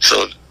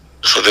 So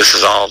this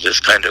is all this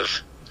kind of,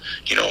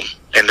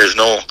 and there's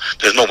no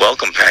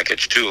welcome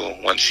package too.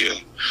 Once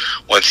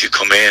you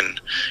come in,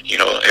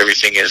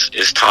 everything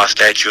is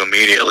tossed at you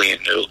immediately,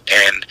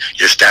 and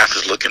your staff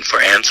is looking for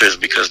answers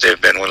because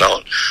they've been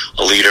without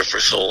a leader for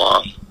so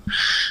long.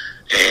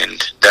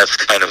 And that's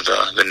kind of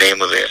the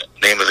name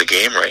of the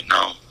game right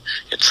now.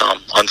 It's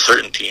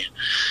uncertainty.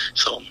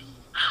 So,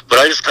 but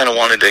I just kind of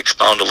wanted to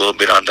expound a little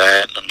bit on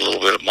that, and a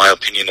little bit of my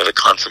opinion of the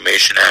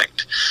Confirmation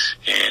Act,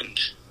 and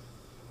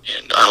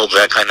I hope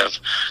that kind of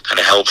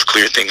helps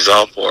clear things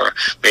up, or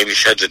maybe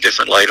sheds a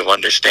different light of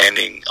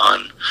understanding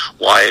on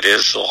why it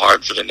is so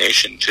hard for the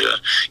nation to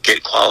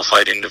get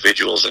qualified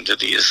individuals into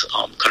these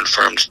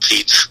confirmed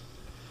seats.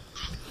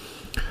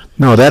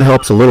 No, that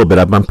helps a little bit.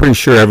 I'm pretty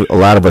sure a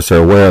lot of us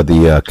are aware of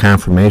the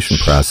confirmation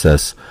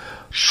process,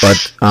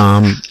 but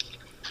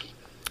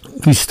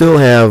we still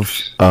have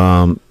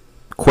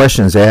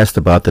questions asked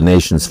about the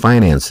nation's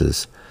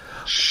finances,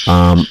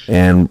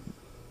 and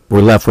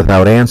we're left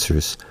without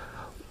answers.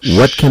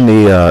 What can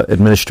the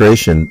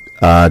administration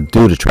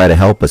do to try to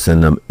help us in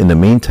the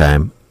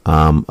meantime,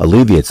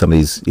 alleviate some of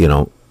these,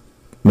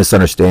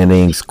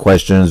 misunderstandings,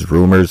 questions,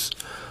 rumors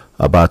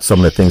about some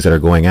of the things that are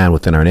going on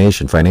within our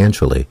nation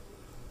financially?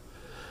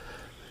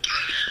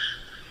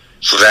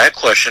 So that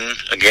question,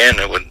 again,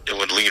 it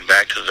would lead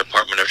back to the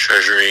Department of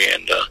Treasury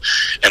and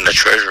the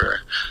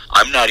Treasurer.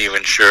 I'm not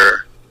even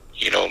sure,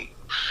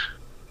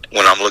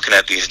 when I'm looking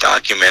at these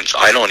documents,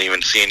 I don't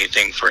even see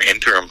anything for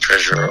interim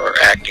treasurer or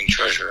acting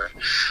treasurer.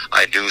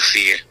 I do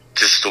see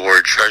just the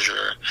word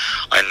treasurer.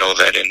 I know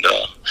that in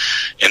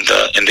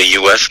the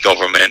U.S.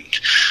 government,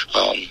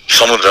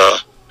 some of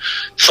the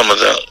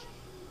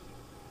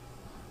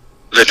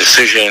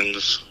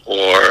decisions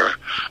or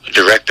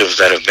directives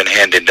that have been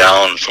handed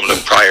down from the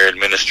prior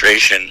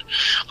administration,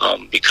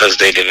 because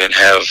they didn't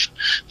have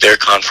their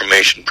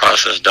confirmation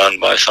process done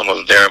by some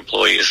of their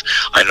employees,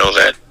 I know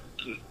that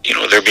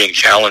they're being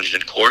challenged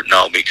in court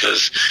now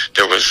because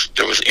there was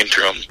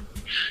interim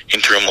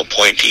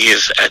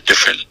appointees at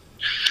different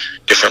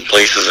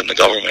places in the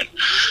government.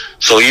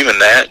 So even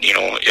that,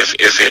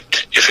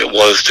 if it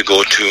was to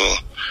go to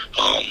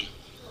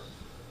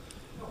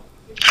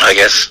I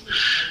guess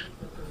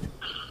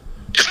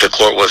if the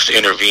court was to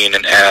intervene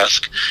and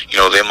ask,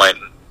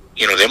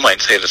 they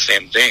might say the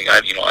same thing.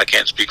 I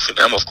can't speak for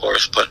them, of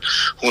course, but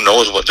who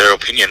knows what their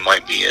opinion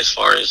might be as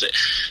far as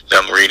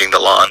them reading the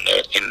law,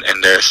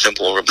 and their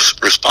simple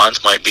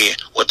response might be,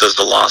 what does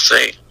the law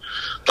say?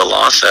 The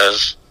law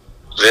says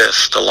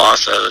this. The law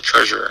says a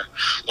treasurer.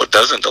 What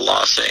doesn't the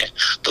law say?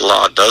 The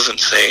law doesn't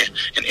say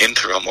an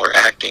interim or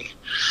acting.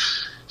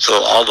 So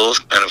all those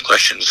kind of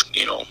questions,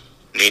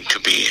 need to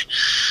be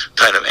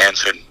kind of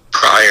answered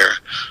prior.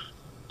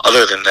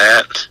 Other than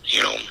that,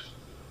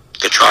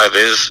 the tribe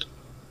is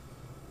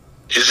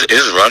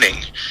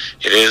running.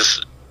 It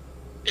is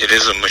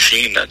a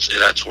machine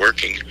that's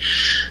working.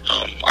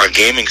 Our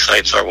gaming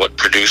sites are what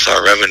produce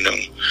our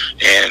revenue,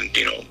 and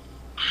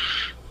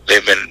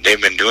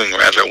they've been doing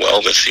rather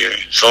well this year.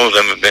 Some of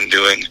them have been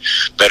doing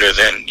better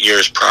than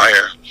years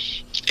prior,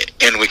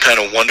 and we kind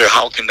of wonder,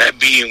 how can that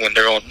be when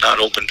they're not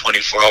open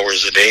 24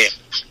 hours a day?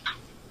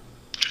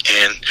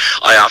 And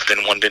I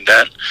often wondered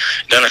that.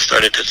 Then I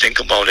started to think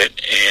about it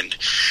and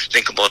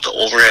think about the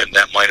overhead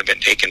that might have been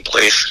taking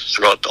place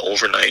throughout the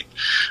overnight.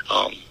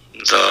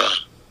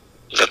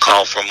 The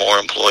call for more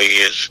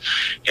employees,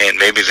 and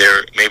maybe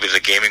the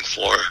gaming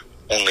floor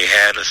only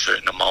had a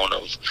certain amount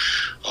of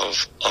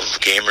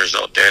gamers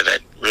out there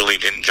that really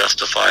didn't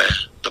justify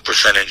the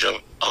percentage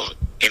of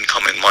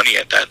incoming money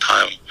at that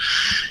time.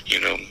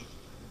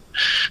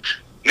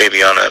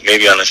 Maybe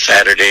on a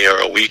Saturday or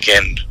a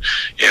weekend,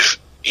 if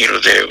they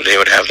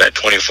would have that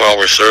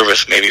 24-hour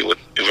service, maybe it would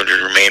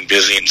remain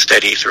busy and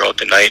steady throughout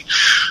the night.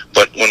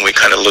 But when we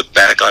kind of look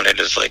back on it,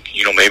 it's like,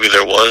 maybe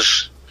there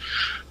was,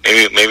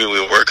 maybe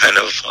we were kind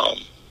of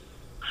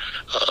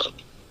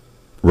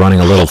running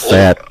a little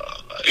fat.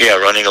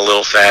 Running a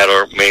little fat,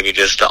 or maybe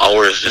just the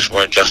hours just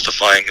weren't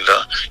justifying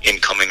the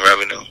incoming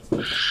revenue.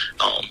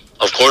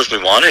 Of course, we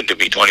want it to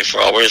be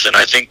 24 hours, and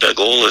I think the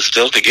goal is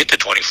still to get to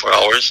 24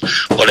 hours.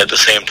 But at the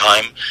same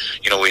time,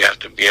 we have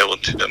to be able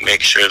to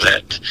make sure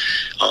that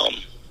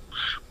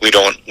we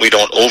don't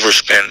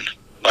overspend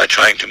by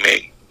trying to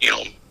make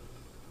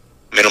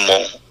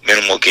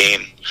minimal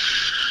gain.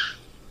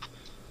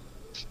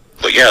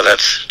 But yeah,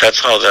 that's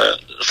how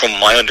from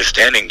my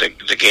understanding,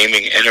 the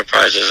gaming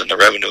enterprises and the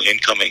revenue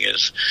incoming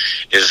is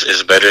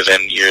better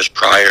than years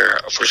prior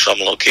for some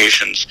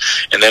locations.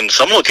 And then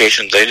some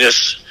locations, they've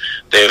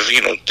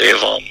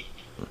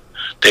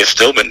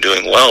still been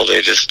doing well.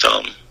 They just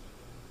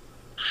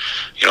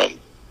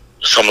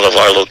some of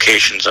our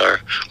locations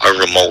are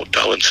remote,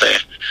 I would say.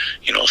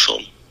 So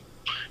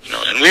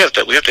and we have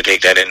to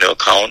take that into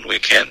account. We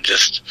can't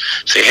just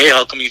say, hey,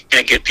 how come you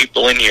can't get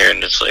people in here?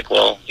 And it's like,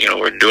 well,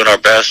 we're doing our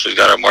best. We've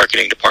got our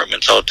marketing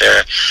departments out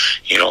there,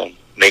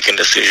 making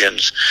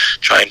decisions,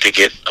 trying to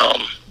get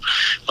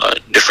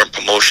different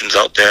promotions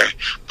out there.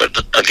 But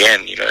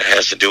again, it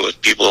has to do with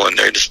people and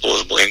their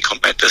disposable income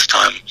at this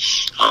time.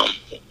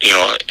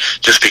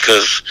 Just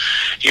because,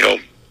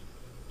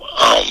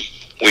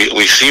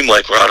 we seem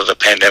like we're out of the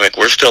pandemic,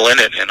 we're still in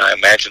it, and I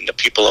imagine the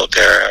people out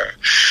there are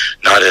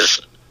not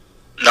as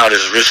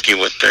risky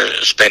with their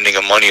spending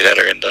of money that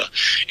are in the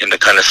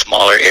kind of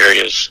smaller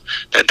areas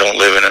that don't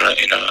live in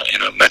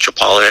a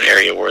metropolitan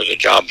area where the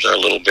jobs are a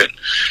little bit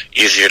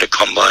easier to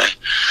come by.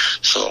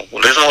 So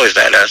there's always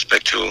that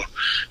aspect too.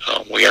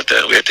 We have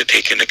to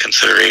take into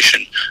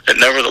consideration that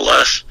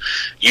nevertheless,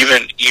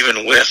 even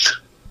with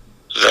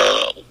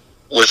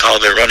how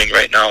they're running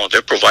right now,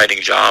 they're providing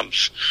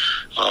jobs.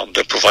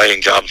 They're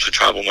providing jobs for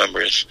tribal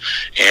members,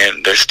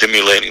 and they're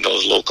stimulating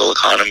those local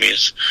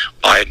economies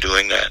by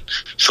doing that.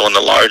 So in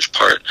the large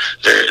part,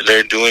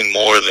 they're doing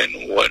more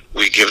than what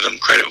we give them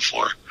credit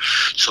for.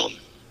 So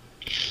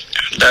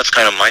that's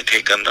kind of my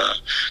take on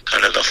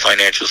the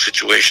financial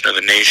situation of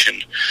the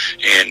nation.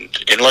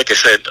 And like I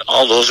said,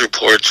 all those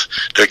reports,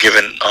 they're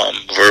given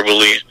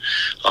verbally.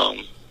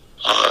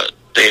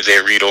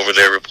 They read over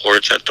their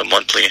reports at the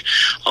monthly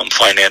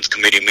finance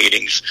committee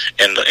meetings,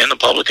 and the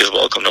public is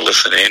welcome to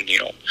listen in,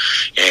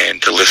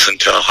 and to listen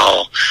to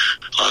how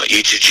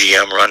each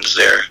GM runs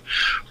their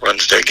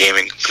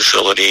gaming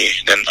facility.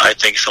 Then I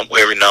think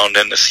every now and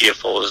then the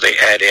CFOs, they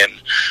add in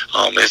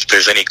if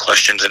there's any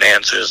questions and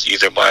answers,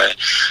 either by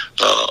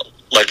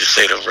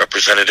legislative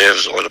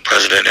representatives or the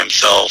president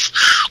himself,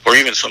 or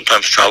even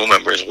sometimes tribal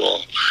members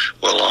will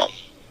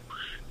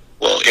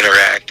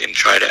interact and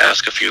try to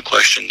ask a few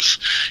questions,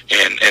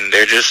 and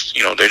they're just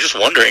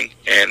wondering,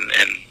 and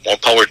more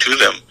power to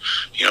them.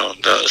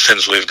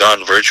 Since we've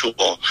gone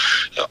virtual,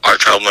 our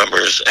tribal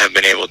members have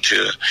been able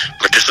to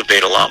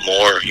participate a lot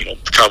more.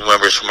 Tribal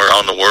members from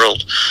around the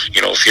world.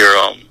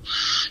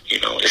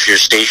 If you're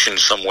stationed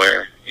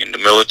somewhere in the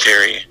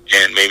military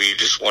and maybe you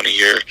just want to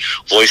hear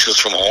voices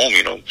from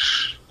home,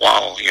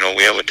 wow,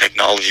 we have a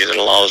technology that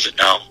allows it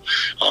now.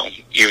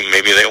 Even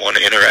maybe they want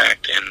to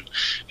interact,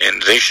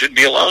 and they should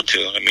be allowed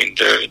to. I mean,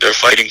 they're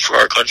fighting for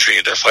our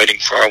country, they're fighting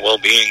for our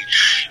well-being,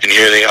 and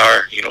here they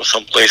are,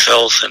 someplace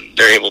else, and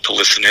they're able to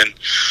listen in.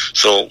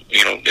 So,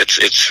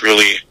 it's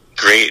really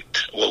great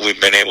what we've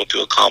been able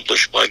to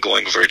accomplish by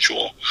going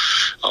virtual.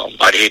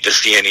 I'd hate to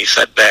see any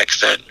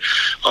setbacks that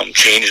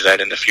change that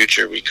in the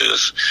future,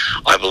 because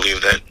I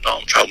believe that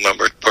tribal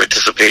member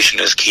participation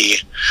is key.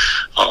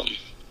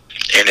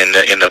 And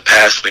in the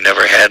past, we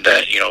never had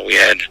that. We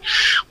had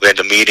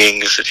the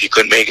meetings. If you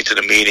couldn't make it to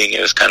the meeting,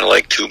 it was kind of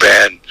like too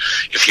bad.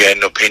 If you had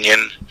an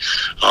opinion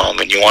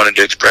and you wanted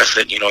to express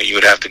it, you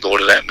would have to go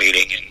to that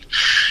meeting. And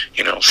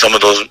some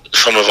of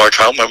our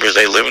tribal members,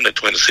 they live in the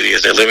Twin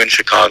Cities. They live in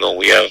Chicago.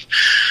 We have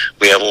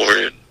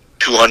over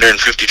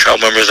 250 tribal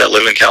members that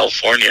live in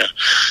California.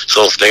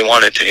 So if they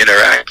wanted to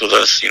interact with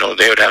us,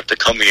 they would have to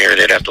come here.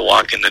 They'd have to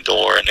walk in the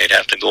door, and they'd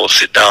have to go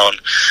sit down,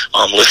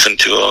 listen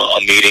to a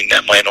meeting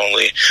that might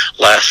only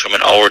last from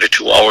an hour to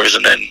 2 hours,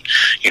 and then,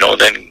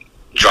 then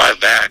drive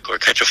back or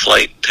catch a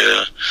flight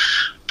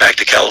back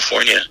to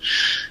California.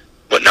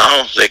 But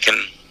now they can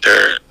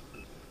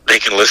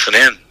listen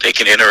in, they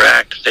can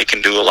interact, they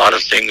can do a lot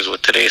of things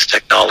with today's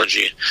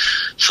technology.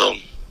 So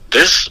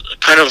there's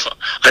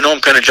I know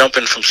I'm kind of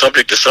jumping from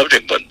subject to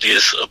subject, but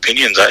these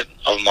opinions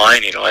of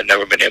mine, I've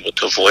never been able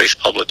to voice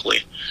publicly.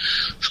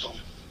 So.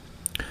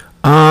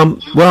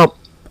 Well,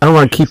 I don't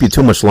want to keep you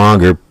too much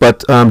longer,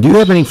 but do you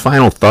have any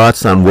final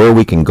thoughts on where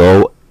we can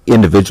go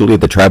individually,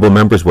 the tribal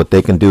members, what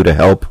they can do to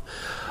help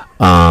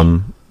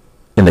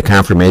in the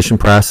confirmation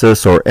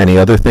process, or any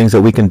other things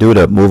that we can do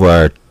to move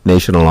our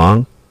nation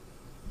along?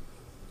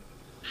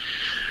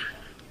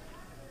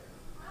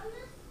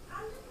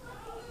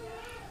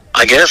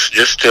 I guess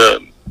just to,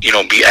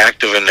 be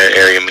active in their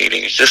area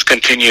meetings. Just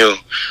continue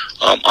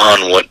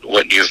on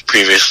what you've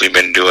previously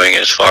been doing,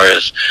 as far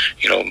as,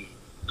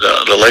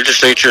 the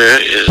legislature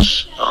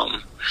is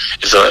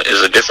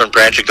a different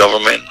branch of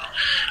government.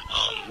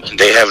 And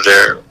they have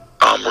their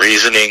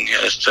reasoning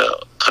as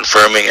to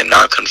confirming and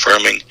not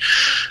confirming.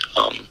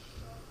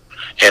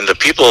 And the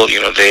people,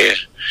 they,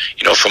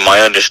 from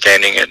my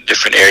understanding, at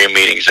different area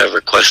meetings have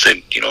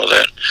requested,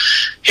 that,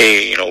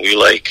 hey, we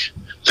like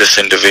this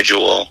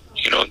individual,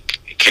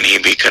 can he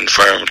be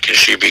confirmed? Can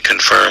she be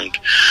confirmed?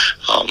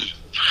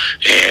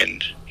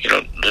 And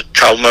the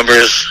tribal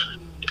members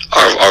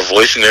are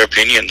voicing their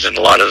opinions, and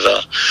a lot of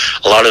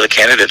the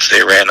candidates,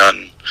 they ran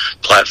on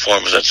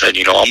platforms that said,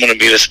 I'm going to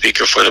be the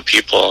speaker for the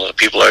people. The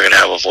people are going to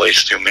have a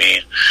voice through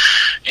me,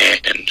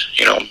 and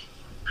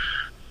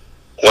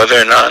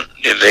whether or not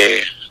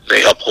they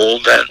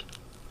uphold that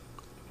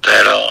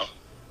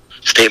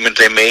statement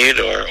they made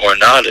or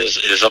not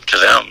is up to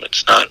them.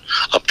 It's not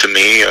up to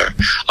me or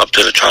up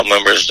to the tribal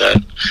members that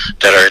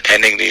are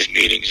attending these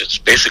meetings. It's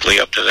basically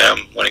up to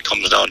them when it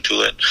comes down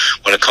to it,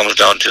 when it comes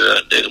down to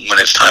when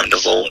it's time to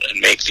vote and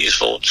make these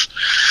votes.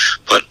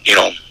 But,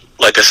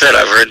 like I said,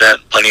 I've heard that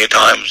plenty of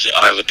times.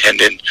 I've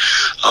attended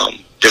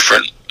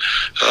different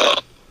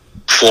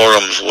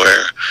forums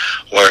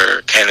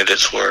where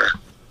candidates were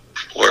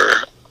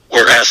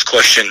asked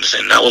questions,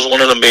 and that was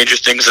one of the major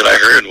things that I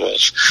heard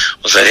was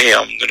that, hey,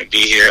 I'm going to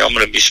be here, I'm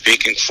going to be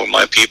speaking for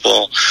my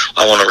people,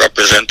 I want to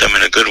represent them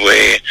in a good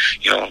way,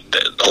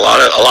 a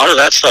lot of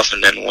that stuff.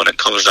 And then when it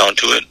comes down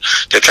to it,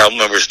 the tribal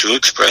members do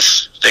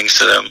express things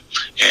to them,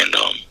 and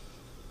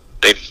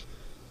they,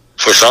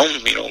 for some,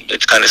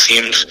 it kind of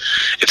seems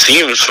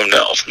from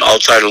the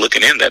outsider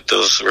looking in that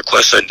those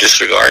requests are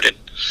disregarded,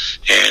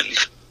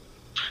 and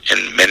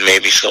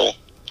maybe so.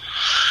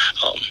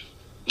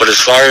 But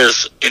as far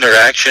as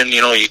interaction,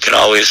 you can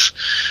always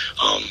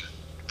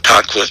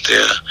talk with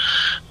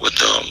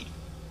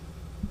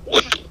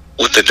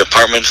the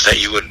departments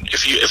that you would,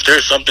 if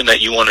there's something that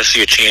you want to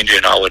see a change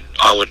in, I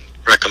would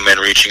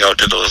recommend reaching out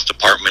to those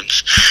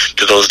departments,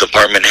 to those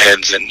department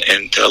heads,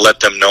 and to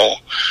let them know,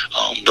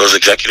 those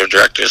executive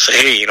directors, say,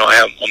 hey,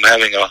 I'm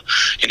having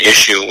an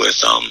issue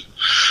with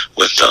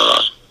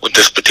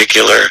this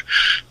particular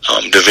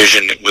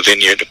division within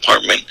your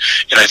department,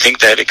 and I think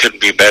that it could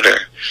be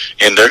better.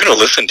 And they're going to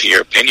listen to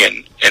your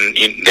opinion, and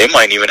they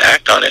might even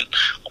act on it.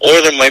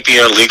 Or there might be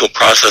a legal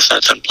process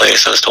that's in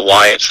place as to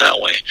why it's that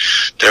way.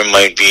 There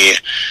might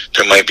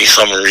be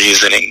some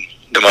reasoning.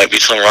 There might be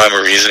some rhyme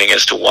or reasoning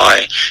as to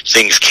why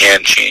things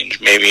can change.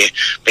 Maybe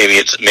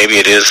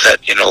it is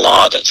set in a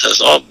law that says,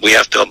 oh, we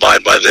have to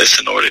abide by this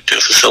in order to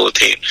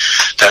facilitate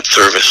that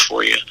service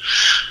for you.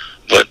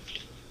 But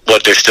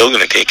they're still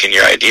going to take in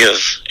your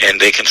ideas, and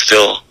they can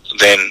still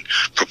then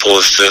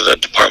propose to the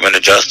Department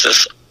of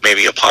Justice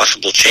maybe a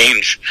possible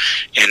change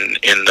in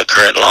the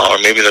current law, or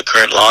maybe the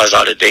current law is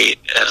out of date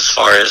as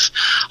far as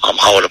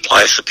how it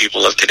applies to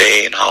people of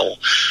today, and how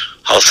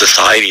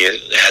society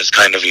has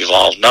kind of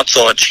evolved. Not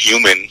so much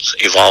humans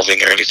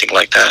evolving or anything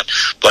like that,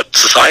 but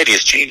society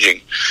is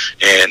changing,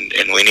 and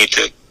we need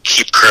to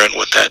keep current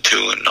with that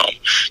too, and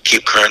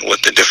keep current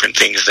with the different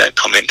things that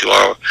come into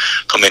our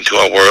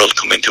world,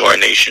 come into our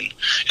nation,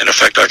 and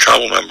affect our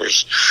tribal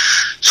members.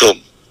 So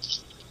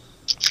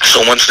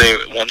once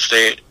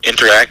they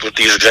interact with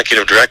these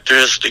executive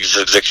directors,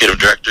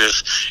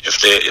 if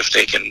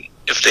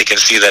they can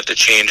see that the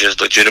change is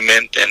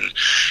legitimate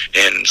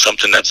and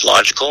something that's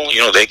logical,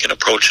 they can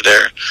approach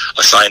their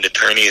assigned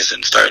attorneys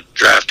and start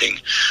drafting,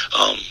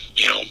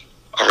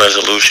 a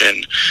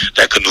resolution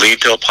that could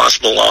lead to a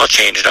possible law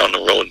change down the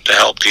road to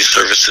help these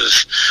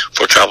services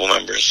for tribal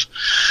members.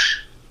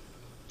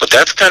 But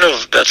that's kind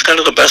of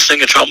the best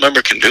thing a tribal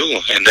member can do.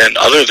 And then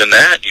other than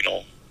that,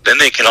 then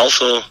they can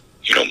also,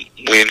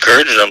 we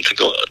encourage them to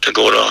go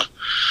to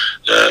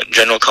the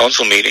general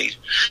council meeting.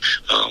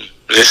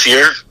 This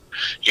year,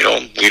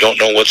 we don't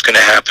know what's going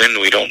to happen.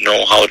 We don't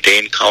know how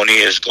Dane County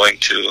is going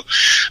to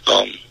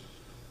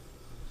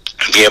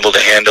be able to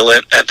handle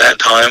it at that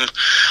time.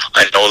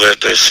 I know that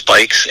there's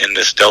spikes in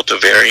this Delta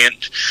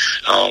variant,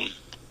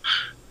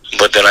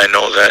 but then I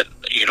know that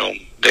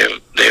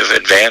they've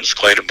advanced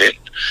quite a bit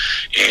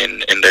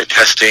in their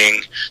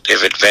testing.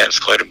 They've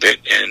advanced quite a bit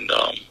in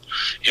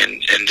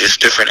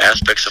just different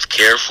aspects of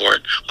care for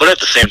it. But at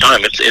the same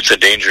time, it's a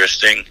dangerous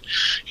thing.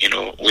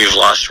 We've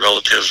lost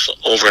relatives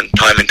over and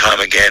time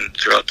again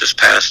throughout this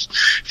past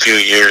few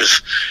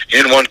years.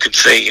 And one could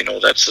say,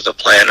 that's the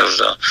plan of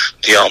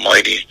the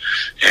Almighty.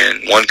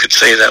 And one could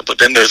say that, but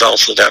then there's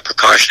also that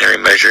precautionary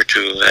measure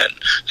too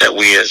that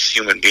we as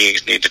human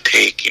beings need to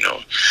take.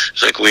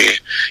 It's like we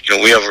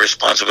have a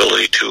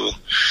responsibility to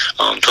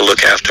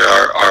look after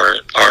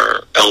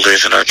our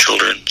elders and our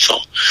children. So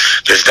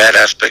there's that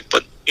aspect,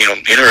 but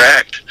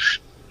interact.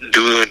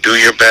 Do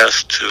your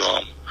best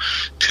to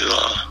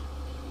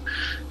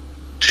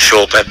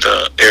show up at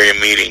the area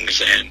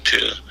meetings and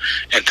to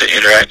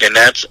interact, and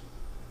that's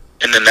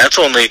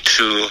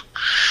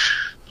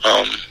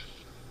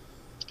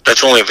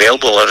only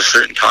available at a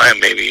certain time.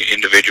 Maybe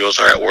individuals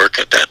are at work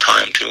at that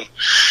time too.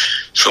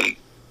 So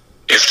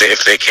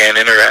if they can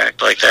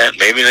interact like that,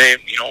 maybe they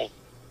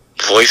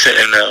voice it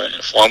in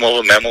the form of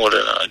a memo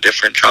to a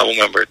different tribal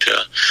member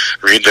to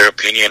read their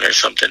opinion or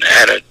something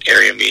at an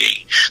area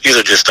meeting. These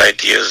are just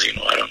ideas,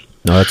 I don't.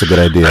 No, that's a good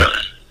idea.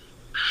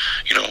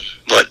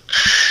 But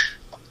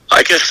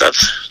I guess that's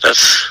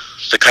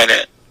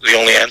the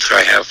only answer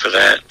I have for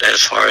that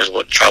as far as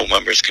what tribal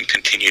members can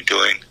continue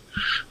doing.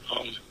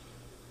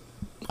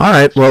 All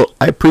right. Well,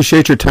 I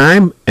appreciate your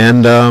time,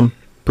 and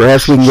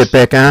perhaps we can get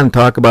back on and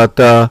talk about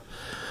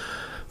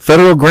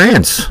federal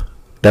grants.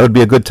 That would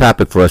be a good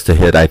topic for us to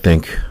hit, I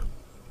think.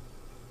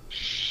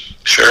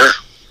 Sure.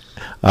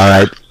 All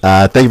right.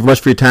 Thank you very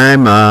much for your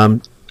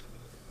time.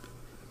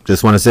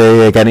 Just want to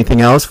say, got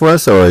anything else for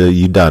us, or are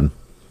you done?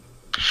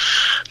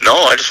 No,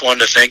 I just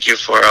wanted to thank you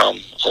for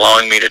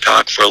allowing me to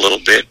talk for a little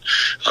bit.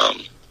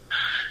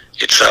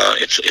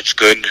 It's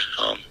good.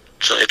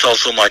 So it's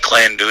also my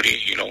clan duty,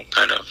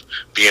 kind of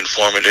be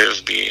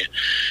informative, be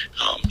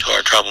to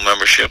our tribal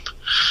membership.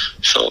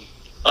 So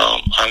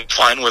I'm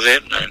fine with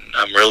it, and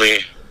I'm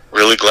really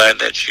glad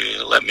that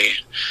you let me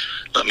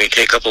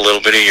take up a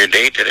little bit of your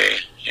day today,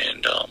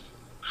 and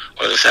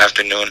or this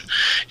afternoon,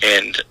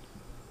 and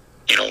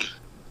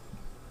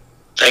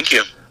thank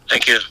you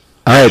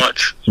all very right.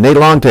 much. Nate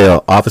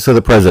Longtail, Office of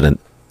the President.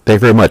 Thank you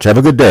very much. Have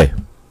a good day.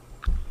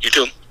 You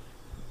too.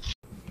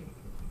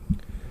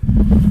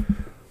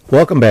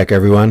 Welcome back,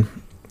 everyone.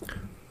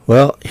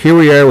 Well, here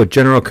we are with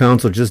General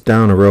Council just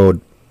down the road.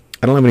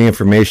 I don't have any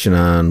information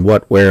on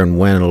what, where, and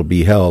when it'll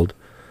be held,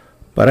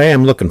 but I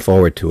am looking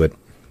forward to it.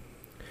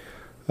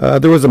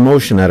 There was a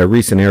motion at a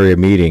recent area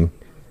meeting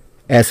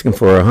asking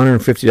for a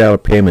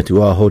 $150 payment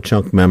to all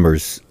Ho-Chunk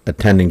members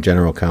attending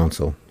General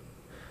Council.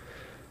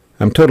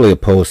 I'm totally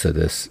opposed to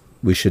this.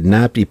 We should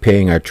not be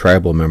paying our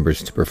tribal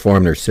members to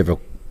perform their civic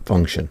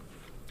function.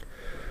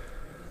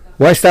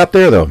 Why stop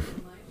there, though?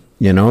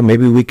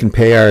 Maybe we can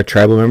pay our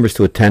tribal members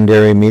to attend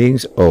area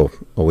meetings. Oh,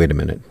 wait a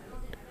minute.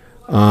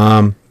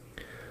 Come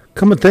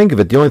and think of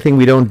it, the only thing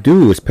we don't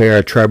do is pay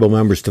our tribal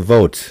members to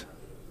vote.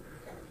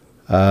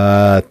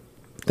 I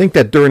think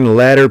that during the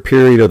latter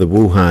period of the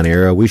Wuhan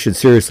era, we should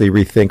seriously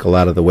rethink a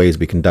lot of the ways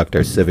we conduct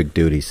our civic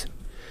duties.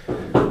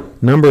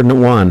 Number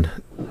one,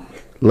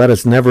 let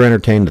us never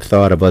entertain the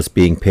thought of us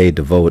being paid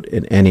to vote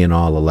in any and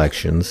all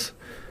elections.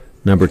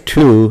 Number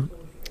two,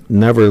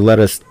 never let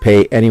us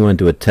pay anyone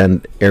to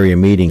attend area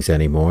meetings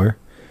anymore.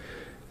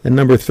 And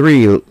number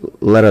three,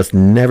 let us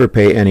never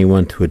pay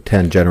anyone to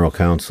attend General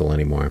Council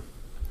anymore.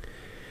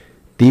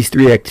 These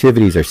three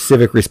activities are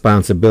civic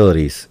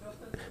responsibilities.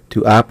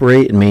 To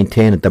operate and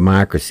maintain a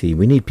democracy,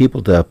 we need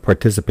people to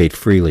participate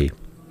freely.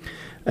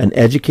 An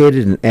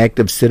educated and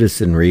active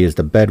citizenry is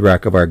the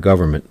bedrock of our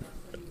government,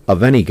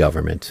 of any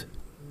government.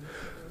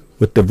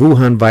 With the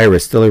Wuhan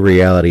virus still a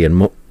reality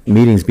and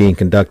meetings being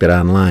conducted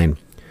online,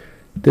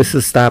 this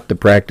has stopped the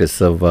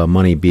practice of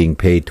money being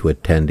paid to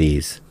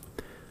attendees.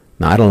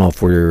 Now, I don't know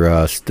if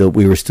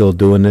we were still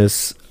doing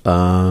this,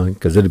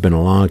 because it had been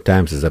a long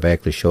time since I've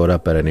actually showed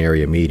up at an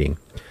area meeting.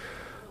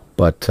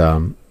 But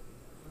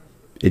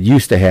it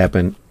used to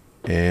happen,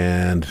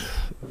 and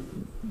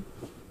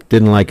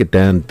didn't like it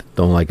then,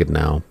 don't like it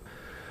now.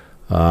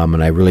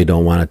 And I really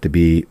don't want it to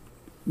be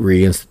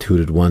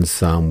reinstituted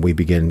once we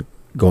begin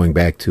going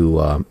back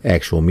to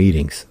actual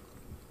meetings.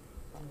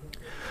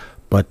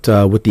 But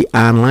with the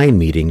online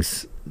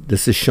meetings,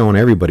 this has shown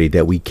everybody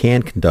that we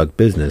can conduct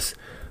business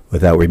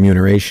without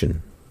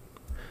remuneration.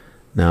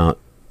 Now,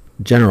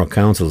 General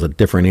Council is a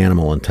different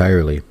animal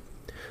entirely.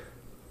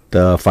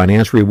 The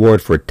financial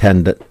reward for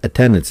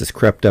attendance has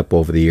crept up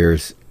over the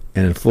years,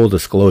 and in full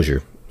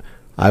disclosure,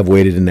 I've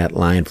waited in that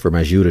line for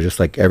my Judah just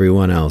like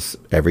everyone else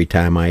every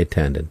time I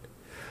attended.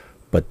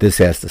 But this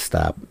has to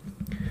stop.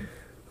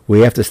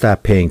 We have to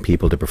stop paying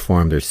people to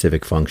perform their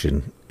civic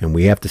function, and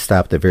we have to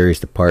stop the various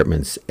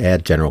departments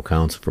at General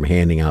Council from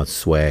handing out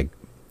swag.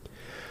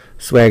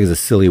 Swag is a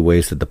silly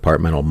waste of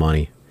departmental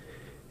money.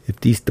 If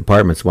these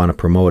departments want to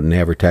promote and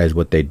advertise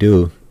what they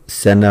do,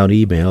 send out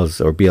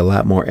emails or be a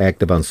lot more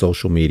active on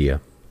social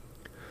media.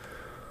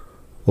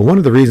 Well, one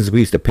of the reasons we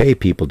used to pay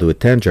people to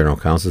attend General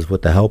Council is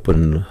with the help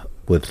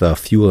with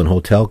fuel and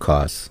hotel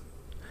costs.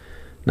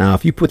 Now,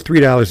 if you put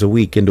 $3 a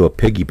week into a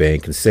piggy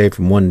bank and save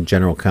from one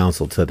General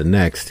Council to the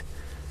next,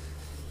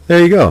 there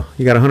you go.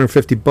 You got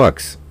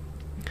 $150.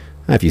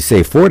 Now, if you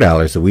save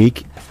 $4 a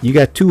week, you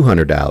got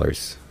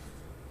 $200.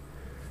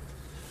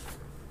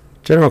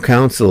 General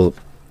Council,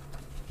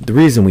 the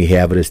reason we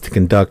have it is to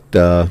conduct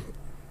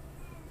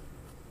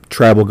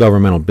tribal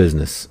governmental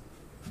business.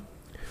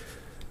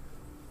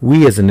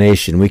 We as a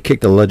nation, we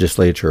kick the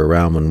legislature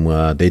around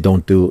when they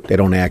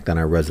don't act on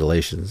our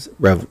resolutions.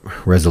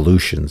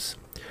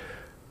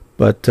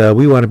 But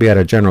we want to be at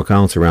our General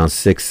Council around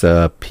 6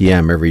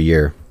 p.m. every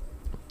year.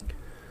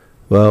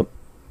 Well,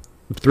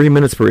 3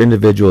 minutes per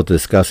individual to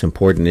discuss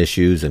important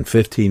issues and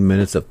 15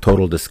 minutes of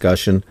total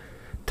discussion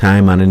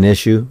time on an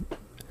issue.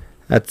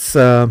 That's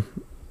not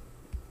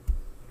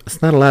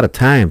a lot of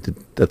time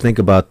to think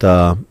about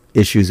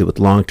issues with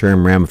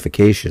long-term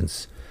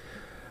ramifications.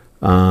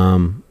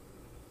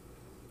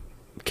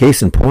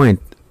 Case in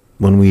point,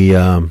 when we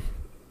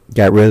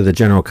got rid of the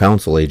General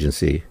Council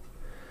agency,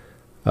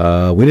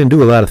 we didn't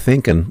do a lot of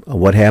thinking of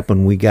what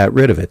happened when we got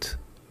rid of it.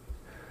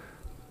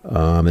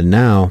 And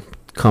now,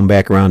 come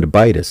back around to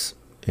bite us,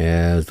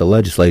 as the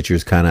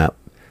legislature's kind of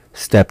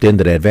stepped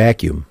into that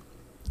vacuum.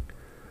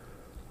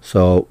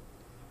 So,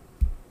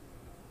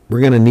 we're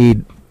going to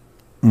need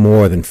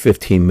more than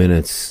 15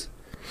 minutes.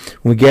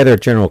 When we gather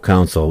at General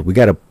Council, we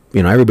got to,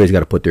 everybody's got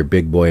to put their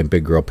big boy and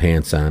big girl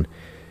pants on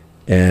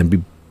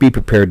and be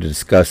prepared to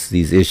discuss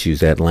these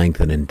issues at length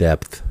and in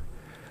depth.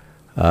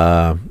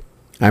 I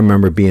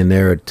remember being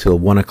there till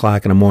 1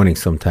 o'clock in the morning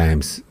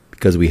sometimes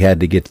because we had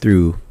to get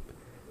through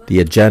the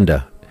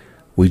agenda.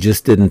 We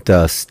just didn't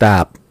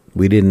stop.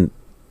 We didn't,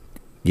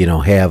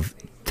 have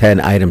 10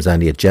 items on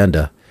the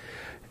agenda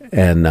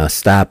and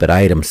stop at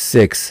item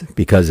 6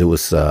 because it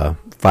was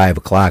 5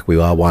 o'clock. We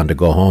all wanted to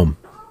go home.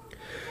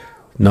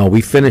 No,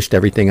 we finished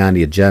everything on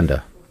the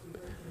agenda.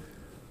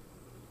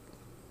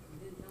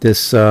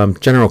 This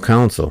General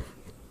Council,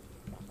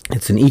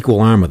 it's an equal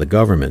arm of the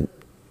government.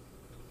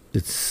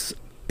 It's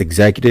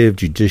executive,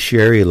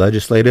 judiciary,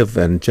 legislative,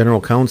 and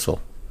General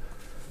Council.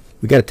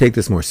 We got to take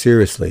this more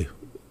seriously.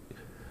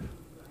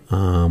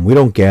 We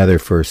don't gather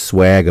for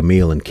swag, a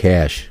meal, and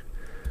cash.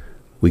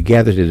 We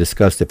gather to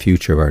discuss the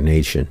future of our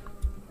nation.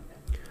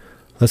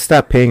 Let's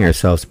stop paying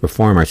ourselves to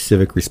perform our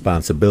civic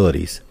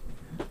responsibilities.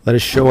 Let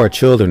us show our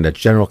children that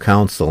General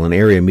Council and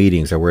area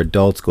meetings are where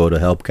adults go to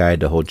help guide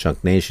the Ho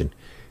Chunk Nation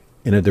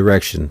in a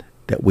direction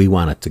that we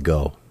want it to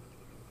go.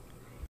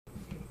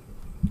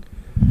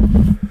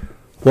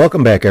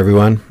 Welcome back,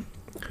 everyone.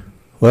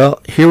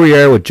 Well, here we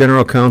are with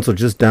General Council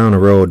just down the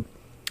road.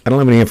 I don't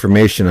have any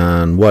information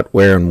on what,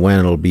 where, and when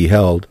it'll be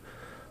held,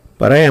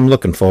 but I am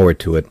looking forward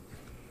to it.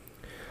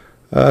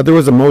 There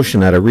was a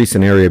motion at a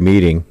recent area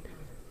meeting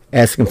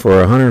asking for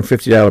a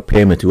 $150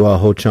 payment to all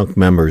Ho Chunk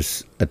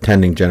members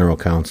attending General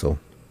Council.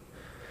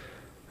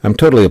 I'm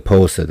totally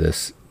opposed to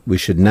this. We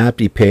should not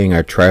be paying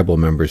our tribal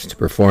members to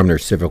perform their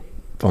civic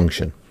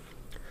function.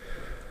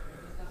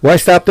 Why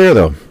stop there,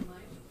 though?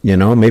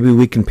 Maybe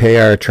we can pay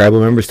our tribal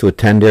members to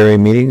attend area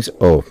meetings.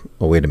 Oh,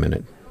 wait a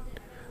minute.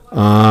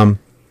 Come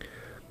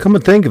to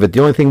think of it,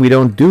 the only thing we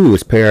don't do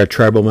is pay our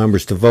tribal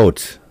members to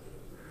vote.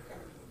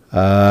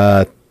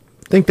 I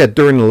think that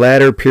during the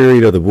latter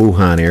period of the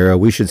Wuhan era,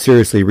 we should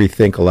seriously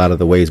rethink a lot of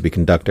the ways we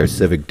conduct our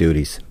civic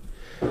duties.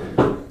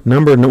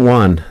 Number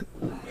 1,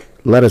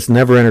 let us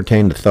never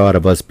entertain the thought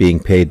of us being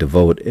paid to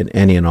vote in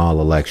any and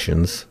all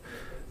elections.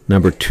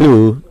 Number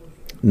 2,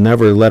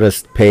 never let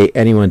us pay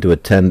anyone to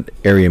attend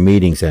area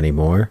meetings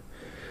anymore.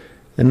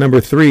 And number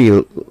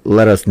 3,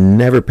 let us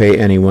never pay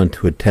anyone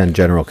to attend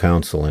General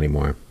Council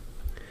anymore.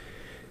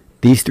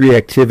 These 3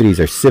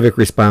 activities are civic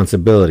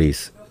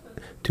responsibilities.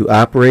 To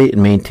operate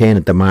and maintain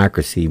a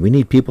democracy, we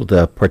need people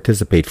to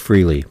participate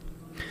freely.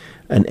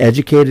 An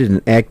educated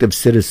and active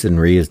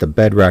citizenry is the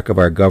bedrock of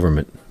our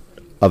government,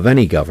 of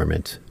any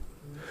government.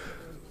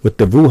 With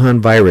the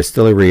Wuhan virus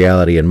still a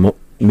reality and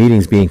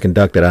meetings being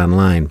conducted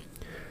online,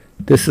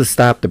 this has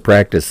stopped the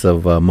practice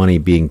of money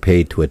being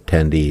paid to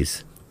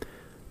attendees.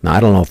 Now,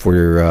 I don't know if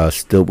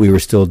we were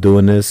still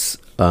doing this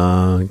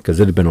because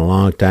it had been a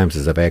long time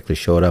since I've actually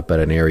showed up at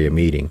an area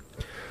meeting.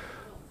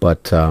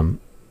 But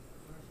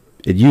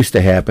it used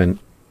to happen,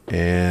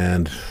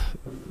 and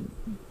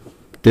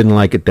didn't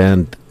like it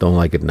then, don't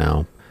like it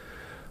now.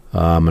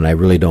 And I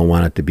really don't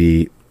want it to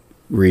be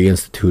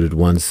reinstituted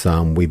once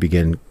we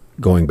begin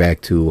going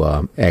back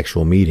to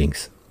actual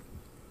meetings.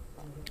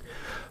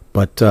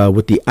 But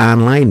with the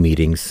online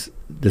meetings,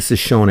 this has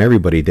shown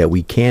everybody that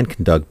we can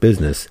conduct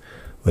business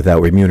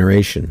without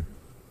remuneration.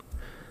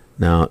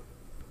 Now,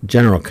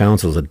 general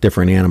counsel is a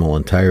different animal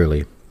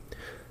entirely.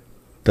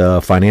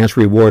 The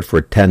financial reward for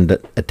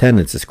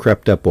attendance has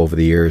crept up over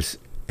the years,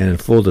 and in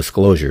full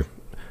disclosure,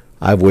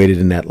 I've waited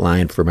in that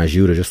line for my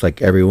judo just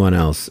like everyone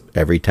else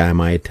every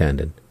time I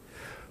attended.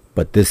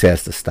 But this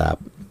has to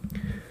stop.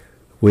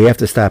 We have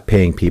to stop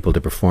paying people to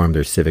perform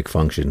their civic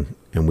function,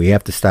 and we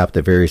have to stop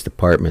the various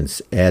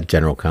departments at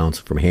general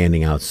counsel from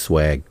handing out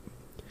swag.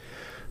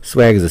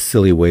 Swag is a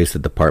silly waste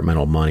of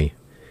departmental money.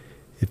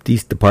 If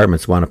these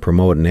departments want to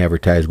promote and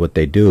advertise what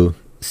they do,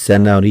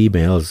 send out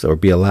emails or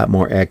be a lot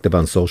more active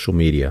on social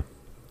media.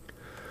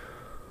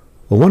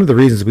 Well, one of the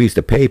reasons we used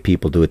to pay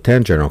people to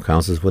attend general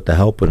counsel is with the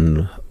help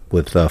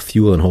with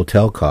fuel and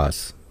hotel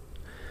costs.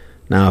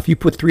 Now, if you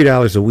put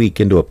 $3 a week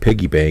into a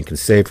piggy bank and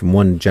save from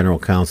one general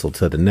counsel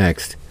to the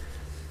next,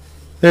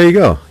 there you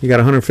go. You got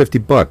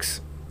 $150.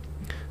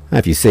 Now,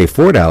 if you save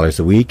 $4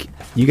 a week,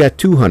 you got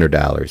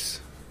 $200.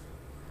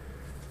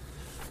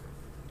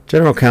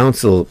 General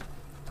counsel,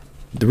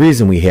 the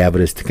reason we have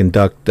it is to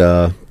conduct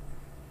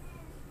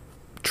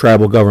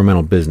tribal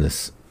governmental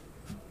business.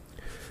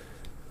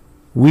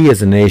 We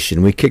as a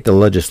nation, we kick the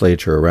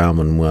legislature around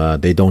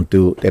when they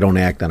don't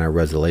act on our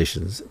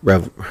resolutions.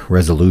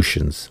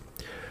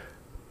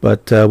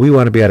 But we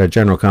want to be at our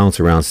general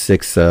council around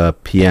 6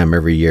 p.m.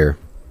 every year.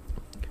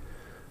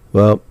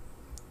 Well,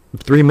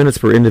 3 minutes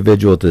per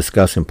individual to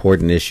discuss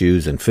important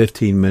issues and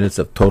 15 minutes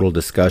of total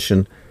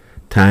discussion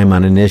time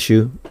on an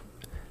issue.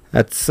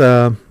 That's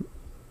not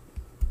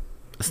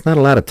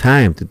a lot of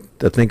time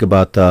to think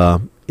about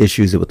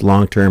issues with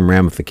long-term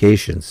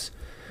ramifications.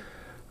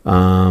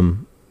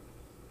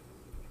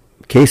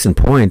 Case in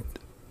point,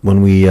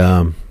 when we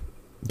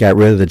got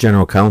rid of the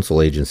general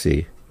counsel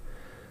agency,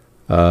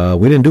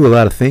 we didn't do a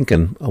lot of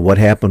thinking of what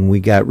happened when we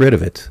got rid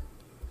of it.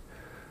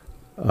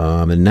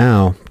 And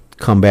now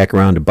come back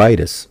around to bite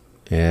us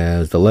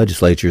as the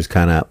legislature's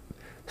kind of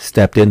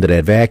stepped into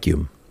that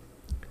vacuum.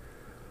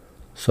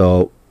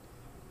 So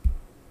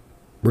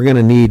we're going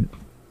to need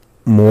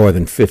more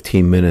than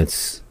 15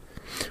 minutes.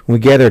 When we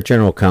gather at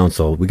general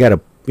council, we got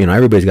to,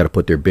 everybody's got to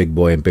put their big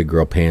boy and big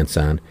girl pants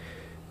on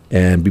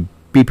and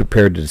be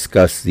prepared to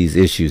discuss these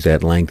issues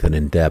at length and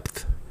in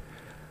depth.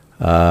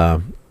 I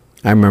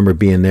remember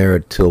being there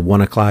till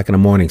 1 o'clock in the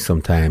morning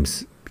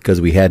sometimes because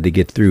we had to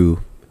get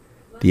through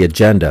the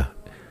agenda.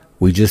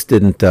 We just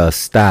didn't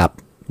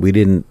stop. We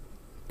didn't,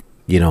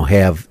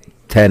 have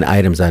 10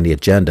 items on the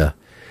agenda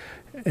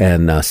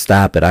and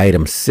stop at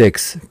item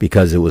 6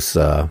 because it was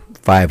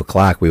 5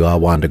 o'clock. We all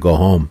wanted to go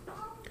home.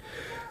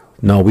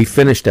 No, we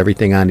finished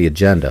everything on the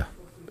agenda.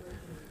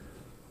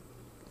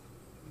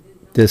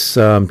 This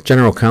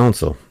general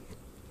counsel,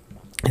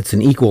 it's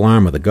an equal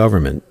arm of the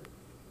government.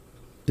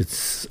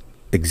 It's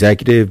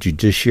executive,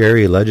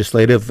 judiciary,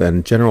 legislative,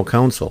 and general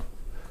counsel.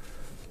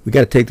 We got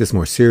to take this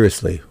more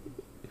seriously.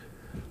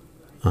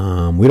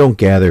 We don't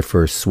gather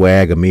for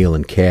swag, a meal,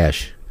 and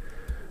cash.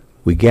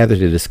 We gather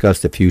to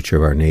discuss the future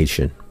of our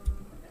nation.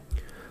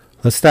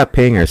 Let's stop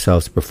paying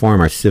ourselves to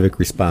perform our civic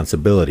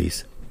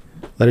responsibilities.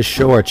 Let us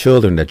show our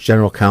children that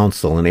general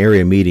counsel and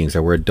area meetings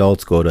are where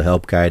adults go to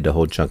help guide the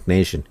Ho Chunk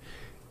Nation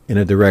in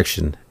a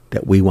direction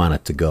that we want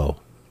it to go.